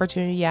had the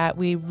opportunity yet,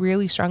 we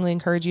really strongly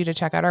encourage you to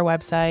check out our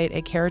website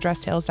at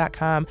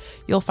caradresstales.com.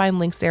 You'll find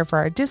links there for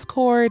our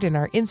Discord and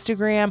our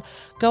Instagram.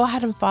 Go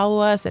ahead and follow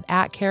us at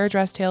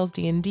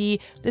caradresstalesdnd.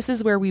 This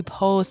is where we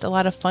post a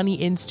lot of funny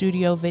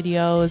in-studio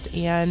videos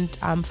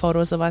and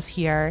photos of us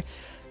here.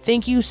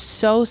 Thank you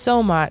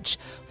so much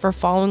for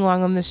following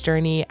along on this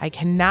journey. I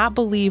cannot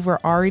believe we're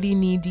already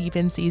knee-deep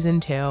in season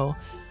 2.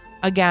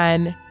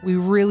 Again, we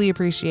really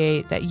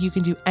appreciate that you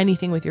can do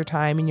anything with your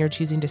time and you're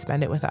choosing to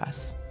spend it with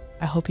us.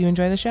 I hope you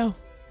enjoy the show.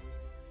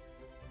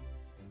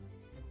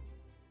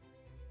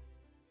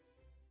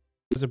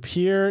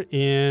 Appear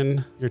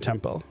in your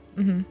temple.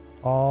 Mm-hmm.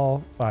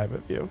 All 5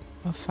 of you.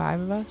 Well, 5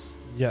 of us.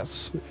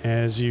 Yes,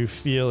 as you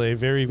feel a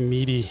very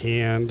meaty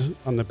hand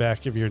on the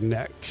back of your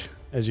neck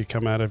as you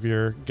come out of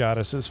your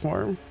goddess's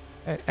form.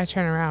 I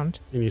turn around.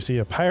 And you see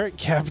a pirate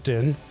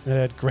captain that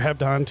had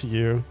grabbed onto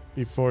you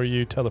before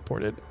you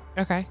teleported.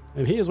 Okay.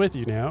 And he is with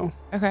you now,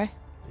 Okay.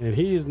 and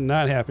he's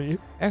not happy,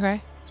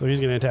 Okay. so he's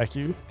going to attack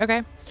you.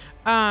 Okay.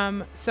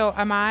 So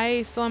am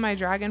I still in my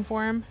dragon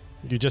form?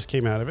 You just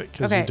came out of it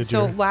because you Okay. did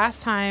So your...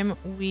 last time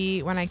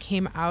when I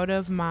came out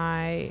of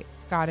my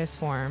goddess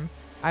form,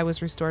 I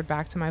was restored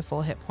back to my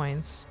full hit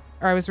points.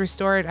 Or I was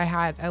restored.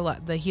 I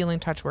let the healing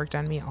touch worked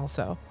on me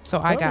also. So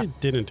I got... We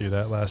didn't do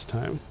that last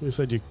time. We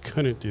said you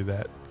couldn't do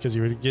that because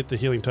you would get the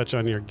healing touch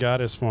on your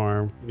goddess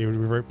form and you would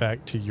revert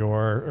back to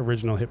your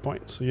original hit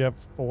points. So you have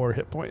 4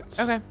 hit points.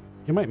 Okay.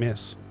 You might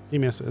miss. He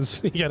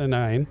misses. He got a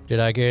 9. Did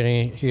I get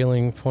any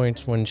healing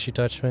points when she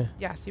touched me?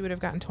 Yes, you would have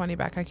gotten 20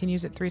 back. I can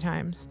use it 3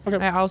 times. Okay.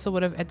 And I also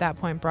would have at that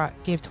point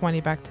gave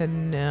 20 back to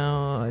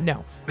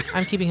no.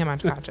 I'm keeping him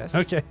unconscious.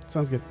 Okay,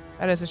 sounds good.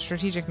 That is a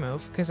strategic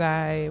move because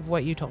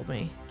what you told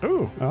me.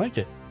 Ooh, I like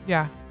it.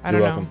 Yeah, I You're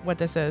don't welcome. know what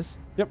this is.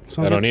 Yep. I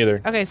Sounds don't good.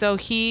 either. Okay, so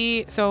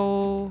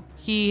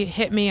he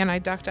hit me and I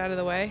ducked out of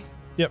the way.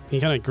 Yep.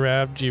 He kind of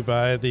grabbed you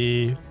by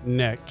the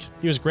neck.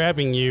 He was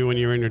grabbing you when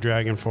you were in your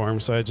dragon form.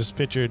 So I just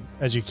pictured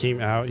as you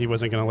came out, he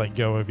wasn't going to let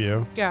go of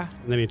you. Yeah.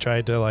 And then he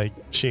tried to like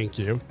shank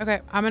you. Okay,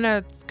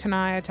 can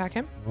I attack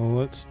him? Well,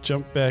 let's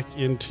jump back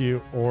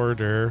into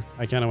order.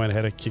 I kind of went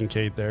ahead of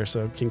Kincaid there.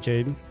 So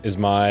Kincaid, Is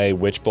my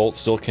witch bolt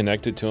still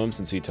connected to him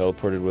since he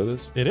teleported with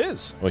us? it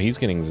is. Well, he's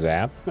getting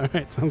zapped. All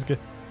right. Sounds good.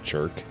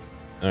 Jerk.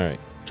 All right.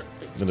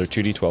 Another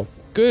 2d12.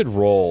 Good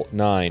roll.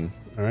 9.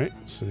 All right.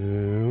 So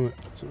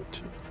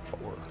 2,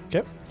 4.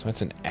 Okay. So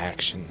that's an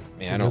action.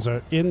 Man, I You don't. guys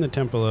are in the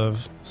temple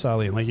of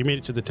Salian. Like you made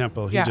it to the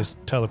temple. He Yeah.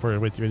 just teleported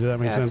with you. Did that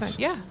make Yeah, that's sense?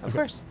 fine. Yeah, of Okay.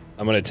 course.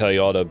 I'm going to tell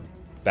you all to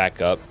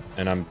back up,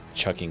 and I'm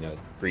chucking a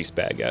grease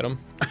bag at him.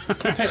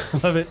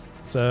 Love it.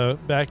 So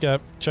back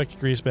up, chuck a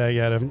grease bag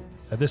at him.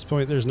 At this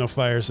point, there's no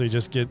fire, so he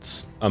just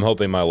gets I'm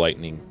hoping my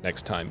lightning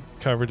next time.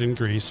 covered in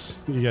grease.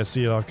 You guys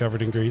see it all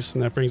covered in grease.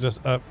 And that brings us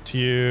up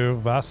to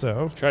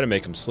Vaso. Try to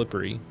make him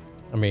slippery.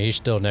 I mean, he's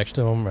still next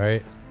to him,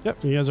 right?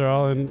 Yep, you guys are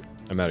all in.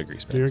 I'm out of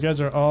grease You bags.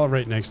 guys are all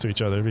right next to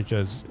each other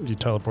because you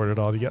teleported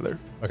all together.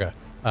 Okay.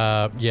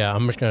 Yeah,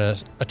 I'm just gonna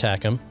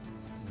attack him.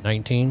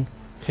 19,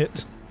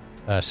 Hit.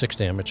 6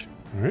 damage.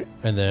 All right.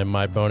 And then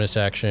my bonus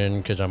action,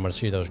 because I'm gonna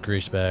see those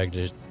grease bags,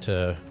 is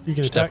to You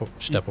can step attack.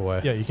 step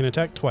away. Yeah, you can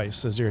attack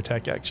twice as your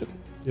attack action.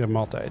 You have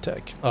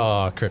multi-attack.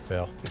 Oh, crit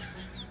fail.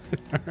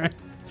 All right.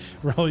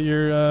 Roll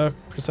your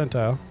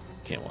percentile.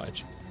 Can't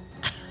watch.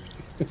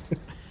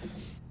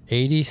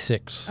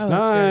 86. Oh,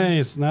 that's good.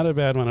 Nice. Not a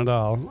bad one at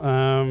all.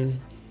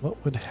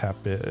 What would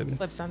happen?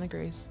 Slips on the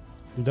grease.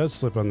 He does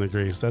slip on the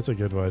grease. That's a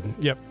good one.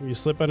 Yep. You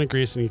slip on the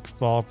grease and you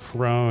fall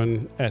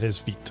prone at his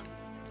feet.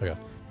 Okay.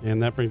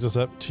 And that brings us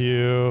up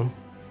to,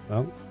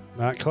 well,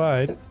 not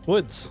Clyde.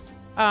 Woods.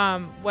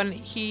 When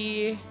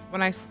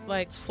I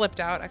slipped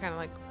out, I kind of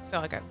like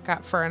felt like I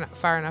got far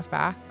enough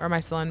back, or am I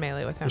still in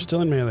melee with him? You're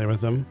still in melee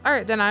with him. All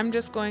right, then I'm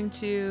just going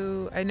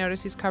to. I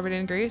notice he's covered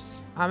in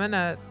grease. I'm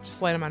gonna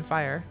just light him on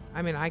fire.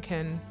 I mean, I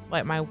can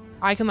light my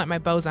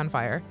bows on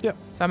fire. Yep.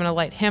 So I'm gonna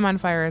light him on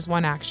fire as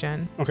one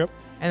action, Okay.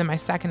 and then my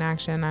second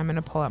action, I'm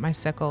gonna pull out my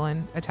sickle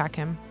and attack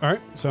him. All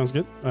right. Sounds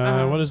good.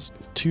 Um, What is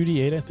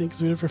 2d8, I think,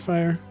 suited for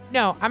fire?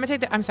 No, I'm gonna take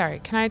the. I'm sorry.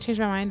 Can I change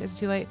my mind? Is it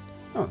too late?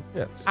 Oh,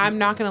 yes. I'm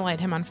not gonna light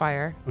him on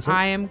fire. Okay.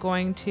 I am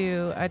going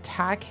to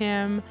attack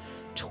him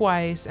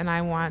twice, and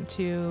I want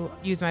to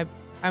use I'm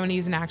gonna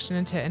use an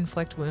action to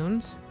inflict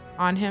wounds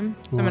on him.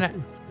 So I'm gonna.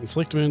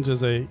 Inflict wounds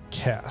is a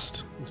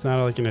cast. It's not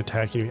like an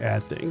attack and you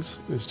add things.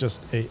 It's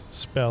just a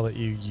spell that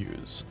you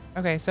use.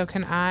 Okay, so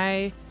can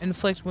I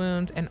inflict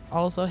wounds and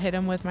also hit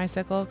him with my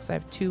sickle? Because I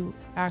have 2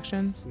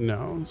 actions.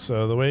 No.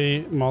 So the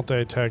way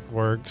multi-attack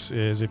works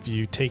is if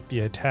you take the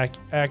attack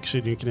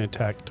action, you can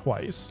attack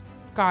twice.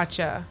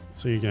 Gotcha.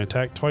 So you can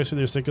attack twice with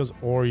your sickles,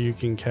 or you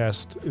can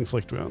cast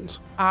inflict wounds.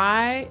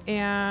 I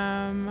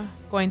am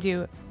going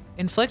to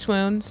inflict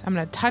wounds. I'm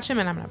going to touch him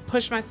and I'm going to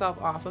push myself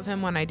off of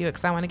him when I do it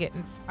because I want to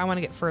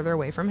get further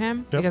away from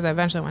him because I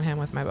eventually want him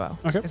with my bow.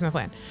 Okay. Is my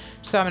plan.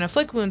 So I'm going to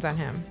inflict wounds on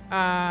him.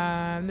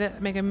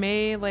 Make a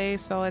melee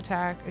spell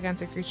attack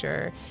against a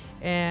creature,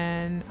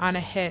 and on a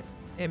hit,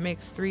 it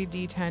makes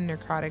 3d10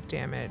 necrotic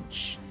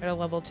damage at a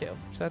level 2. So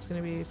that's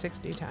going to be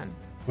 6d10.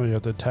 Well, you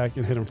have to attack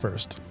and hit him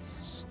first.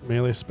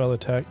 Melee spell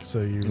attack. So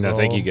you. And I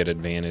think roll. you get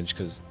advantage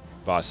because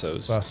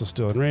Vaso's. Boss is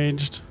still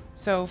enraged.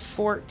 So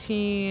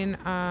 14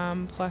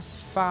 plus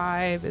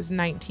 5 is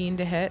 19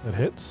 to hit. That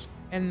hits.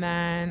 And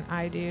then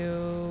I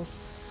do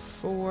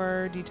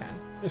 4d10.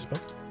 Nice spell.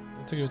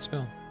 That's a good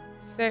spell.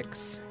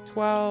 6,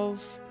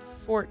 12,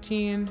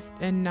 14,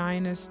 and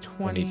 9 is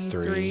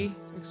 23.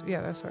 23.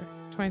 Yeah, that's right.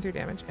 23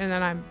 damage. And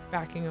then I'm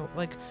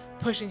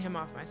pushing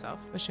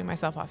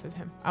myself off of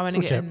him. I want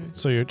to get Okay. in.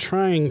 So you're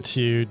trying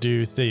to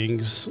do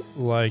things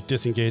like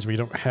disengage, but you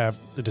don't have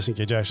the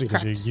disengage action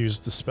because you Correct.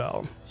 used the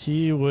spell.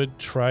 He would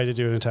try to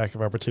do an attack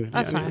of opportunity.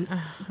 That's on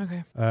fine.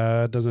 Okay.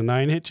 you. Does a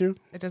 9 hit you?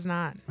 It does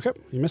not. Okay,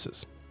 he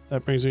misses.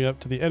 That brings me up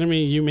to the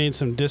enemy. You made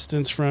some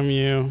distance from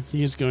you.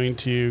 He's going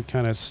to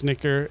kind of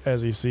snicker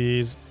as he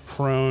sees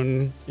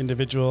prone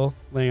individual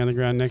laying on the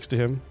ground next to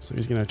him. So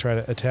he's going to try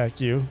to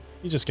attack you.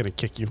 He's just going to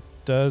kick you.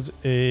 Does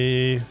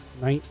a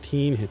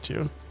 19 hit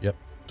you? Yep.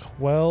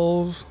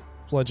 12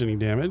 bludgeoning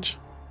damage.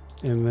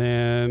 And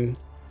then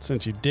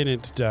since you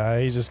didn't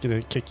die, he's just going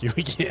to kick you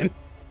again.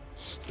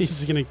 He's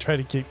just going to try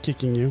to keep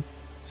kicking you.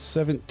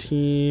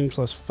 17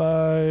 plus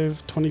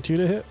 5, 22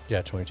 to hit.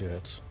 Yeah, 22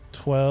 hits.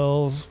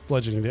 12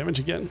 bludgeoning damage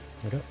again.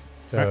 Okay.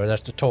 So Alright.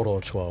 that's the total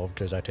of 12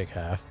 because I take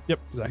half. Yep,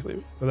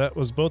 exactly. So that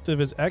was both of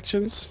his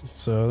actions.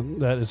 So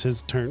that is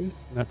his turn.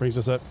 And that brings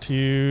us up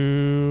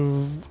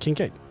to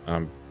Kincaid.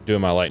 I'm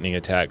doing my lightning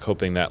attack,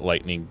 hoping that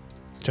lightning.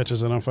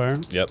 Catches it on fire.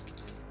 Yep.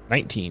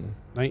 19.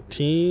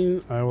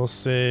 19. I will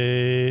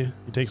say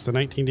he takes the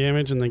 19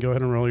 damage, and then go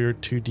ahead and roll your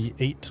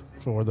 2d8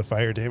 for the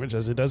fire damage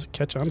as it does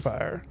catch on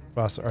fire.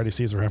 Boss already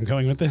sees where I'm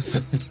going with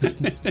this.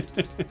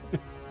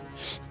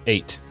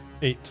 8.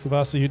 8.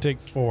 Boss, you take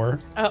 4.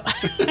 Oh.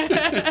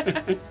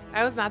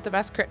 That was not the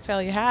best crit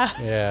fail you have.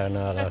 Yeah,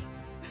 not a.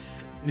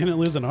 You didn't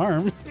lose an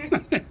arm.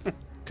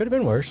 Could have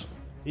been worse.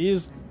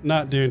 He's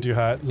not doing too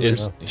hot.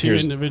 There's two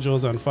here's-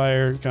 individuals on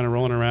fire, kind of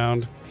rolling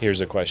around.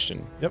 Here's a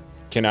question. Yep.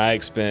 Can I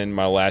expend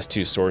my last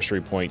 2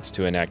 sorcery points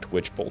to enact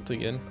Witch Bolt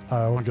again?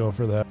 I will go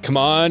for that. Come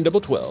on, double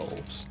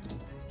 12s.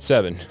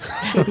 7.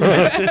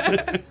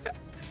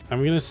 I'm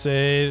going to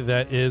say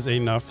that is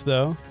enough,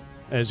 though,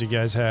 as you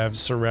guys have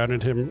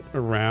surrounded him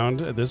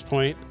around at this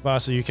point.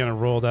 Vasa, you kind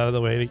of rolled out of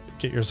the way to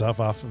get yourself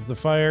off of the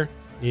fire.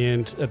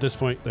 And at this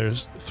point,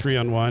 there's 3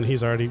 on 1.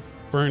 He's already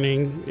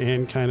burning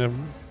and kind of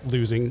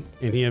losing,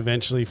 and he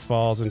eventually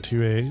falls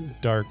into a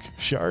dark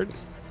shard.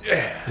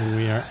 Yeah. And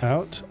we are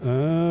out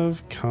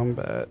of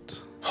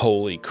combat.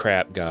 Holy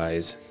crap,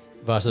 guys.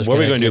 Vasa's What are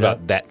we gonna going to do get about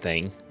up. that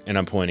thing? And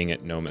I'm pointing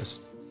at Nomus.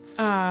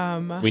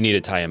 We need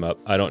to tie him up.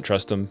 I don't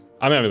trust him.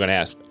 I'm not even going to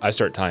ask. I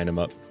start tying him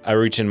up. I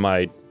reach in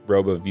my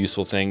robe of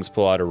useful things,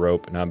 pull out a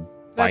rope, and I'm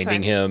That's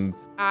binding fine. him.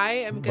 I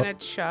am gonna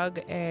chug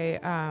a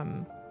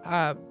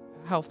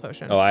health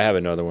potion. Oh, I have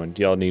another one.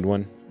 Do y'all need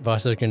one?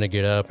 Vasa's gonna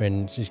get up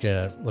and she's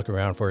gonna look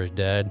around for his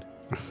dad.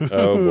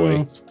 Oh,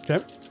 boy.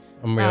 Okay.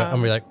 I'm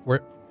gonna be like,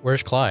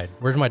 where's Clyde?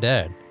 Where's my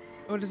dad?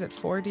 What is it?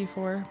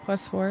 4d4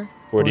 plus 4.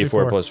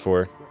 4d4 plus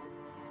 4.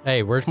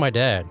 Hey, where's my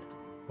dad?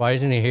 Why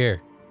isn't he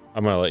here?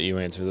 I'm going to let you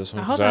answer this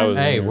one. 'cause Hold I on. was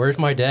Hey, wondering. where's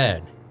my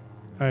dad?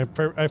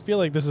 I feel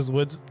like this is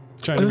Woods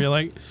trying to be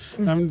like,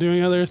 I'm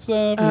doing other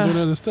stuff. I'm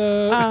doing other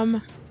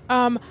stuff.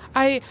 I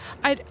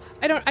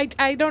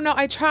don't know.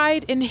 I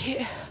tried and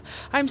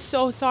I'm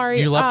so sorry.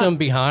 You left him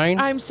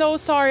behind? I'm so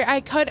sorry. I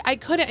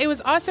couldn't. It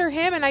was us or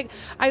him, and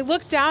I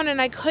looked down and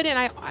I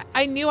couldn't.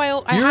 I knew I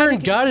You're had in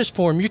to. goddess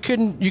form. You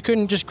couldn't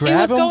just It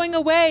grab was him. going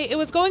away. It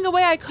was going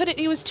away. I couldn't.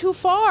 He was too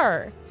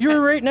far. You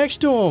were right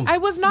next to him. I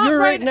was not. You're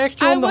right next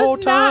to him the was whole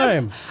not.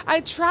 time. I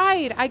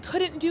tried. I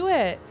couldn't do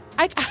it.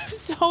 I'm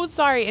so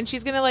sorry. And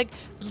she's gonna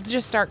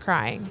just start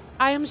crying.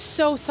 I am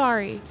so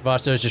sorry.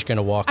 Vasa's just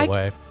gonna walk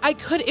away. I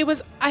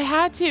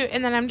had to,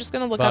 and then I'm just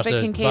gonna look up at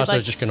Kincaid.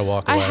 Vasa's just gonna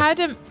walk I away. had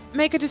to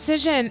make a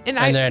decision, and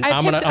then I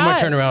I'm gonna picked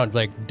turn us. around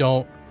like,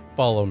 don't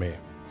follow me.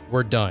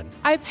 We're done.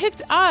 I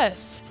picked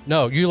us.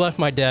 No, you left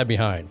my dad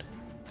behind.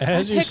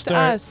 As you picked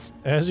start, us.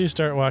 as you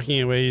start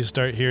walking away, you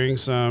start hearing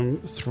some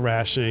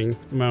thrashing,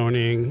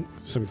 moaning,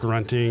 some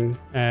grunting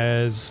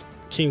as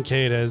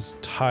Kincaid has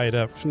tied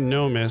up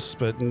Nomus,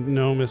 but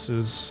Nomus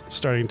is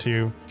starting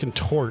to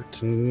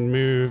contort and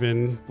move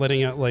and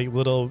letting out like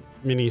little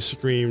mini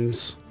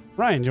screams.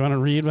 Ryan, do you want to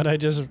read what I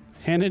just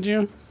handed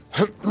you?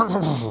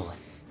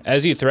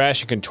 As you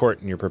thrash and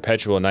contort in your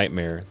perpetual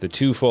nightmare, the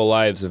 2 full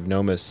lives of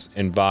Nomus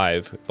and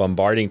Vive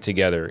bombarding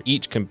together,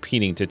 each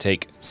competing to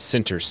take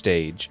center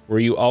stage. Were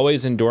you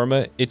always in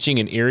Dorma, itching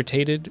and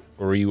irritated,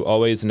 or were you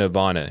always in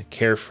Ivana,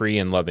 carefree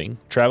and loving,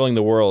 traveling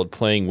the world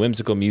playing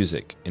whimsical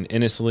music and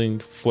innocently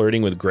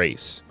flirting with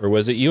Grace? Or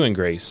was it you and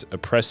Grace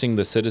oppressing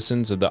the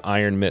citizens of the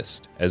Iron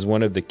Mist as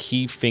one of the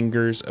key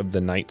fingers of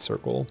the Night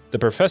Circle? The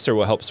professor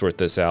will help sort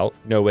this out.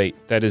 No, wait,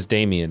 that is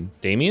Damien.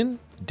 Damien?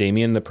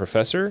 Damien the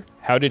Professor?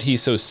 How did he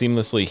so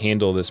seamlessly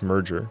handle this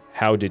merger?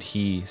 How did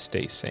he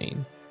stay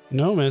sane?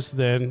 Nomus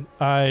then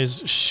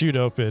eyes shoot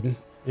open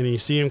and you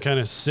see him kind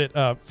of sit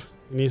up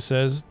and he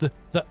says,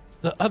 the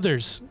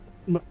others,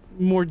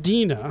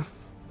 Mordina.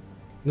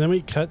 Then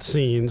we cut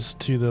scenes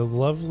to the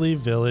lovely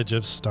village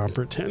of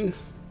Stomperton,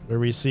 where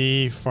we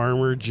see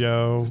Farmer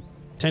Joe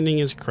tending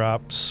his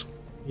crops.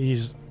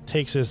 He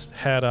takes his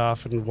hat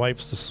off and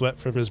wipes the sweat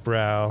from his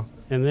brow.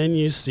 And then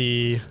you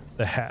see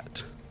the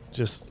hat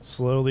just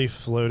slowly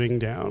floating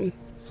down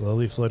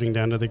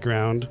to the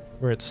ground,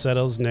 where it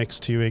settles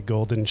next to a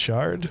golden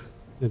shard.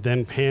 It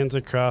then pans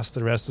across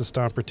the rest of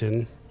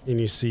Stomperton, and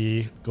you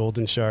see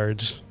golden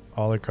shards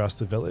all across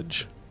the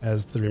village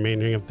as the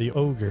remaining of the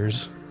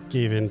ogres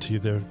gave into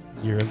the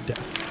Year of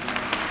Death.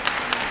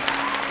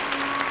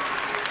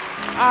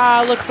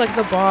 Looks like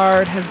the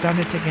bard has done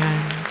it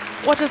again.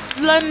 What a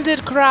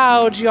splendid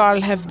crowd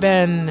y'all have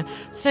been.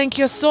 Thank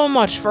you so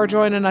much for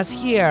joining us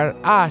here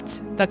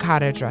at the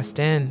Cottage Rest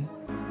Inn.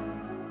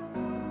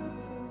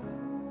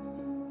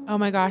 Oh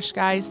my gosh,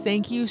 guys,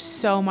 thank you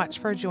so much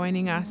for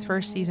joining us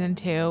for season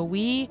 2.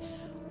 We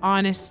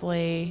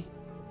honestly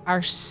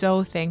are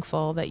so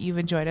thankful that you've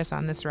enjoyed us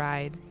on this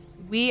ride.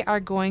 We are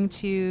going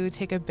to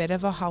take a bit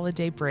of a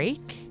holiday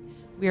break.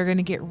 We are going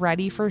to get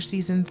ready for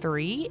season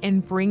 3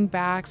 and bring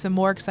back some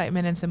more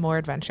excitement and some more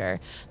adventure.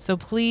 So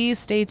please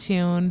stay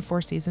tuned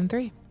for season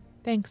 3.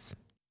 Thanks.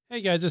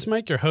 Hey guys, it's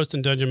Mike, your host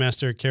and Dungeon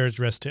Master at Carriage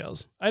Rest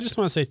Tales. I just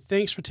want to say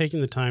thanks for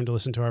taking the time to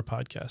listen to our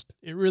podcast.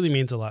 It really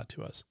means a lot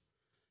to us.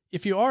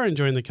 If you are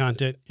enjoying the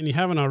content and you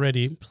haven't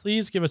already,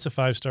 please give us a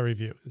 5-star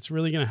review. It's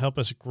really going to help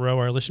us grow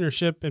our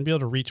listenership and be able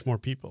to reach more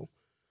people.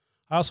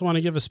 I also want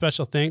to give a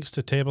special thanks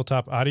to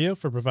Tabletop Audio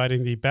for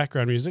providing the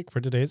background music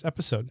for today's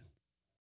episode.